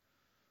funny.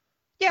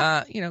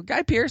 Yeah.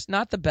 Guy Pearce,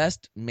 not the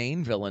best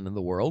main villain in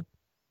the world,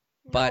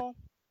 but No.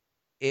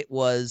 it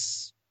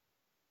was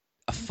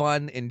a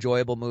fun,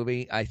 enjoyable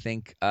movie. I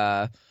think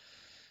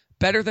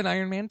better than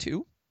Iron Man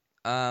 2.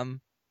 And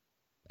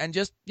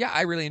just,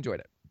 I really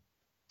enjoyed it.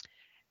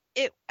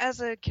 It,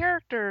 as a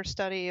character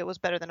study, it was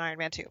better than Iron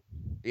Man 2.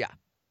 Yeah.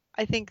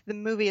 I think the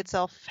movie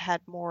itself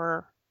had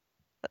more,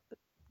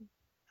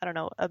 I don't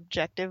know,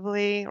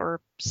 objectively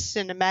or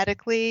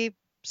cinematically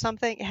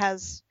something. It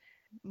has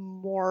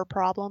more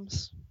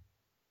problems.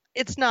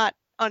 It's not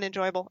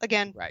unenjoyable.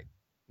 Again, Right.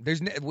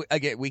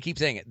 Again, we keep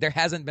saying it. There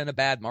hasn't been a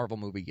bad Marvel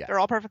movie yet. they're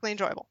all perfectly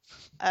enjoyable.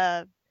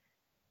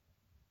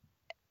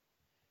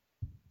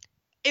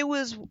 It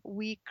was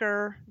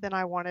weaker than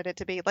I wanted it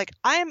to be. Like,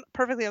 I'm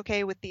perfectly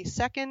okay with the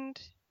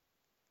second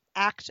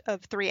act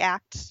of 3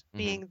 acts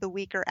being the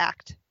weaker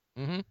act.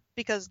 Mm-hmm.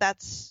 Because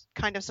that's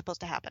kind of supposed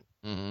to happen.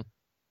 Mm-hmm.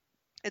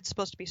 It's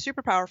supposed to be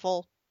super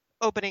powerful.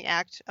 Opening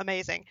act,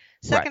 amazing.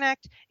 Second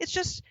act, it's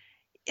just,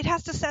 it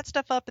has to set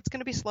stuff up. It's going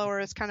to be slower.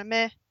 It's kind of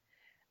meh.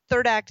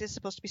 Third act is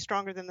supposed to be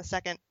stronger than the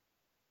second.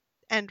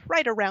 And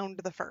right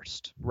around the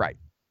first. Right.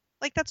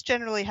 Like, that's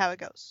generally how it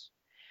goes.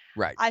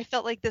 Right. I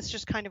felt like this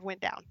just kind of went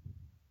down.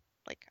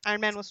 Like, Iron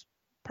Man was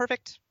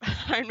perfect.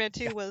 Iron Man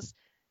 2 was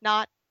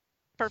not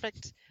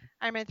perfect.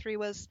 Iron Man 3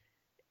 was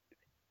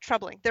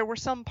troubling. There were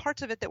some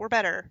parts of it that were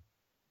better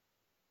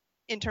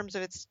in terms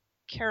of its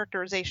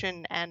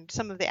characterization, and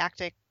some of the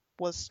acting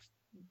was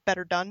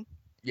better done.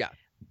 Yeah.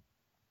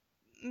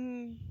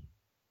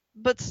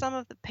 But some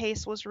of the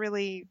pace was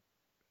really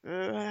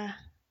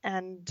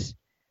and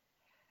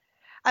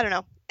I don't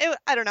know.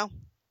 I don't know.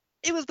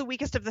 It was the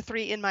weakest of the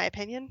 3 in my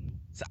opinion.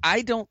 So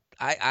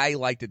I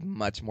liked it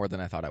much more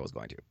than I thought I was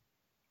going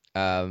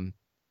to.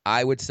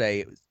 I would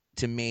say,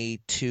 to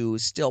me, 2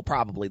 is still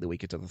probably the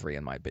weakest of the 3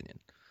 in my opinion.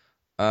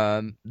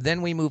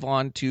 Then we move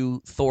on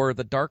to Thor: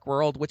 The Dark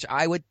World, which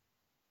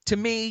to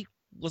me,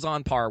 was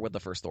on par with the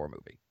first Thor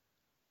movie.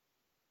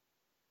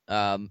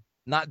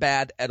 Not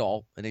bad at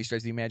all in any stretch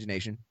of the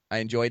imagination. I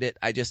enjoyed it.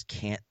 I just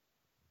can't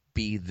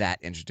be that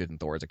interested in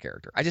Thor as a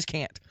character. I just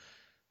can't.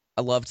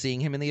 I loved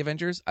seeing him in the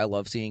Avengers. I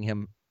love seeing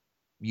him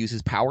use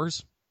his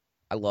powers.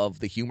 I love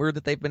the humor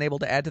that they've been able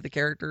to add to the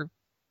character.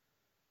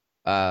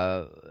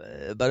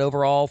 But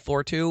overall,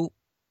 Thor 2,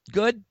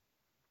 good.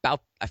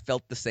 I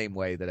felt the same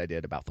way that I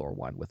did about Thor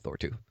 1 with Thor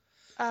 2.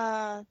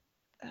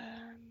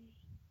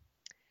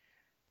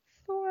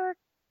 Thor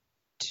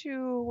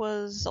 2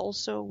 was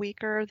also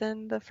weaker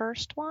than the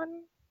first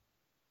one.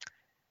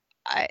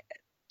 I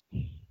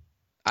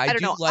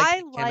don't know. Like I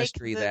the like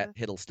chemistry the- that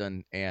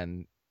Hiddleston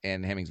and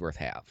Hemsworth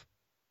have.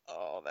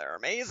 Oh, they're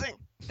amazing.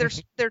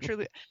 They're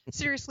truly,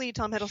 seriously,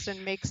 Tom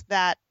Hiddleston makes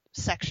that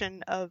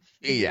section of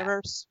the Yeah.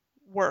 universe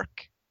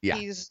work. Yeah.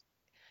 He's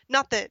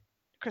not that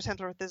Chris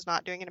Hemsworth is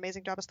not doing an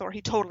amazing job as Thor.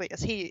 He totally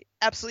is. He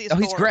absolutely is. Oh,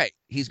 he's Thor. great.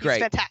 He's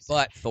great. fantastic.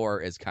 But Thor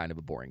is kind of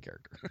a boring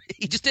character.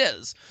 He just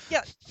is.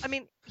 Yeah, I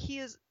mean, he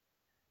is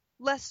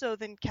less so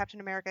than Captain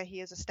America.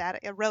 He is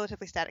a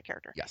relatively static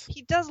character. Yes.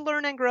 He does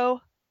learn and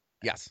grow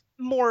Yes.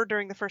 more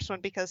during the first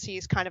one because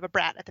he's kind of a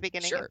brat at the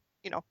beginning. Sure.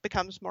 And,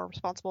 becomes more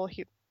responsible.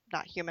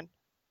 Not human.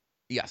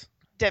 Yes.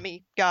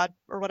 demigod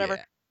or whatever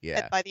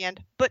Yeah. by the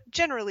end. But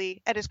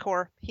generally, at his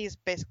core, he's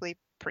basically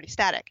pretty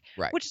static,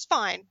 Right. which is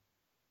fine.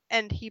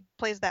 And he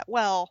plays that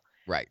well,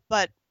 Right.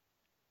 but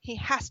he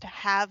has to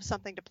have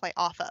something to play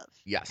off of.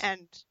 Yes.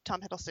 And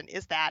Tom Hiddleston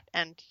is that,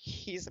 and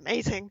he's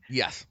amazing.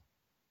 Yes.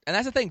 And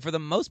that's the thing. For the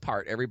most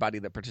part, everybody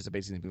that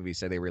participates in these movies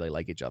say they really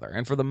like each other.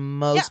 And for the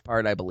most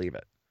part, I believe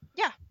it.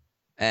 Yeah.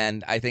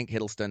 And I think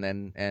Hiddleston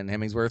and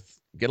Hemsworth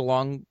get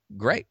along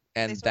great.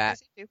 And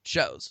that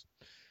shows.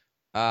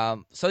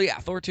 So, yeah,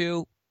 Thor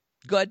 2,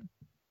 good.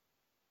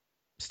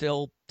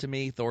 Still, to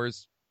me,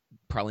 Thor's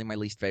probably my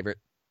least favorite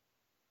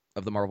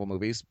of the Marvel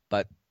movies,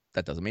 but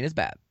that doesn't mean it's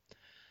bad.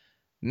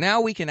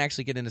 Now we can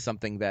actually get into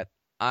something that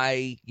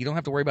you don't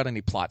have to worry about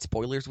any plot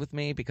spoilers with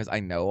me because I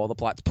know all the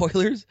plot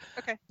spoilers.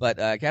 Okay. But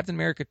Captain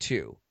America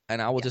 2,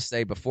 and I will just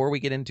say before we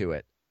get into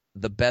it,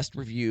 the best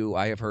review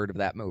I have heard of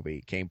that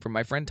movie came from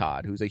my friend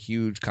Todd, who's a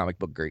huge comic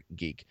book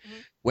geek. Mm-hmm.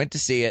 Went to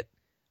see it.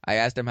 I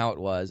asked him how it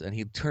was, and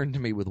he turned to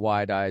me with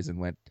wide eyes and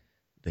went,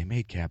 "They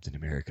made Captain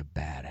America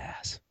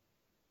badass."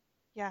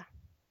 Yeah.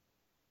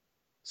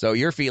 So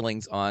your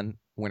feelings on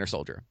Winter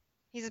Soldier?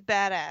 He's a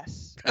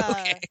badass.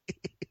 Okay.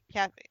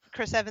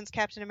 Chris Evans'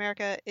 Captain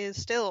America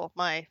is still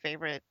my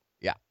favorite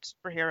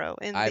superhero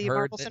in the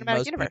Marvel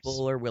Cinematic Universe. Most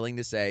people are willing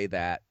to say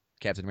that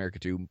Captain America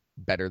 2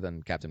 better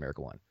than Captain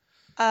America 1.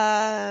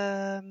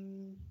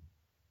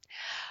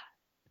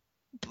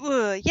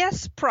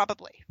 Yes,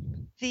 probably.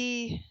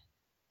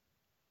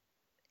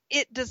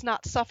 It does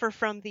not suffer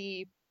from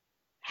the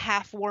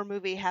half war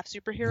movie, half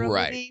superhero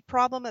movie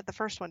problem that the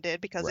first one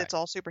did because it's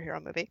all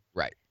superhero movie.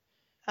 Right.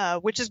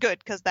 Which is good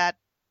because that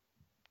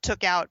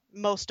took out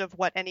most of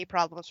what any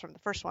problems from the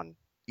first one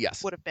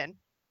would have been.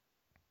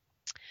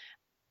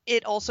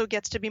 It also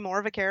gets to be more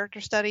of a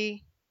character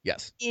study.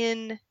 Yes.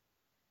 In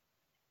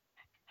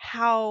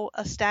how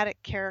a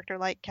static character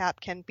like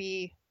Cap can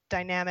be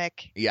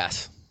dynamic.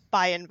 Yes.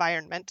 By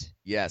environment.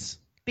 Yes.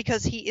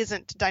 Because he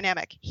isn't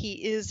dynamic.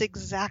 He is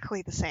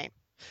exactly the same.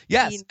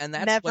 Yes, and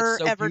that's what's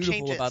so beautiful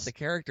changes. about the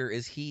character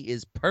is he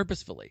is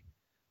purposefully.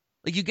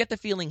 Like, you get the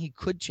feeling he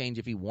could change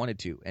if he wanted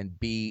to and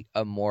be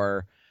a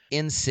more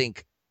in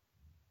sync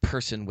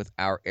person with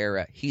our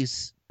era.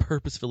 He's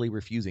purposefully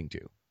refusing to.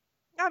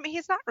 I mean,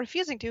 he's not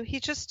refusing to.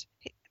 He's just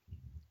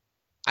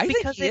I think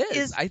because he it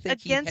is. I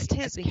think against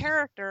his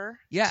character.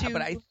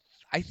 But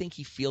I think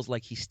he feels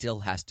like he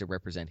still has to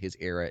represent his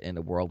era in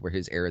a world where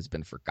his era has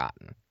been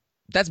forgotten.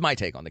 That's my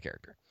take on the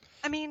character.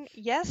 I mean,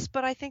 yes,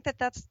 but I think that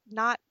that's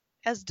not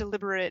as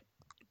deliberate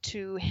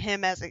to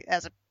him as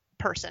a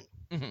person.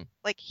 Mm-hmm.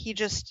 Like, he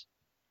just,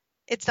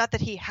 it's not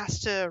that he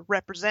has to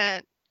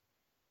represent.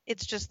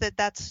 It's just that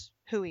that's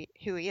who he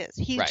is.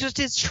 He just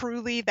is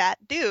truly that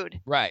dude.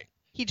 Right.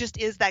 He just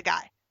is that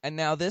guy. And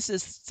now this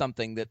is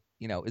something that,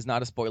 is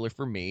not a spoiler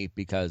for me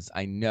because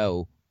I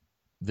know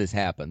this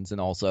happens.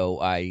 And also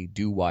I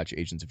do watch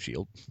Agents of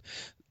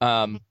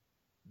S.H.I.E.L.D.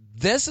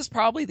 This is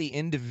probably the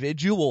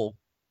individual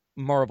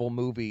Marvel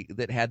movie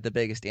that had the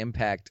biggest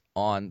impact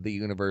on the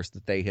universe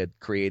that they had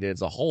created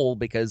as a whole,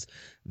 because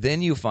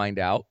then you find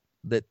out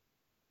that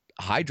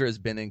Hydra's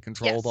been in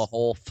control the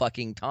whole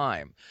fucking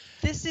time.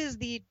 This is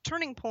the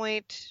turning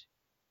point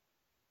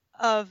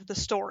of the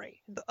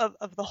story,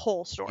 of the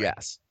whole story.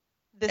 Yes.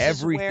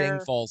 Everything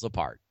falls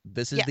apart.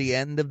 This is the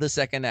end of the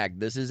second act.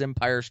 This is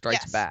Empire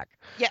Strikes Back.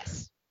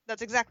 Yes,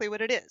 that's exactly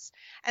what it is.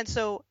 And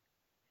so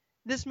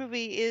this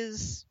movie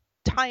is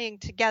tying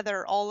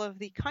together all of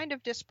the kind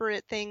of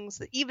disparate things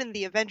that even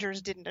the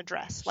Avengers didn't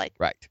address. Like,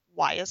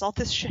 why is all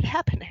this shit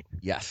happening?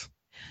 Yes.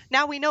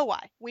 Now we know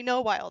why. We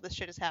know why all this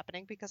shit is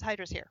happening because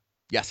Hydra's here.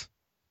 Yes.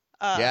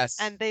 Yes.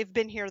 And they've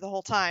been here the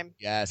whole time.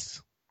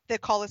 Yes. The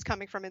call is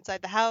coming from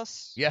inside the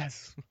house.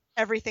 Yes.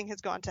 Everything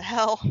has gone to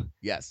hell.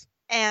 Yes.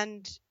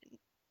 And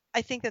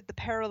I think that the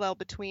parallel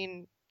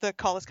between the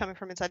call is coming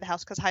from inside the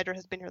house because Hydra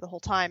has been here the whole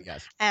time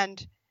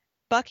and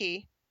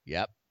Bucky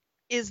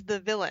is the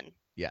villain.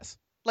 Yes.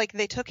 Like,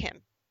 they took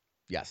him.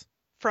 Yes.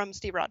 From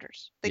Steve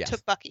Rogers. They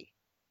took Bucky.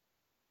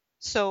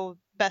 So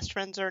best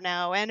friends are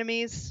now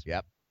enemies.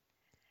 Yep.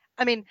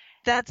 I mean,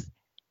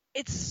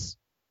 it's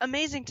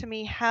amazing to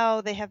me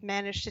how they have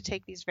managed to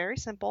take these very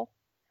simple,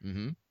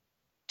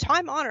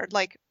 time-honored,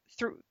 like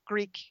through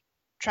Greek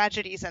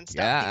tragedies and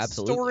stuff, these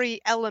absolutely.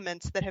 Story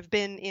elements that have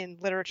been in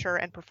literature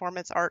and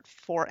performance art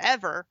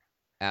forever.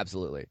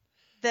 Absolutely.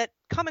 That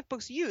comic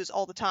books use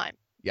all the time.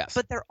 Yes.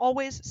 But they're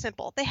always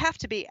simple. They have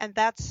to be, and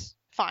that's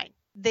fine.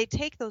 They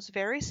take those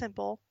very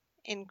simple,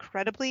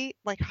 incredibly,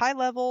 like,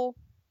 high-level,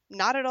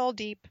 not at all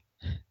deep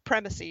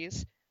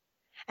premises,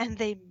 and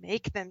they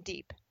make them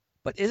deep.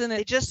 But isn't it?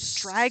 They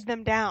just drag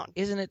them down.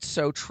 Isn't it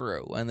so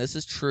true? And this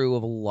is true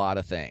of a lot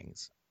of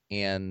things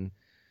in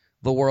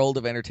the world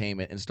of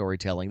entertainment and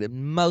storytelling, that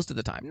most of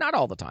the time, not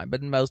all the time,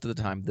 but most of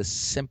the time, the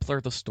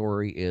simpler the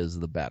story is,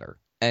 the better.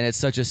 And it's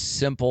such a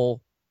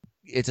simple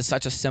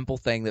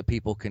thing that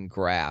people can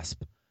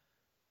grasp.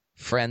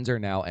 Friends are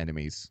now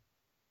enemies.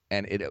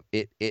 And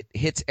it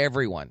hits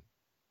everyone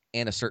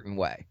in a certain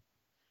way.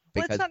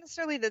 Well, it's not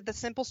necessarily that the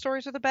simple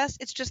stories are the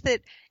best. It's just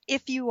that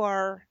if you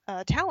are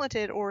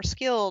talented or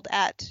skilled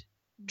at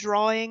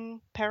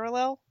drawing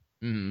parallel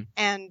Mhm.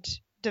 and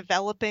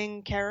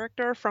developing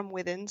character from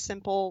within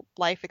simple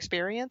life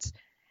experience,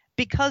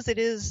 because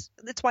it's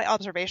why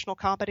observational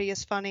comedy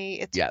is funny.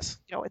 It's Yes.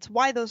 it's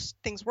why those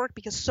things work,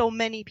 because so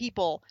many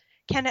people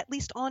can, at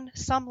least on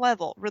some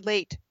level,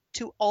 relate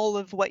to all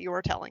of what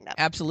you're telling them.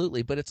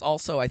 Absolutely, but it's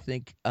also, I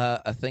think,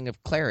 a thing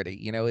of clarity.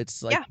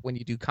 It's like when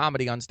you do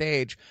comedy on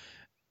stage,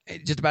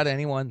 just about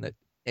anyone that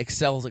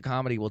excels at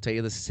comedy will tell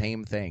you the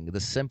same thing.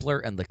 The simpler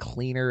and the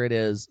cleaner it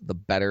is, the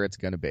better it's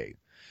going to be,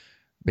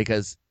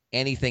 because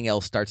anything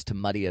else starts to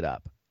muddy it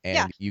up,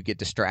 and you get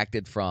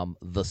distracted from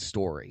the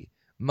story.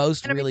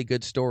 Most really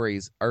good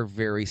stories are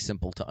very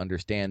simple to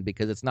understand,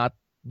 because it's not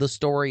the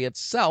story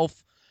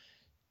itself.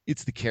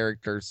 It's the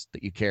characters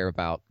that you care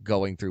about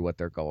going through what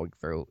they're going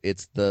through.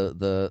 It's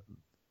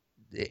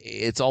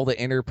it's all the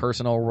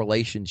interpersonal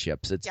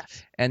relationships.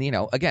 And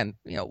again,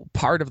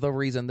 part of the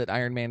reason that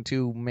Iron Man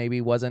 2 maybe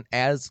wasn't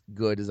as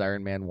good as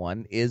Iron Man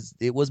 1 is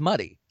it was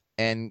muddy.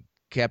 And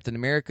Captain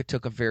America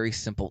took a very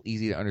simple,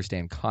 easy to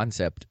understand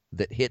concept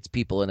that hits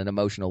people at an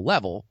emotional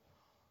level,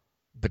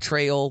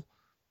 betrayal,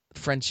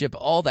 friendship,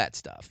 all that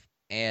stuff,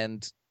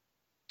 and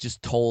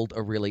just told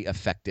a really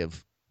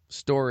effective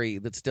story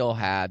that still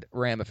had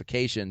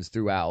ramifications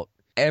throughout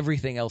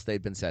everything else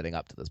they'd been setting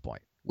up to this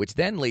point. Which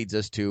then leads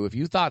us to, if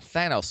you thought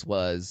Thanos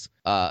was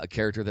a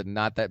character that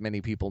not that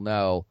many people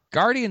know,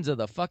 Guardians of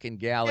the fucking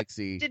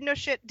Galaxy. Didn't know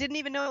shit. Didn't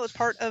even know it was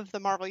part of the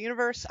Marvel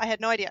Universe. I had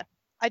no idea.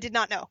 I did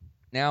not know.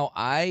 Now,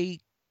 I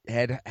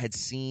had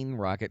seen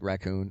Rocket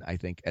Raccoon, I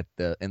think,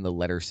 in the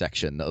letter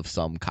section of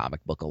some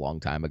comic book a long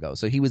time ago.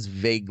 So he was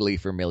vaguely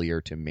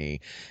familiar to me.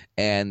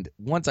 And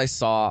once I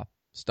saw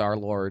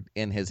Star-Lord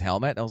in his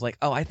helmet, I was like,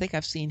 oh, I think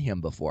I've seen him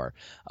before.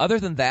 Other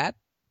than that,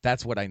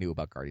 that's what I knew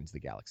about Guardians of the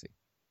Galaxy.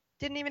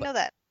 Didn't even know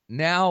that.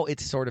 Now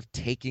it's sort of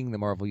taking the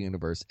Marvel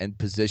Universe and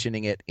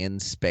positioning it in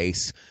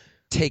space,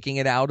 taking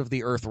it out of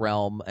the Earth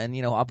realm. And,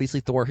 obviously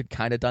Thor had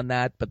kind of done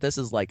that, but this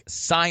is like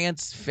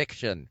science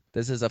fiction.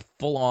 This is a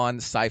full-on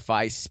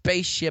sci-fi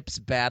spaceships,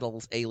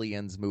 battles,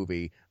 aliens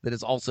movie that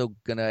is also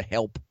going to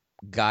help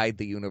guide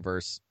the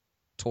universe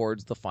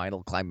towards the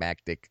final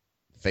climactic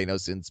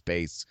Thanos in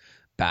space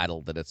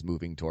battle that it's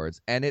moving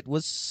towards. And it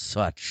was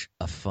such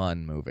a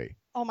fun movie.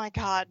 Oh my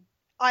God.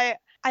 I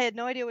had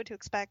no idea what to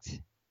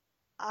expect.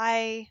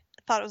 I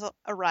thought it was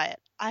a riot.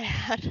 I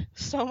had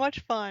so much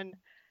fun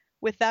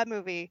with that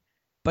movie.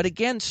 But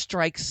again,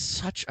 strikes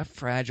such a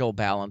fragile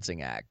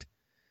balancing act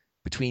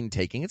between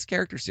taking its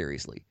character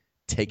seriously,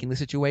 taking the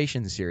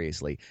situation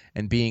seriously,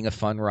 and being a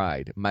fun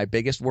ride. My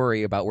biggest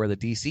worry about where the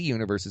DC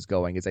universe is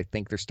going is I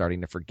think they're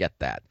starting to forget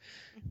that.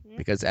 Mm-hmm.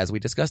 Because as we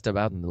discussed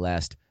about in the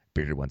last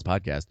Bearded Ones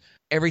podcast,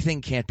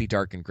 everything can't be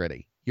dark and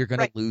gritty. You're going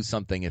to lose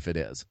something if it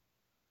is.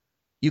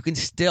 You can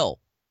still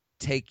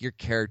take your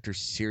characters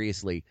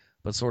seriously,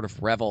 but sort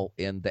of revel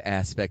in the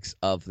aspects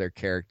of their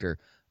character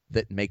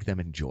that make them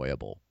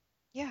enjoyable.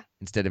 Yeah.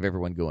 Instead of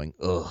everyone going,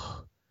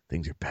 ugh,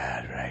 things are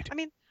bad, right? I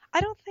mean,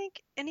 I don't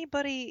think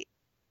anybody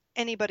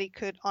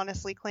could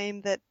honestly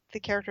claim that the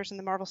characters in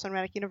the Marvel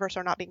Cinematic Universe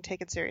are not being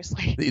taken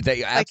seriously.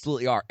 They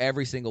absolutely are,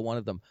 every single one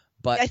of them.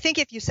 But I think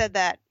if you said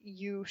that,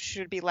 you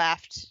should be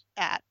laughed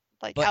at,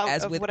 like, but out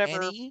as of with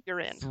whatever any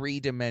you're in.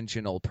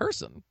 Three-dimensional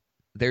person,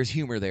 there's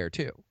humor there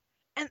too.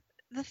 And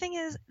the thing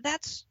is,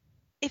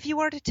 if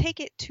you are to take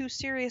it too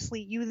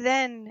seriously, you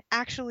then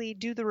actually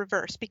do the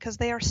reverse, because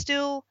they are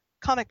still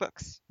comic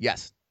books.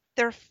 Yes.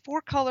 They're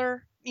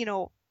 4-color,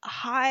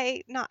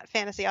 high, not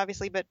fantasy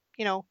obviously, but,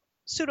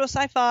 pseudo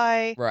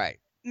sci-fi, right,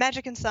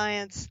 magic and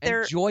science.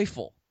 They're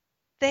joyful.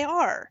 They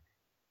are.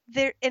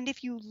 And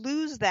if you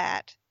lose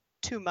that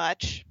too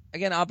much.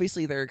 Again,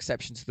 obviously there are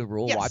exceptions to the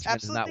rule. Yes, Watchmen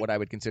absolutely. is not what I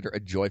would consider a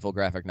joyful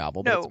graphic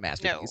novel, but it's a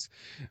masterpiece.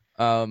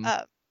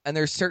 No. And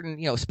there's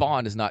certain,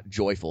 Spawn is not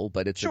joyful,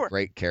 but it's a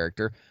great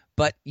character.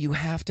 But you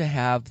have to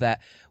have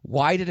that.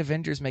 Why did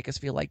Avengers make us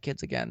feel like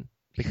kids again?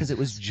 Because it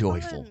was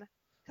joyful.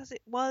 Because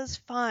it was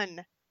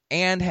fun.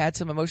 And had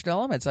some emotional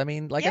elements. I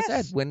mean, like I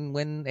said,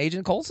 when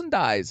Agent Coulson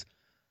dies,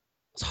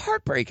 it was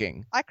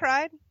heartbreaking. I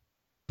cried.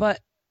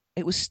 But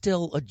it was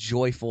still a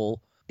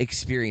joyful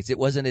experience. It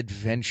was an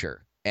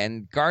adventure.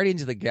 And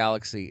Guardians of the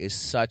Galaxy is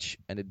such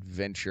an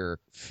adventure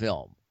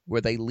film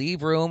where they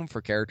leave room for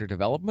character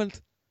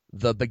development.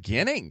 The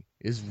beginning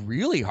is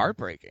really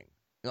heartbreaking.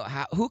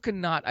 Who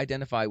cannot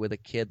identify with a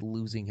kid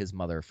losing his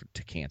mother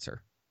to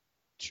cancer?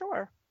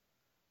 Sure.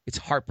 It's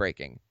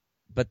heartbreaking.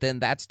 But then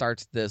that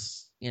starts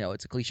this,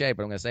 it's a cliche,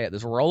 but I'm going to say it,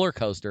 this roller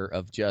coaster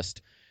of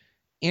just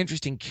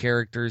interesting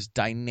characters,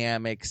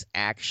 dynamics,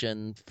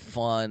 action,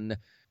 fun,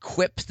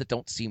 quips that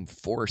don't seem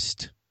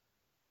forced.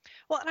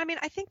 Well, and I mean,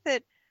 I think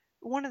that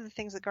one of the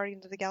things that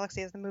Guardians of the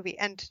Galaxy is the movie,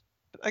 and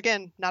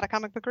again, not a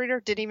comic book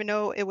reader, didn't even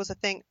know it was a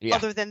thing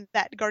other than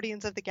that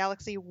Guardians of the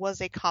Galaxy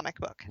was a comic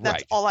book.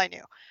 That's all I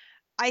knew.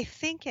 I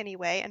think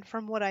anyway, and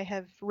from what I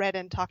have read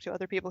and talked to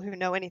other people who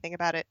know anything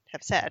about it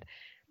have said,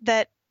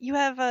 that you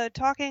have a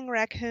talking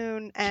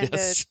raccoon and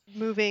a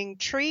moving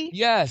tree.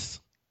 Yes.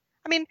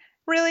 I mean,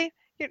 really?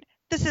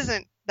 This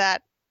isn't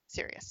that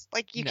serious.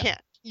 Like, you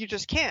can't. You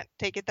just can't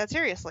take it that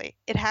seriously.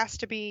 It has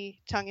to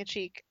be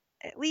tongue-in-cheek,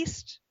 at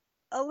least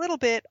a little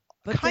bit,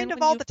 But kind then of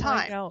when all you the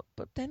find time. out-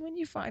 but then when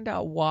you find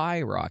out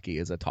why Rocky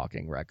is a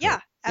talking record, Yeah,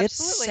 it's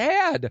absolutely.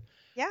 sad.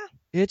 Yeah,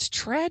 It's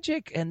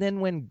tragic. And then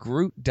when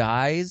Groot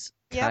dies,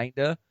 Yep.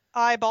 kinda,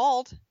 I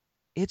bawled.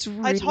 it's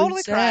really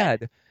totally cried.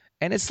 sad.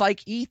 And it's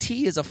like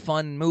E.T. is a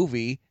fun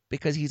movie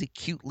because he's a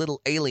cute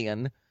little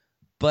alien,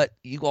 but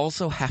you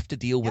also have to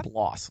deal with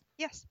loss.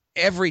 Yes.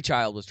 Every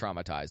child was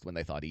traumatized when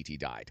they thought E.T.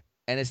 died.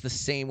 And it's the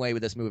same way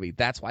with this movie.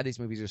 That's why these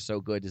movies are so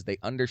good, is they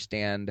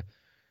understand,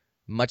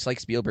 much like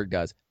Spielberg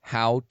does,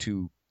 how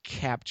to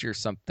capture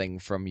something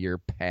from your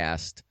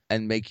past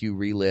and make you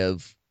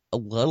relive a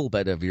little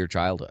bit of your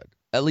childhood.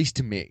 At least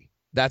to me.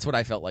 That's what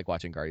I felt like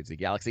watching Guardians of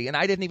the Galaxy. And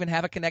I didn't even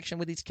have a connection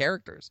with these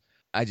characters.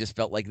 I just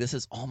felt like this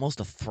is almost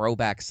a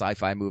throwback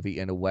sci-fi movie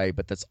in a way,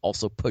 but that's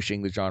also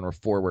pushing the genre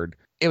forward.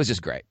 It was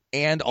just great.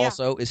 And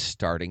also is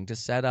starting to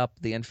set up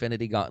the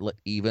Infinity Gauntlet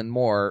even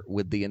more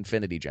with the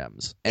Infinity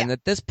Gems. And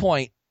at this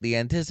point, the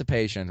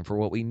anticipation for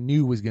what we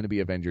knew was going to be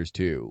Avengers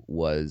 2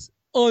 was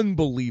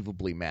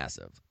unbelievably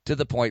massive, to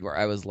the point where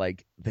I was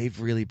like, they've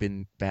really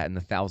been batting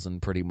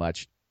 1,000 pretty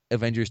much.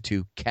 Avengers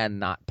 2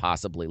 cannot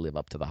possibly live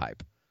up to the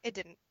hype. It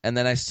didn't. And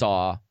then I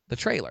saw the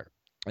trailer,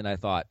 and I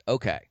thought,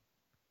 okay,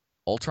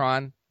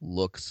 Ultron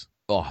looks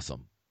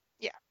awesome.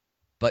 Yeah.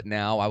 But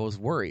now I was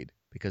worried,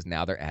 because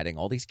now they're adding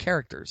all these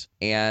characters.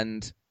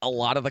 And a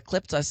lot of the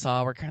clips I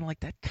saw were kind of like,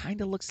 that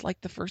kind of looks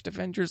like the first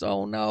Avengers.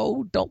 Oh,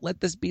 no, don't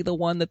let this be the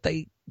one that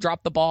they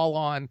drop the ball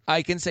on.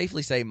 I can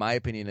safely say my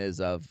opinion is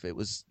it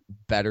was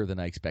better than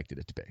I expected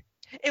it to be.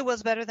 It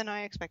was better than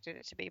I expected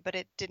it to be, but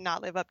it did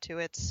not live up to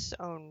its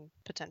own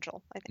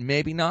potential, I think.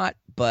 Maybe not,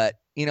 but,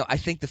 I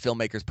think the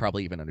filmmakers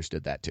probably even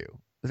understood that too.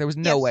 There was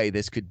no way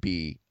this could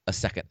be a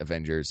second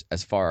Avengers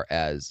as far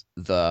as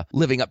the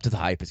living up to the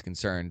hype is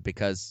concerned,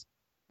 because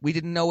we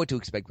didn't know what to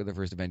expect with the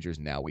first Avengers.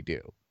 Now we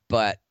do.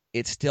 But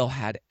it still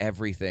had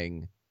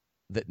everything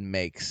that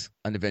makes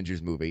an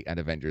Avengers movie an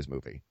Avengers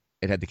movie.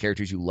 It had the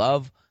characters you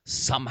love.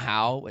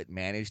 Somehow it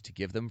managed to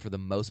give them, for the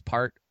most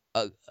part,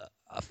 a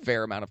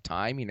fair amount of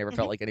time. You never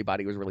felt like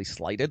anybody was really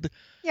slighted.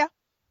 Yeah.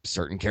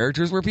 Certain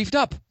characters were beefed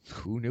up.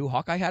 Who knew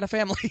Hawkeye had a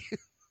family?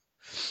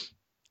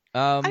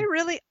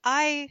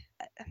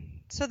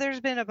 So there's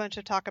been a bunch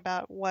of talk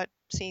about what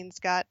scenes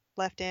got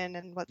left in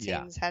and what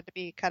scenes had to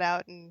be cut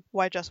out and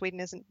why Joss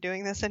Whedon isn't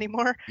doing this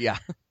anymore. Yeah.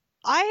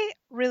 I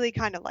really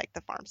kind of like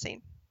the farm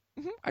scene.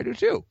 I do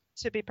too.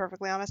 To be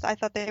perfectly honest, I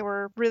thought they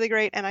were really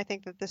great, and I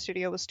think that the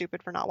studio was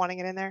stupid for not wanting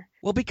it in there.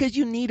 Well, because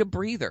you need a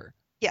breather.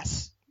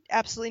 Yes,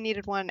 absolutely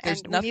needed one,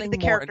 There's and we needed the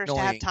characters to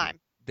have time.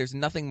 There's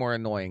nothing more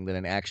annoying than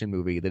an action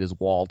movie that is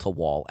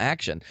wall-to-wall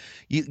action.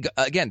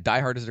 Again, Die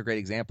Hard is a great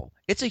example.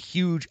 It's a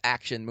huge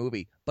action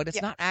movie, but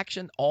it's not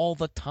action all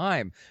the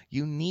time.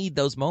 You need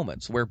those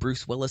moments where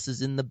Bruce Willis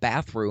is in the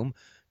bathroom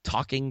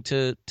talking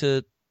to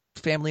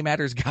Family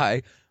Matters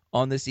guy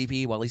on the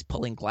CB while he's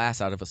pulling glass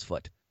out of his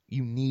foot.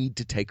 You need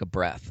to take a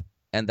breath,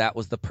 and that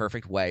was the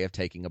perfect way of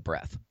taking a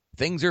breath.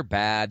 Things are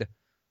bad.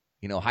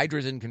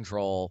 Hydra's in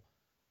control.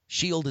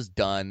 S.H.I.E.L.D. is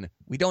done.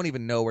 We don't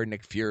even know where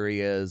Nick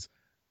Fury is.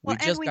 We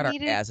just got our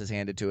asses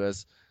handed to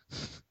us.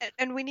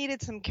 And we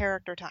needed some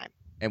character time.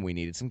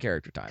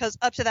 Because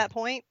up to that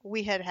point,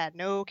 we had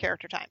no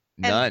character time.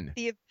 None.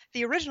 And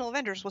the original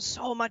Avengers was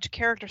so much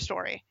character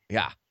story.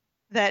 Yeah.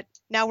 That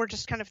now we're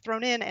just kind of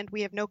thrown in and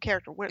we have no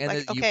character. We're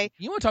like, okay.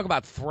 You want to talk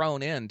about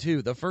thrown in,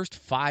 too. The first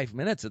 5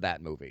 minutes of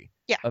that movie.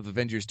 Yeah. Of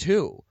Avengers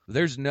 2.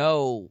 There's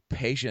no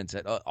patience.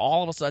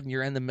 All of a sudden,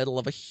 you're in the middle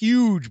of a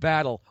huge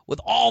battle with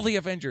all the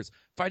Avengers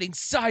fighting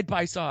side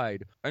by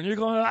side. And you're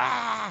going,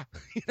 ah!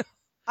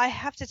 I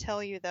have to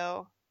tell you,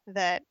 though,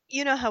 that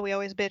you know how we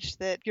always bitch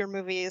that your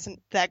movie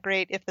isn't that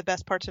great if the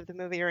best parts of the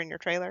movie are in your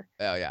trailer?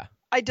 Oh, yeah.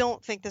 I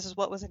don't think this is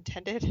what was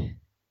intended.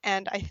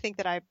 And I think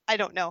that I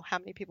don't know how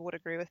many people would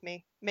agree with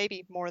me.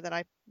 Maybe more than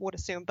I would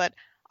assume. But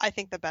I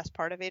think the best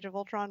part of Age of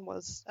Ultron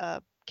was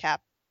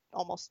Cap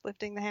almost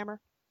lifting the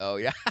hammer. Oh,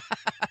 yeah.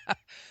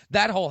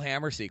 That whole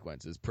hammer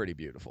sequence is pretty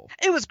beautiful.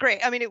 It was great.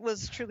 I mean, it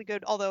was truly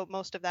good, although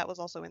most of that was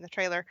also in the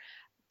trailer.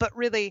 But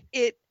really,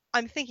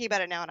 I'm thinking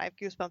about it now, and I have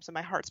goosebumps and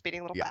my heart's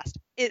beating a little fast.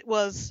 It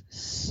was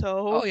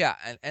so Oh, yeah.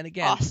 And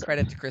again, awesome.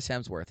 Credit to Chris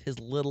Hemsworth. His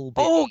little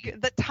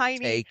the tiny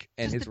take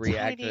and his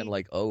reaction,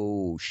 like,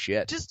 oh,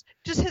 shit. Just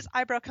his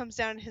eyebrow comes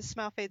down and his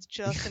smile fades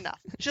just enough.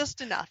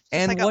 Just enough. Just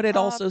and like what it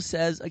also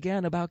says,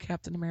 again, about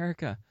Captain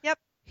America. Yep.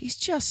 He's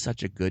just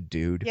such a good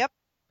dude. Yep.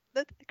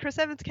 Chris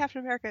Evans'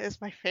 Captain America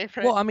is my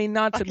favorite. Well, I mean,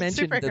 not to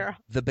mention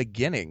the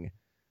beginning,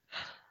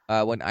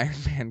 when Iron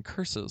Man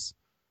curses.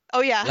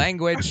 Oh, yeah.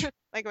 Language.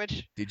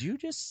 Language. Did you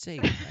just say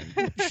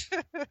language?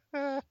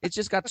 It's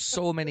just got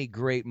so many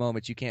great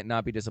moments. You can't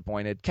not be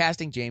disappointed.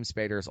 Casting James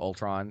Spader as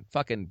Ultron,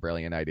 fucking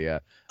brilliant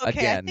idea. Okay,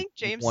 Again, I think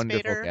James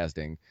wonderful Spader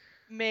casting.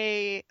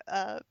 may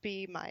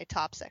be my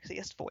top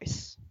sexiest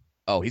voice.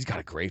 Oh, he's got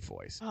a great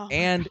voice. Oh,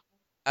 and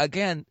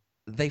again,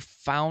 they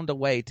found a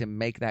way to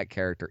make that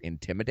character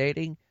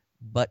intimidating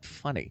but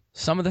funny.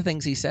 Some of the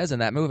things he says in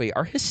that movie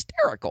are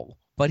hysterical,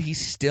 but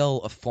he's still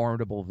a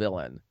formidable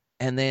villain.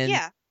 And then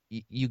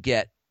you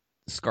get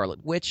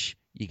Scarlet Witch,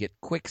 you get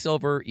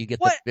Quicksilver, you get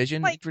What? the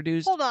Vision Like,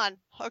 introduced. Hold on.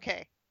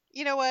 Okay.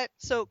 You know what?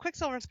 So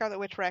Quicksilver and Scarlet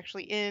Witch were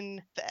actually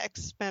in the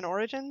X-Men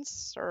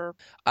Origins, or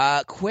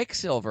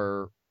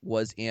Quicksilver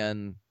was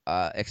in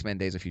X-Men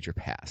Days of Future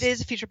Past.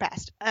 Days of Future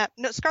Past.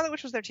 No, Scarlet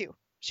Witch was there too.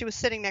 She was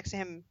sitting next to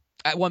him.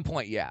 At one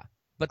point, yeah.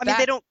 But I mean,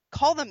 they don't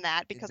call them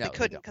that because No, they they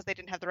couldn't, don't. because they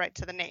didn't have the right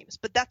to the names.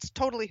 But that's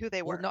totally who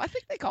they were. Well, no, I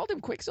think they called him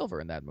Quicksilver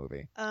in that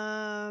movie.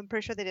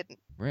 Pretty sure they didn't.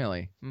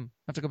 Really? I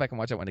have to go back and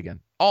watch that one again.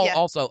 Yeah.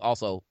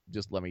 Also,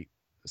 just let me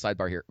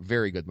sidebar here.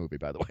 Very good movie,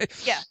 by the way.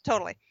 Yeah,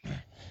 totally.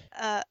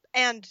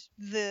 And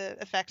the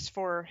effects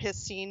for his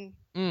scene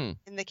in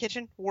the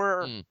kitchen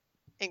were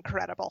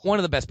incredible. One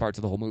of the best parts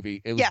of the whole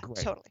movie. It was great.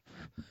 Totally.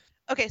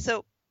 Okay,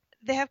 so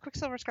they have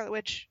Quicksilver, Scarlet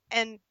Witch,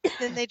 and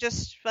then they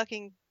just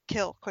fucking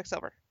kill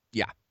Quicksilver.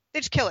 Yeah. They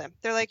just kill him.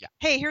 They're like,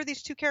 hey, here are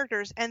these two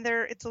characters, and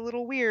it's a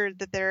little weird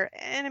that they're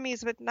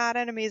enemies but not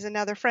enemies, and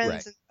now they're friends.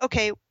 Right. And,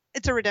 okay,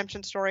 it's a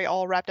redemption story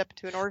all wrapped up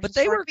into an origin But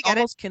they story. were We get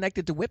almost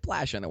connected to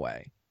Whiplash in a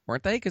way,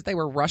 weren't they? Because they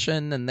were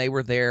Russian and they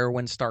were there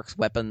when Stark's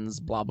weapons,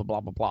 blah, blah,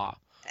 blah, blah, blah.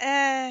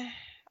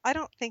 I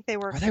don't think they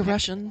were. Are they connected to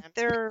Russian? them.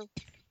 They're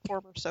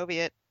former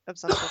Soviet of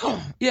some sort.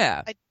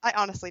 Yeah. I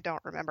honestly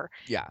don't remember.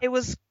 Yeah. It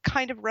was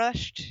kind of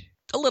rushed.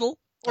 A little.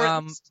 Or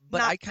at least But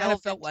not I kind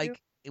of felt relevant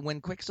like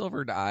when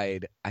Quicksilver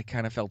died, I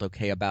kind of felt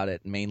okay about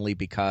it, mainly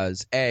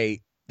because,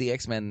 A, the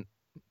X-Men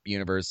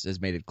universe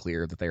has made it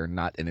clear that they are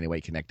not in any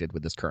way connected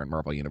with this current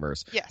Marvel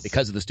universe. Yes.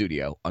 Because of the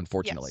studio,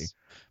 unfortunately. Yes.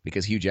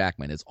 Because Hugh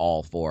Jackman is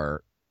all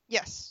for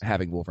Yes.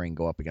 having Wolverine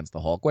go up against the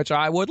Hulk, which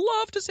I would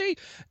love to see.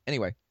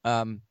 Anyway,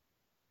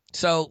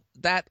 so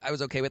that I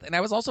was okay with. And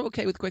I was also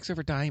okay with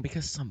Quicksilver dying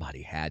because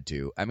somebody had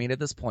to. I mean, at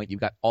this point,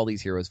 you've got all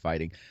these heroes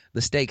fighting.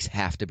 The stakes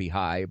have to be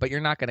high, but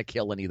you're not going to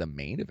kill any of the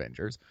main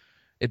Avengers.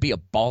 It'd be a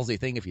ballsy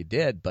thing if you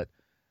did, but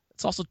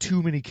it's also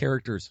too many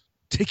characters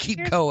to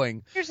keep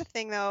going. Here's the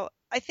thing, though.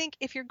 I think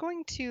if you're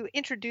going to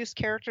introduce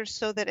characters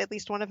so that at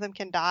least one of them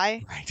can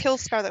die, kill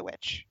Scarlet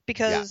Witch.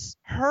 Because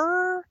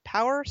her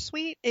power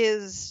suite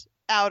is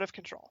out of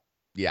control.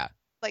 Yeah.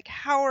 Like,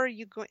 how are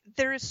you going?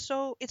 It's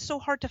so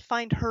hard to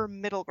find her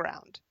middle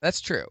ground.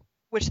 That's true.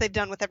 Which they've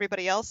done with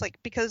everybody else. Like,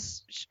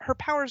 because her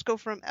powers go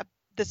from,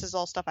 this is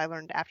all stuff I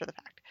learned after the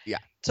fact. Yeah.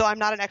 So I'm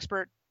not an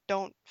expert.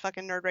 Don't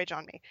fucking nerd rage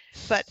on me.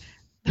 But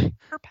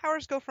her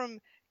powers go from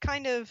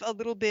kind of a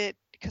little bit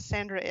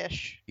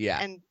Cassandra-ish.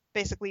 Yeah. And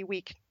basically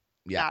weak.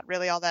 Yeah. Not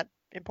really all that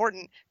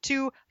important,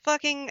 to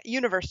fucking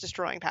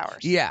universe-destroying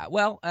powers. Yeah,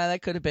 well,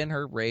 that could have been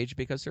her rage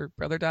because her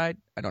brother died.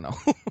 I don't know.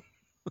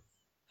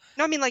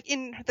 No, I mean, like,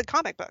 in the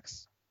comic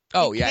books.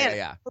 Oh, In yeah, canon,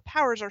 yeah. Her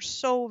powers are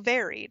so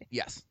varied.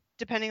 Yes.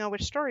 Depending on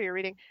which story you're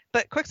reading.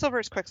 But Quicksilver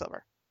is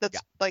Quicksilver.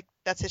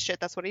 That's his shit.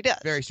 That's what he does.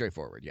 Very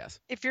straightforward, yes.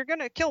 If you're going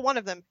to kill one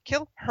of them,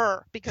 kill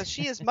her, because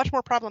she is much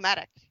more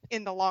problematic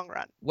in the long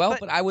run. Well,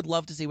 but I would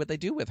love to see what they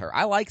do with her.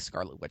 I like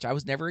Scarlet Witch. I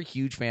was never a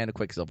huge fan of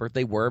Quicksilver.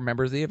 They were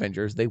members of the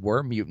Avengers. They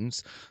were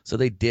mutants, so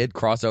they did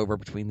cross over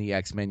between the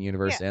X-Men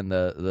universe and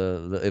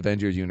the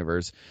Avengers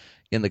universe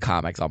in the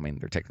comics. I mean,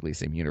 they're technically the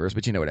same universe,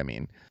 but you know what I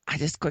mean.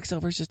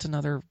 Quicksilver's just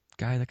another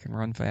guy that can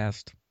run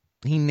fast.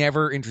 He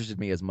never interested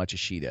me as much as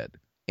she did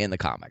in the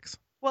comics.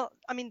 Well,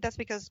 I mean, that's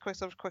because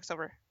Quicksilver's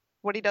Quicksilver.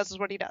 What he does is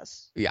what he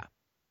does. Yeah.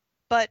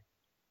 But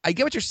I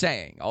get what you're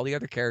saying. All the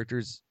other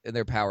characters and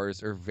their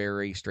powers are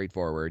very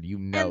straightforward. You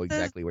know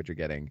exactly what you're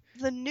getting.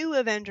 The new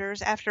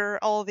Avengers, after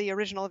all the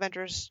original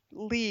Avengers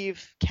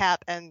leave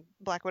Cap and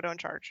Black Widow in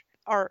charge,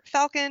 are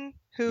Falcon,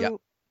 who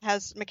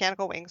has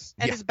mechanical wings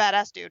and is a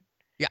badass dude.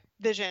 Yeah.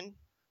 Vision.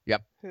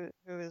 Yep. Who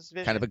is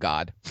Vision. Kind of a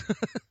god.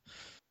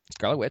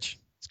 Scarlet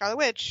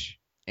Witch.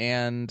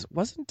 And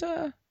wasn't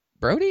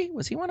Brody?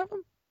 Was he one of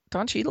them?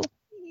 Don Cheadle?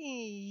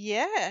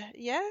 Yeah.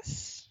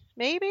 Yes.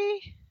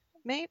 Maybe.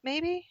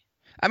 Maybe.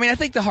 I mean, I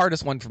think the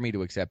hardest one for me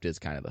to accept is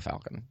kind of the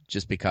Falcon.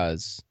 Just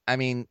because, I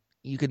mean,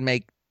 you could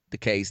make the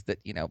case that,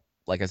 you know,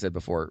 like I said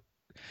before,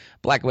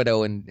 Black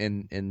Widow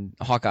and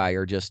Hawkeye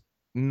are just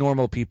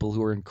normal people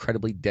who are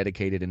incredibly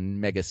dedicated and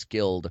mega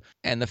skilled,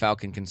 and the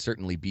Falcon can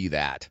certainly be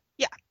that.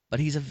 Yeah. But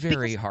he's a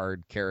very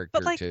hard character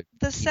but like to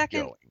the keep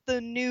second, going.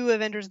 the new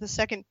Avengers, the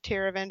second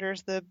tier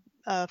Avengers, the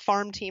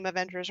farm team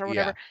Avengers or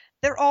whatever,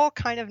 they're all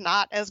kind of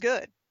not as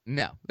good.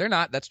 No, they're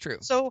not. That's true.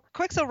 So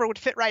Quicksilver would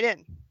fit right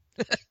in.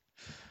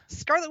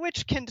 Scarlet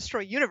Witch can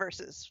destroy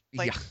universes,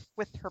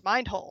 with her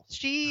mind hole.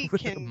 She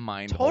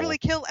can totally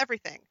kill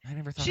everything. I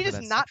never thought she of does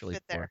that not sexually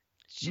fit there.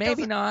 She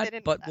Maybe doesn't not, fit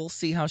in but with that. we'll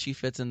see how she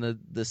fits in the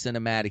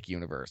cinematic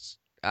universe.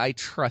 I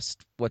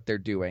trust what they're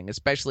doing,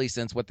 especially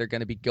since what they're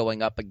going to be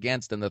going up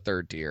against in the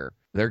third tier.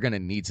 They're going to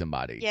need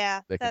somebody.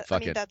 Yeah, that can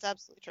fuck it. that's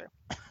absolutely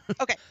true.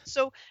 Okay,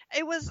 so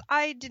it was.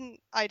 I didn't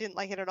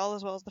like it at all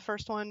as well as the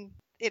first one.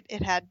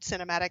 It had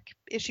cinematic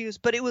issues,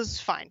 but it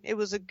was fine. It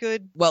was a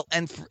good. Well,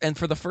 and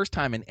for the first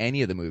time in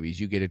any of the movies,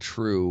 you get a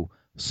true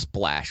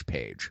splash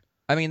page.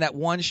 I mean, that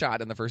one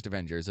shot in the first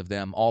Avengers of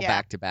them all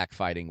back-to-back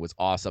fighting was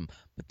awesome.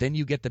 But then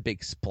you get the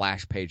big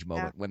splash page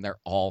moment when they're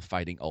all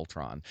fighting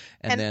Ultron.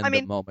 And then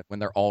the moment when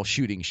they're all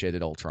shooting shit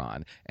at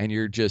Ultron. And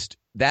you're just...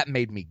 That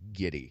made me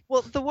giddy.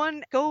 Well, the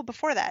one go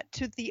before that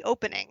to the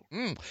opening.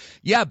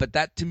 Yeah, but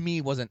that to me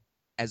wasn't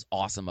as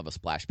awesome of a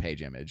splash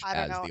page image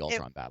as the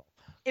Ultron battle.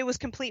 It was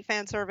complete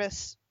fan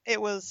service.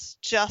 It was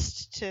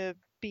just to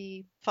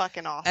be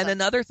fucking awesome. And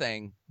another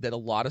thing that a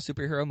lot of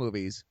superhero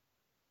movies,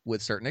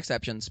 with certain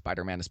exceptions,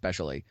 Spider-Man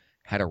especially,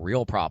 had a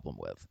real problem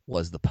with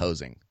was the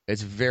posing.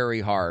 It's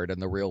very hard in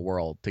the real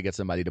world to get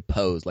somebody to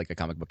pose like a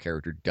comic book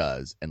character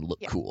does and look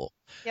cool.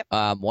 Yep.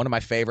 One of my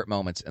favorite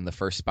moments in the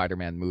first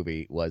Spider-Man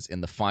movie was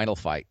in the final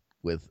fight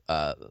with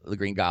the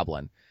Green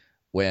Goblin,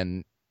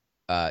 when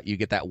you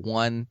get that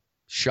one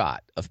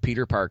shot of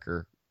Peter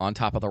Parker on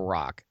top of the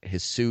rock.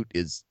 His suit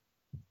is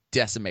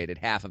decimated,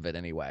 half of it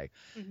anyway,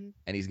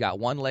 and he's got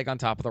one leg on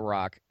top of the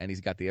rock and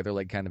he's got the other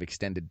leg kind of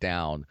extended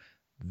down.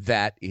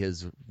 That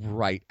is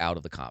right out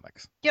of the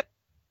comics. Yep.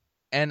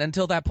 And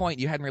until that point,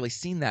 you hadn't really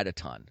seen that a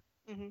ton.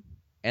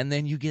 And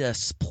then you get a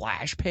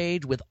splash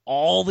page with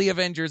all the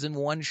Avengers in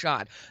one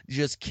shot,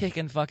 just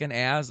kicking fucking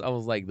ass. I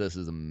was like, this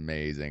is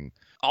amazing.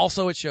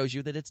 Also, it shows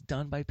you that it's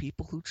done by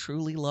people who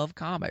truly love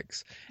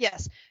comics.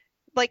 Yes.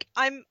 Like,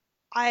 I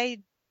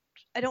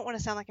don't want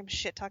to sound like I'm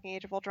shit talking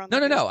Age of Ultron.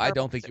 No. I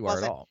don't think you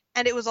are at all.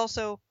 And it was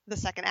also the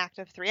second act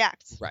of 3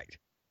 acts. Right.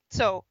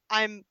 So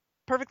I'm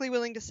perfectly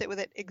willing to sit with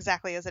it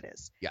exactly as it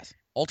is. Yes.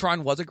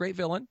 Ultron was a great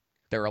villain.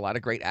 There were a lot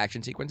of great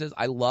action sequences.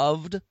 I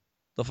loved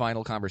the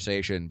final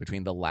conversation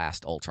between the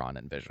last Ultron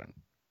and Vision.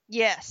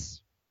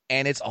 Yes.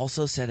 And it's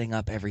also setting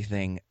up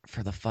everything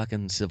for the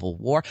fucking Civil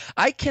War.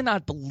 I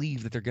cannot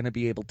believe that they're going to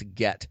be able to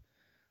get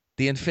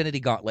the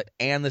Infinity Gauntlet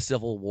and the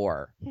Civil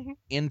War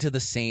into the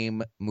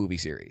same movie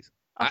series.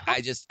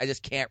 I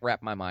just can't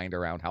wrap my mind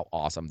around how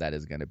awesome that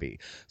is going to be.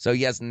 So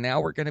yes,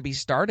 now we're going to be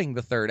starting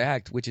the third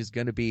act, which is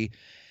going to be...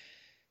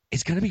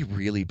 It's going to be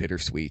really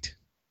bittersweet.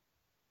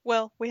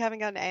 Well, we haven't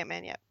gotten to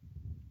Ant-Man yet.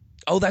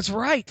 Oh, that's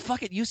right.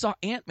 Fuck it. You saw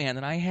Ant-Man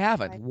and I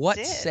haven't.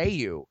 What say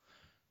you?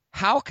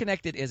 How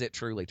connected is it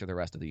truly to the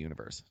rest of the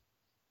universe?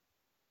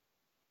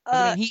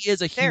 I mean, he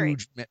is a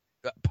huge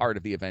part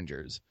of the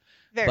Avengers.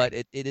 But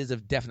it is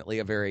definitely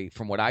a very,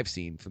 from what I've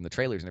seen from the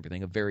trailers and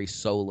everything, a very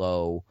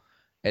solo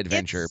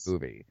adventure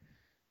movie.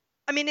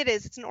 I mean, it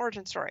is. It's an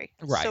origin story.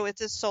 Right. So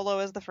it's as solo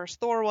as the first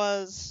Thor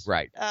was.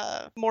 Right.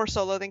 More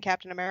solo than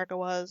Captain America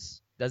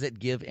was. Does it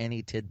give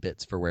any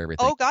tidbits for where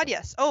everything? Oh God,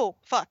 yes. Oh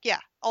fuck, yeah.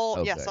 All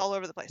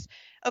over the place.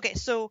 Okay,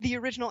 so the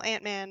original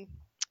Ant-Man,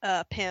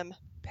 Pym.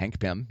 Hank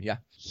Pym, yeah.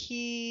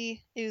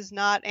 He is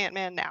not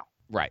Ant-Man now.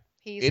 Right.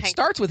 It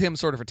starts with him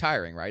sort of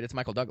retiring, right? It's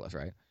Michael Douglas,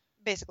 right?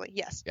 Basically,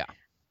 yes. Yeah.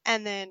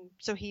 And then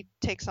so he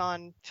takes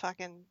on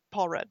fucking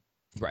Paul Rudd.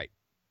 Right.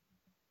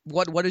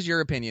 What is your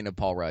opinion of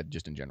Paul Rudd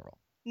just in general?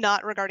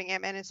 Not regarding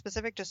Ant-Man in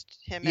specific, just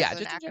him as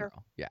an actor. In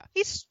general. Yeah.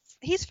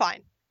 He's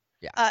fine.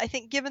 Yeah. I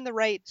think given the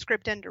right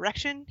script and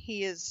direction,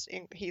 he's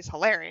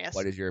hilarious.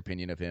 What is your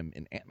opinion of him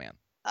in Ant-Man?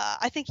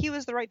 I think he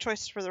was the right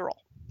choice for the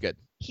role. Good.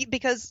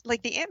 Because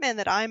like the Ant-Man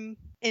that I'm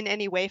in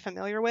any way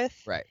familiar with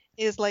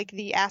is like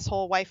the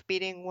asshole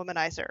wife-beating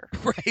womanizer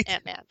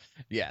Ant-Man.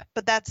 Yeah.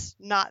 But that's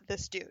not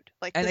this dude.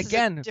 Like, and this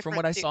again, is from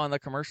what I saw in the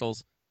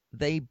commercials,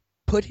 they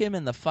put him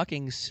in the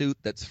fucking suit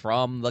that's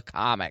from the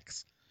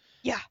comics.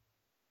 Yeah.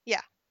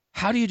 Yeah.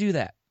 How do you do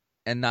that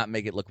and not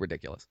make it look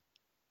ridiculous?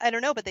 I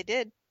don't know, but they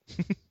did.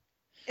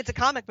 It's a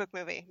comic book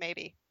movie,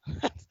 maybe.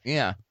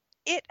 Yeah.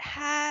 It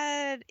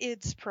had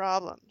its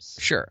problems.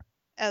 Sure.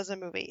 As a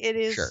movie. It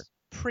is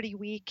pretty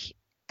weak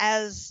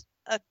as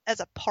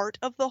a part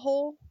of the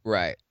whole.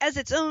 Right. As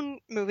its own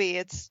movie,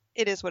 it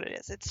is what it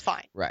is. It's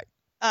fine. Right.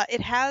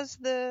 It has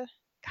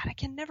I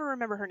can never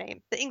remember her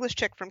name. The English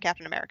chick from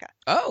Captain America.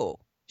 Oh.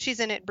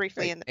 She's in it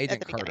briefly at the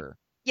Agent beginning. Carter.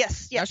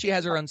 Yes. Now she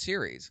has her own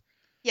series.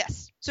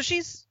 Yes. So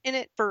she's in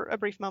it for a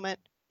brief moment.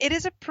 It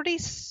is a pretty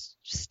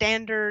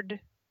standard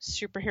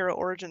superhero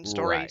origin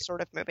story sort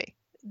of movie.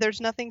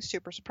 There's nothing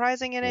super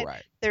surprising in it.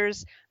 Right.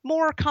 There's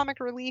more comic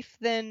relief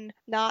than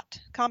not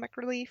comic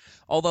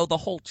relief. Although the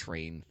whole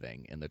train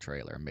thing in the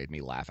trailer made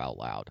me laugh out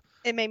loud.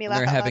 It made me laugh out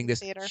loud. They're having in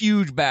this theather.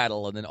 huge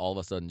battle, and then all of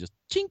a sudden, just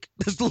chink,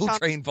 this little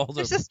train falls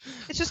over.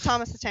 It's just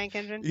Thomas the Tank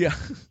Engine. Yeah.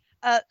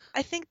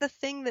 I think the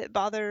thing that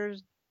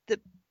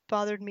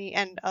bothered me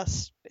and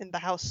us in the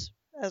house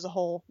as a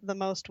whole the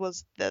most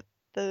was that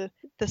the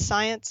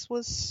science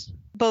was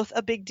both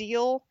a big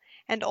deal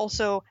and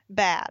also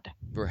bad.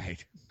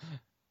 Right.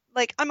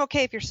 Like, I'm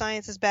okay if your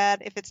science is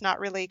bad, if it's not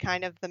really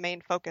kind of the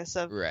main focus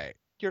of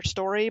your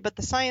story, but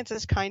the science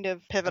is kind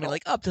of pivotal. I mean,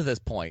 like, up to this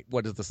point,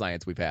 what is the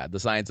science we've had? The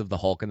science of the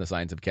Hulk and the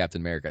science of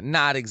Captain America.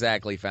 Not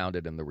exactly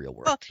founded in the real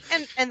world.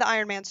 Well, and the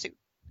Iron Man suit.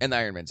 And the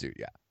Iron Man suit,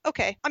 yeah.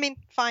 Okay, I mean,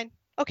 fine.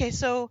 Okay,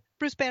 so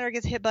Bruce Banner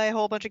gets hit by a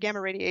whole bunch of gamma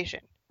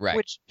radiation. Right.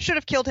 Which should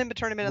have killed him but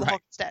turned him into the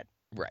Hulk instead.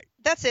 Right.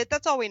 That's it.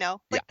 That's all we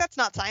know. Like, that's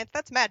not science.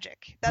 That's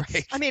magic.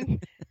 I mean,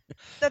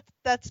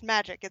 that's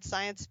magic. It's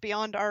science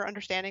beyond our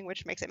understanding,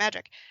 which makes it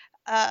magic.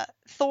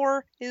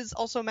 Thor is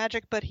also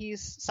magic, but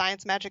he's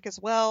science magic as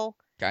well.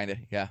 Kinda,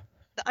 yeah.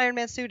 the Iron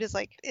Man suit is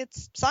like,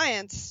 it's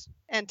science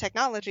and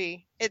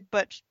technology,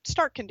 but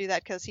Stark can do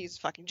that because he's a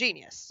fucking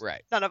genius.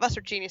 Right. None of us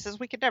are geniuses.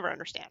 We could never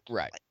understand.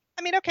 Right. Like,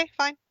 I mean, okay,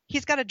 fine.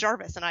 He's got a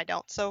Jarvis and I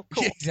don't, so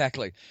cool.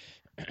 Exactly.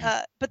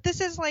 But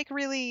this is like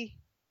really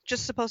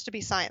just supposed to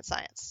be science.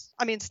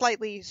 I mean,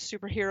 slightly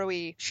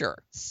superhero-y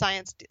Sure.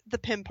 science. The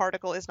Pym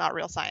particle is not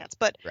real science,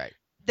 but Right.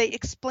 they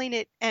explain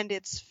it and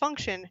its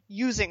function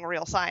using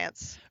real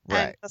science. Right.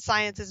 And the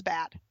science is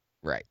bad.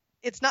 Right.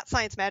 It's not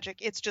science magic,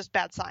 it's just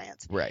bad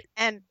science. Right.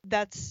 And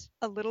that's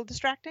a little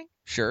distracting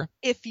Sure.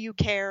 if you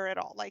care at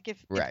all. Like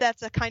if Right.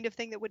 that's a kind of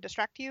thing that would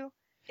distract you,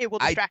 it will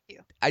distract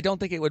you. I don't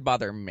think it would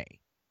bother me.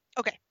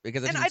 Okay.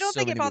 Because And I've I seen don't so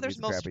think it many bothers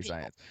movies most of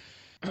crappy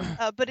people.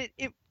 science. But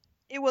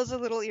it was a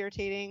little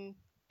irritating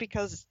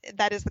because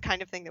that is the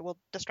kind of thing that will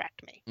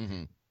distract me.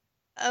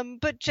 Mm-hmm.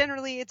 But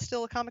generally, it's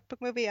still a comic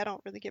book movie. I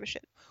don't really give a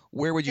shit.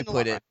 Where would you In the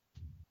put long it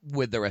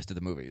with the rest of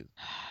the movies?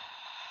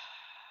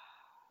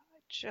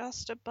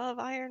 Just above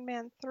Iron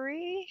Man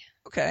 3.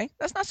 Okay,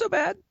 that's not so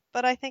bad.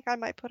 But I think I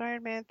might put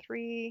Iron Man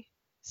 3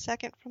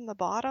 second from the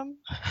bottom.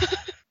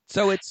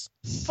 So it's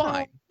So,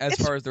 fine as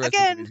it's, far as the rest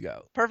again, of the movies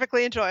go.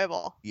 Perfectly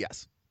enjoyable.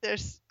 Yes.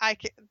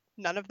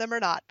 None of them are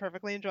not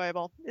perfectly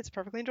enjoyable. It's a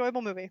perfectly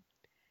enjoyable movie.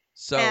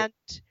 So, And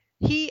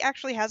he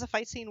actually has a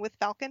fight scene with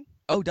Falcon.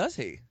 oh, does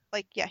he?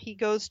 Like, yeah, he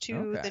goes to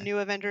Okay. the New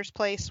Avengers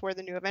place where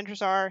the New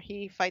Avengers are.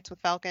 He fights with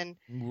Falcon.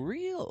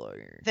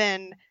 Really?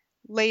 Then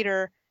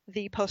later,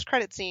 the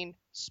post-credit scene,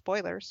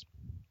 spoilers.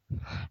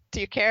 Do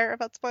you care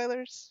about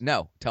spoilers?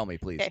 No, tell me,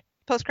 please. Okay.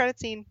 Post-credit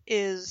scene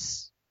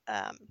is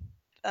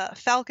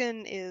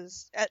Falcon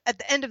is at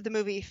the end of the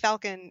movie.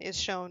 Falcon is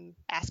shown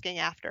asking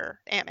after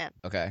Ant-Man.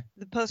 Okay.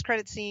 The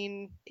post-credit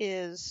scene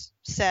is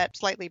set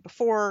slightly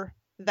before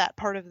that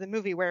part of the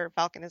movie where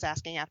Falcon is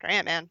asking after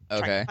Ant-Man,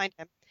 trying Okay. to find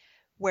him,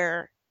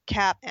 where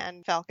Cap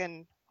and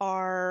Falcon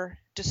are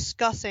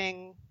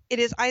discussing. It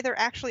is either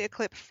actually a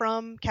clip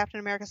from Captain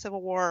America: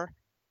 Civil War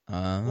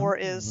or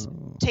is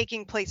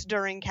taking place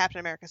during Captain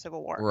America: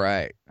 Civil War.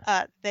 Right.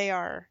 They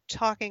are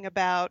talking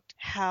about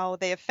how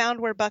they have found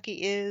where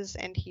Bucky is,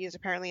 and he is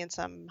apparently in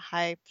some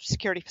high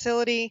security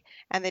facility,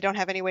 and they don't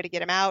have any way to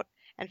get him out.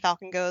 And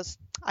Falcon goes,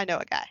 "I know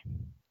a guy."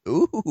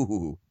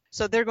 Ooh.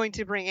 So they're going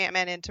to bring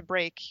Ant-Man in to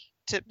break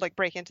into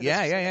this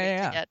Yeah, facility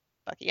yeah. to get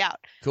Bucky out.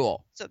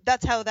 Cool. So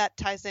that's how that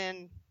ties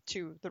in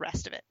to the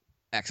rest of it.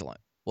 Excellent.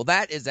 Well,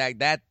 that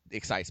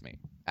excites me,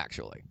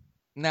 actually.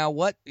 Now,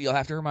 what you'll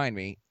have to remind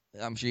me,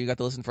 I'm sure you got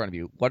the list in front of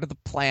you. What are the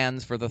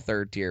plans for the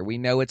third tier? We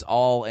know it's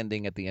all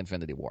ending at the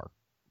Infinity War,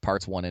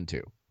 parts 1 and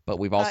 2. But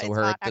we've also it's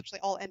heard not that actually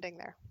all ending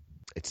there.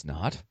 it's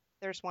not.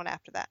 There's one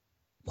after that.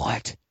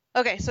 What?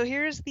 Okay, so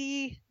here's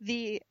the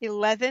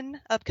 11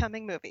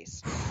 upcoming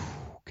movies.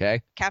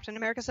 Okay. Captain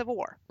America: Civil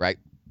War. Right.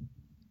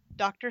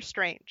 Doctor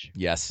Strange.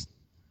 Yes.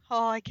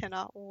 Oh, I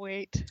cannot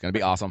wait. It's gonna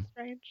be awesome.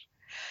 Strange.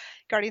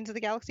 Guardians of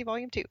the Galaxy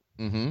Volume 2.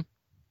 Mm-hmm.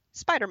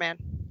 Spider-Man.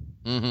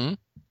 Mm-hmm.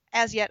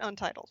 As yet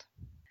untitled.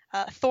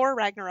 Thor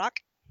Ragnarok.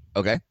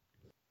 Okay.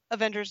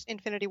 Avengers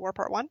Infinity War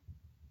Part 1.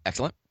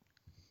 Excellent.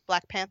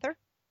 Black Panther.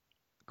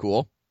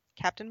 Cool.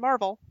 Captain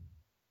Marvel.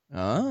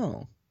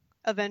 Oh.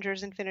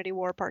 Avengers Infinity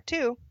War Part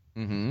 2.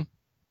 Mm-hmm.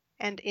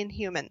 And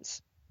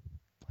Inhumans.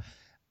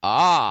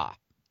 Ah.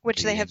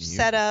 Which they have Inhumans.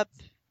 set up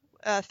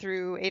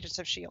through Agents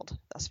of S.H.I.E.L.D.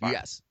 thus far.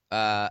 Yes.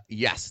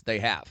 Yes, they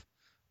have.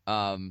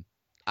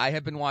 I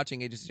have been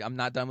watching Agents. I'm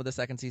not done with the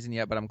second season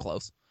yet, but I'm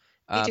close.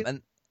 Me too.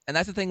 And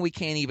that's the thing. We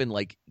can't even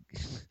like.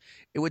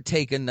 It would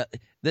take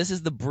this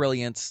is the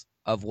brilliance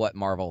of what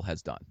Marvel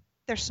has done.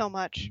 There's so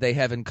much. They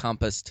have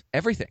encompassed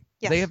everything.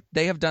 Yes.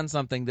 They have done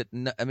something that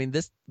I mean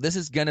this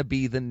is gonna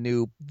be the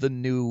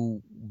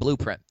new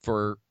blueprint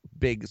for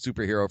big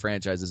superhero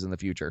franchises in the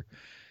future.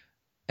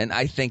 And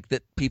I think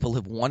that people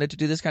have wanted to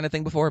do this kind of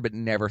thing before, but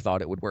never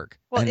thought it would work.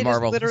 Well, and it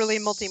Marvel is literally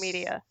has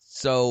multimedia.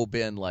 So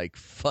been like,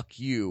 fuck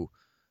you,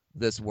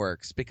 this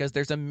works, because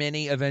there's a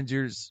mini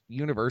Avengers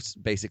universe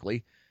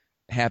basically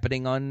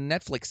happening on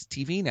Netflix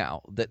TV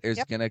now that is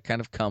Yep. going to kind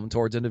of come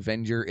towards an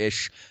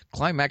Avenger-ish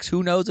climax.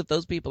 Who knows if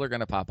those people are going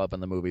to pop up in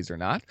the movies or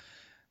not?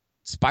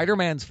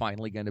 Spider-Man's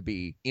finally going to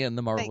be in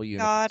the Marvel Thank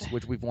universe, God.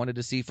 which we've wanted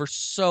to see for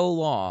so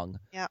long.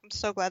 Yeah, I'm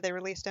so glad they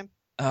released him.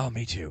 Oh,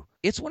 me too.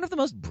 It's one of the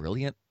most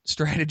brilliant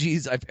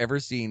strategies I've ever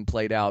seen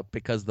played out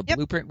because the Yep.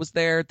 blueprint was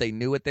there. They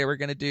knew what they were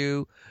going to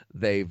do.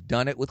 They've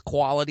done it with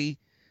quality.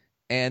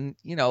 And,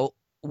 you know,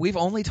 we've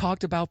only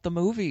talked about the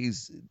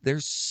movies.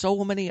 There's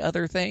so many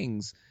other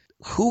things.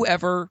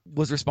 Whoever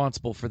was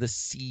responsible for the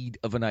seed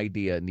of an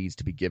idea needs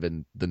to be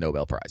given the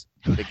Nobel Prize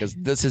because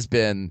this has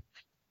been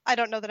I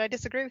don't know that I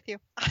disagree with you.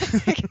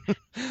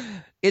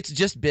 it's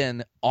just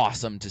been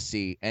awesome to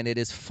see, and it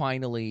is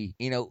finally,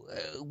 you know,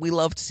 we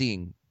loved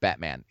seeing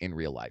Batman in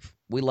real life.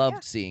 We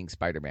loved seeing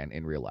Spider-Man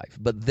in real life,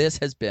 but this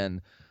has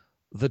been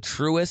the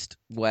truest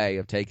way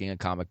of taking a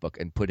comic book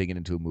and putting it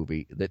into a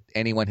movie that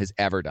anyone has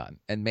ever done,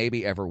 and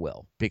maybe ever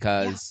will,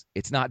 because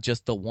it's not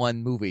just the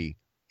one movie.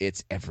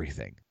 It's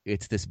everything.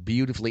 It's this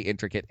beautifully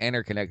intricate,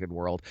 interconnected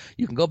world.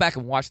 You can go back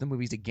and watch the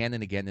movies again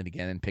and again and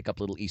again and pick up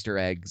little Easter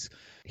eggs,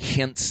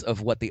 hints of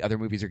what the other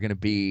movies are going to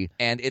be.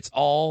 And it's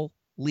all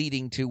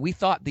leading to, we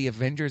thought the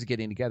Avengers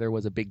getting together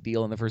was a big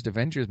deal in the first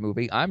Avengers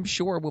movie. I'm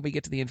sure when we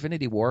get to the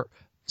Infinity War,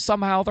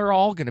 somehow they're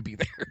all going to be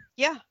there.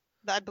 Yeah,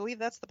 I believe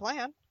that's the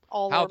plan.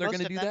 How they're going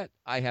to do that,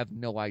 I have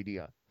no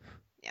idea.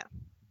 Yeah.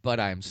 But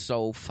I'm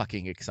so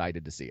fucking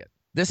excited to see it.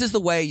 This is the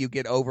way you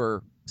get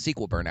over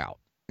sequel burnout.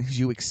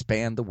 You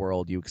expand the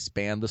world, you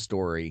expand the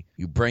story,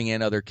 you bring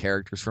in other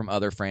characters from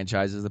other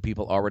franchises that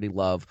people already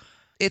love.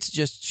 It's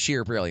just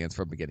sheer brilliance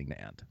from beginning to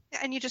end.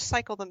 And you just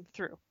cycle them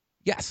through.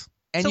 Yes.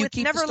 And so you it's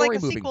keep never the story like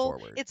a moving sequel.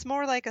 forward. It's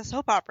more like a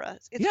soap opera.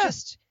 It's Yeah.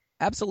 just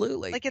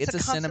Absolutely. like it's a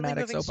constantly cinematic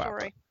moving soap opera.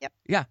 story. Yep.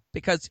 Yeah,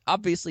 because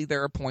obviously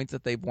there are points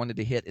that they've wanted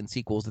to hit in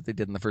sequels that they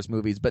did in the first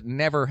movies, but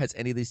never has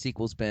any of these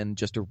sequels been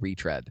just a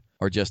retread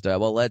or just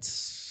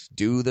let's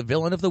do the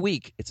villain of the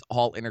week. It's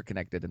all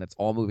interconnected and it's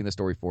all moving the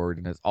story forward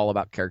and it's all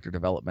about character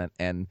development.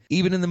 And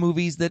even in the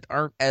movies that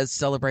aren't as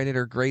celebrated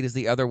or great as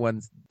the other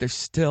ones, there's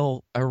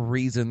still a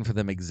reason for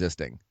them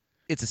existing.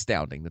 It's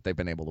astounding that they've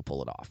been able to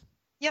pull it off.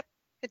 Yep,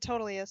 it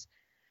totally is.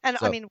 And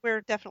So- I mean,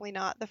 we're definitely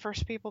not the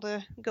first people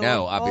to go No, into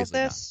all obviously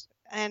not. this,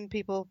 and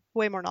people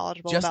way more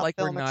knowledgeable Just about like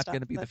we're film and not stuff,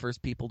 going to be but- the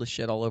first people to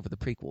shit all over the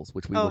prequels,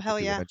 which we Oh, will hell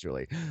do yeah.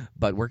 eventually.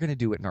 But we're going to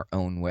do it in our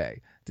own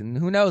way. And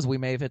who knows, we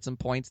may have hit some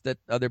points that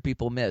other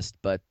people missed,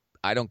 but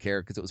I don't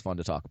care because it was fun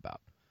to talk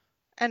about.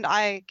 And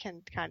I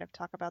can kind of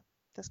talk about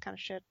this kind of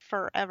shit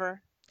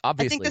forever.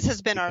 Obviously, I think this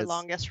has been our because-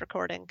 longest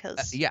recording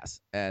because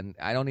yes, and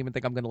I don't even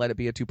think I'm going to let it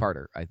be a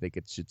two-parter. I think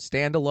it should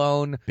stand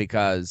alone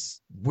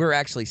because we're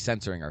actually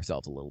censoring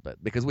ourselves a little bit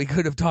because we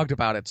could have talked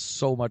about it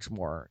so much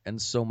more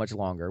and so much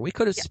longer. We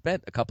could have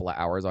spent a couple of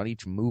hours on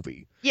each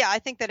movie. yeah, I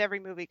think that every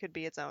movie could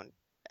be its own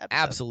episode.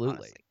 Absolutely.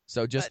 honestly.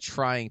 So just But-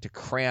 trying to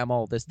cram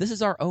all this. This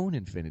is our own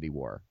Infinity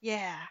War.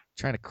 Yeah.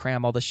 Trying to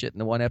cram all this shit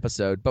into one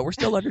episode, but we're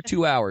still under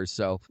 2 hours,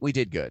 so we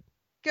did good.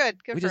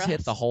 Good We for just us.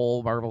 hit the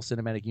whole Marvel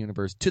Cinematic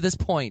Universe to this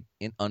point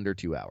in under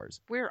 2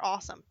 hours. We're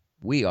awesome.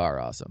 We are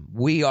awesome.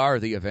 We are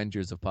the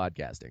Avengers of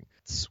podcasting.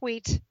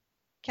 Sweet.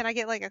 Can I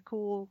get like a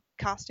cool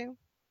costume?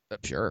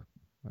 Sure.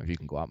 If you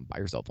can go out and buy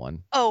yourself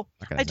one. Oh,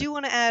 Not gonna I do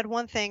want to add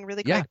one thing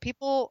really quick. Yeah.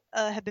 People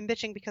have been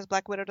bitching because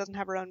Black Widow doesn't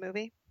have her own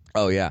movie.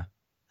 Oh, yeah.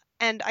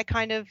 And I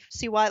kind of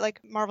see why.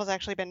 Like, Marvel's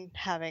actually been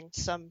having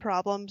some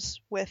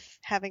problems with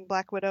having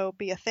Black Widow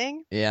be a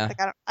thing. Yeah.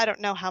 Like, I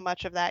don't know how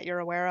much of that you're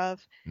aware of,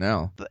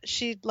 No. but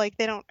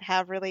they don't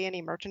have really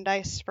any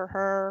merchandise for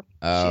her.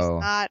 Oh. She's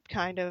not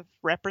kind of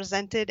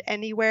represented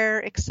anywhere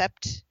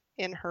except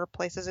in her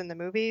places in the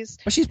movies.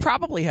 But she's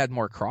probably had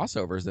more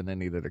crossovers than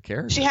any other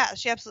character. She has.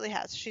 She absolutely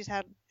has. She's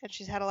had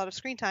a lot of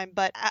screen time,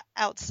 but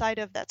outside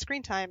of that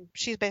screen time,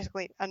 she's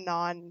basically a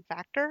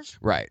non-factor,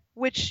 Right.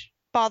 which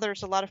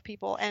bothers a lot of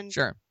people. And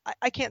Sure.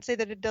 I can't say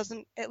that it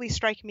doesn't at least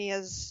strike me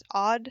as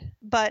odd,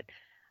 but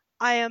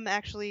I am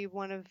actually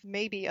one of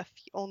maybe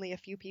only a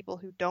few people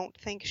who don't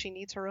think she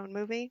needs her own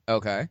movie.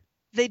 Okay.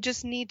 They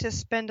just need to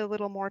spend a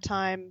little more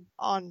time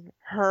on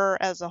her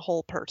as a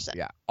whole person.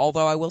 Yeah.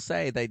 Although I will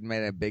say they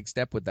made a big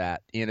step with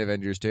that in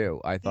Avengers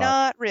 2. I thought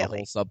Not the really.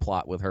 whole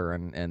subplot with her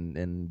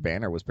and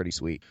Banner was pretty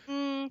sweet.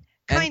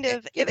 Kind And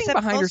of. getting Except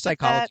behind her most of that-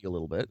 psychology a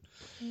little bit.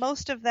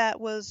 Most of that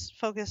was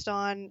focused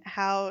on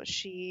how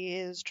she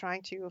is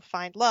trying to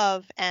find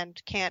love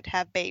and can't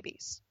have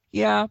babies.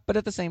 Yeah, but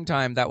at the same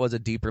time, that was a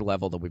deeper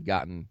level that we've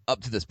gotten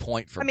up to this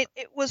point from. I mean,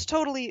 it was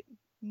totally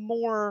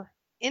more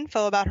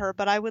info about her,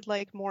 but I would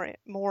like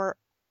more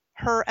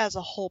her as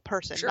a whole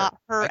person, Sure, not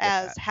her I get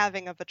as that.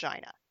 having a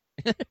vagina.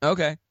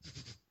 Okay.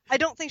 I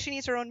don't think she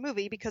needs her own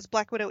movie because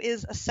Black Widow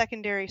is a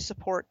secondary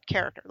support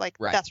character. Like,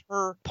 Right. that's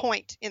her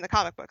point in the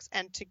comic books.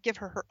 And to give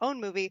her her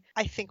own movie,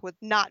 I think would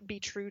not be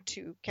true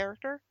to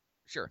character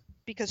Sure.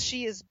 because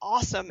she is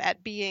awesome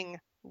at being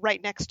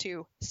right next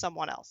to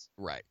someone else.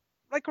 Right.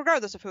 Like,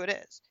 regardless of who it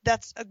is.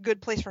 That's a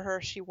good place for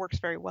her. She works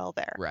very well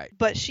there. Right.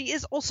 But she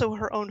is also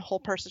her own whole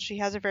person. She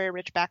has a very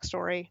rich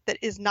backstory that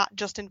is not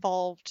just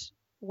involved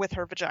with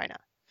her vagina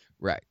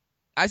Right.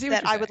 I see what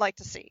that you're I would saying. like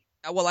to see.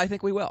 Well, I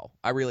think we will.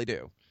 I really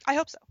do. I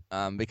hope so.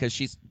 Because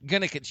she's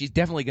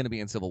definitely gonna be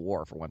in Civil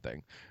War for one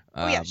thing.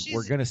 Oh, yeah,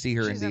 We're gonna see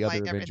her in she's the in, other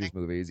like, Avengers everything.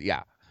 movies.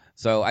 Yeah.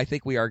 So I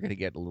think we are gonna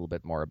get a little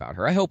bit more about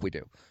her. I hope we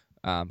do.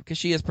 Because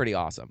she is pretty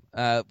awesome.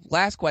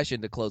 Last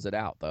question to close it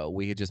out, though.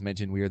 We had just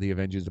mentioned we are the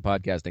Avengers of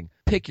podcasting.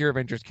 Pick your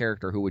Avengers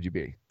character. Who would you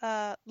be?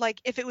 Like,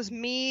 if it was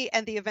me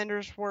and the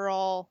Avengers were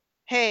all,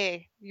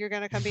 hey, you're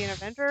going to come be an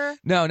Avenger?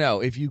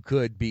 No. If you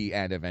could be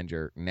an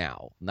Avenger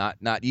now,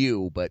 not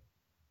you, but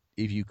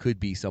if you could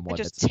be someone I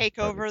just that's take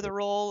part over of the it.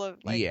 role of,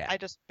 like, Yeah. I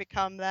just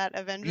become that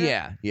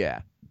Avenger?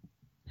 Yeah.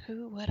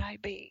 Who would I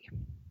be?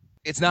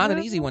 It's not an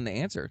easy one to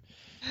answer.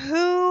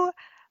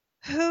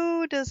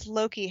 Who does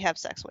Loki have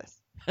sex with?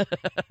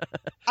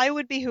 I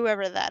would be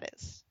whoever that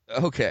is.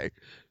 Okay.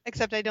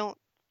 Except I don't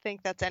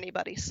think that's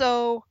anybody.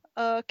 So,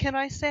 can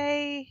I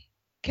say,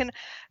 can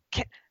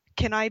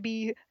I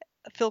be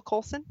Phil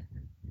Coulson?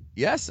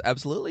 Yes,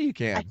 absolutely you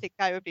can. I think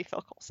I would be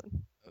Phil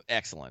Coulson.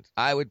 Excellent.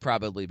 I would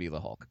probably be the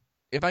Hulk.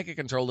 If I could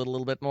control it a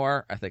little bit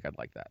more, I think I'd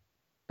like that.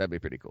 That'd be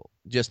pretty cool.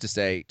 Just to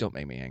say, don't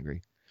make me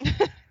angry.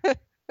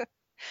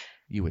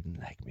 You wouldn't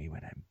like me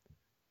when I'm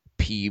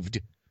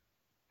peeved.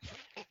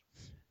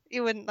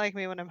 You wouldn't like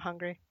me when I'm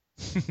hungry.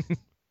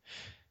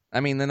 I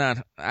mean,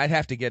 I'd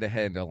have to get a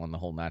handle on the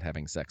whole not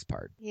having sex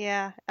part.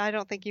 Yeah, I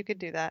don't think you could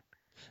do that.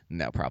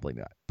 No, probably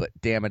not. But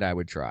damn it, I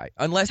would try.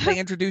 Unless they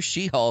introduce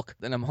She-Hulk,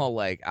 then I'm all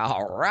like,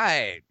 all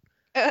right.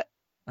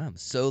 I'm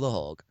so the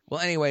Hulk. Well,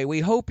 anyway, we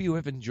hope you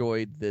have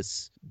enjoyed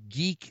this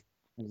geek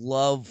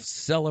love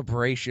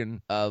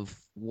celebration of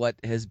what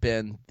has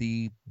been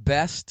the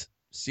best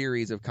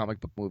series of comic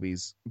book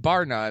movies,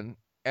 bar none,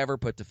 ever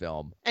put to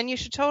film. And you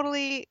should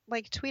totally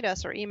tweet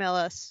us or email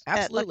us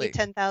Absolutely. at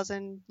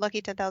lucky10,000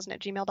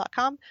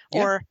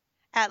 Yeah. or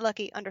at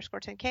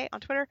lucky_10K on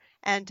Twitter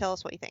and tell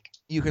us what you think.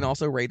 You can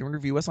also rate and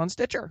review us on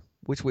Stitcher,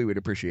 which we would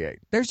appreciate.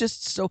 There's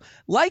just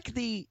like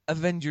the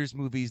Avengers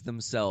movies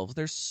themselves,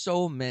 there's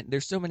so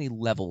many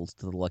levels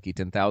to the Lucky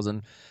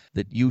 10,000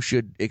 that you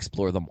should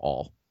explore them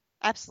all.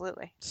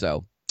 Absolutely.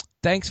 So,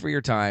 thanks for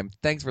your time.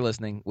 Thanks for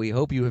listening. We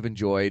hope you have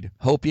enjoyed.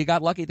 Hope you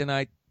got lucky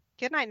tonight.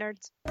 Good night,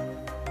 nerds.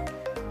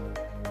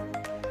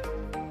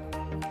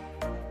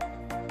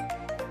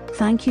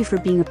 Thank you for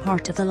being a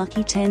part of the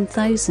Lucky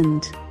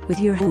 10,000 with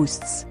your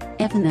hosts,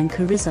 Evan and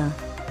Carissa.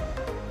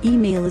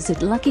 Email us at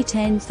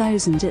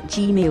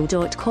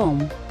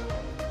lucky10,000@gmail.com.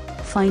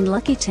 Find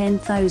Lucky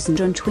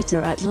 10,000 on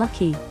Twitter at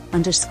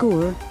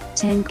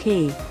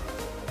lucky_10K.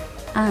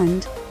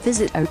 And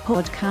visit our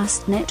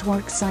podcast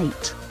network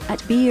site at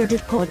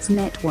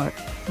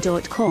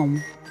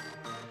beardedpodsnetwork.com.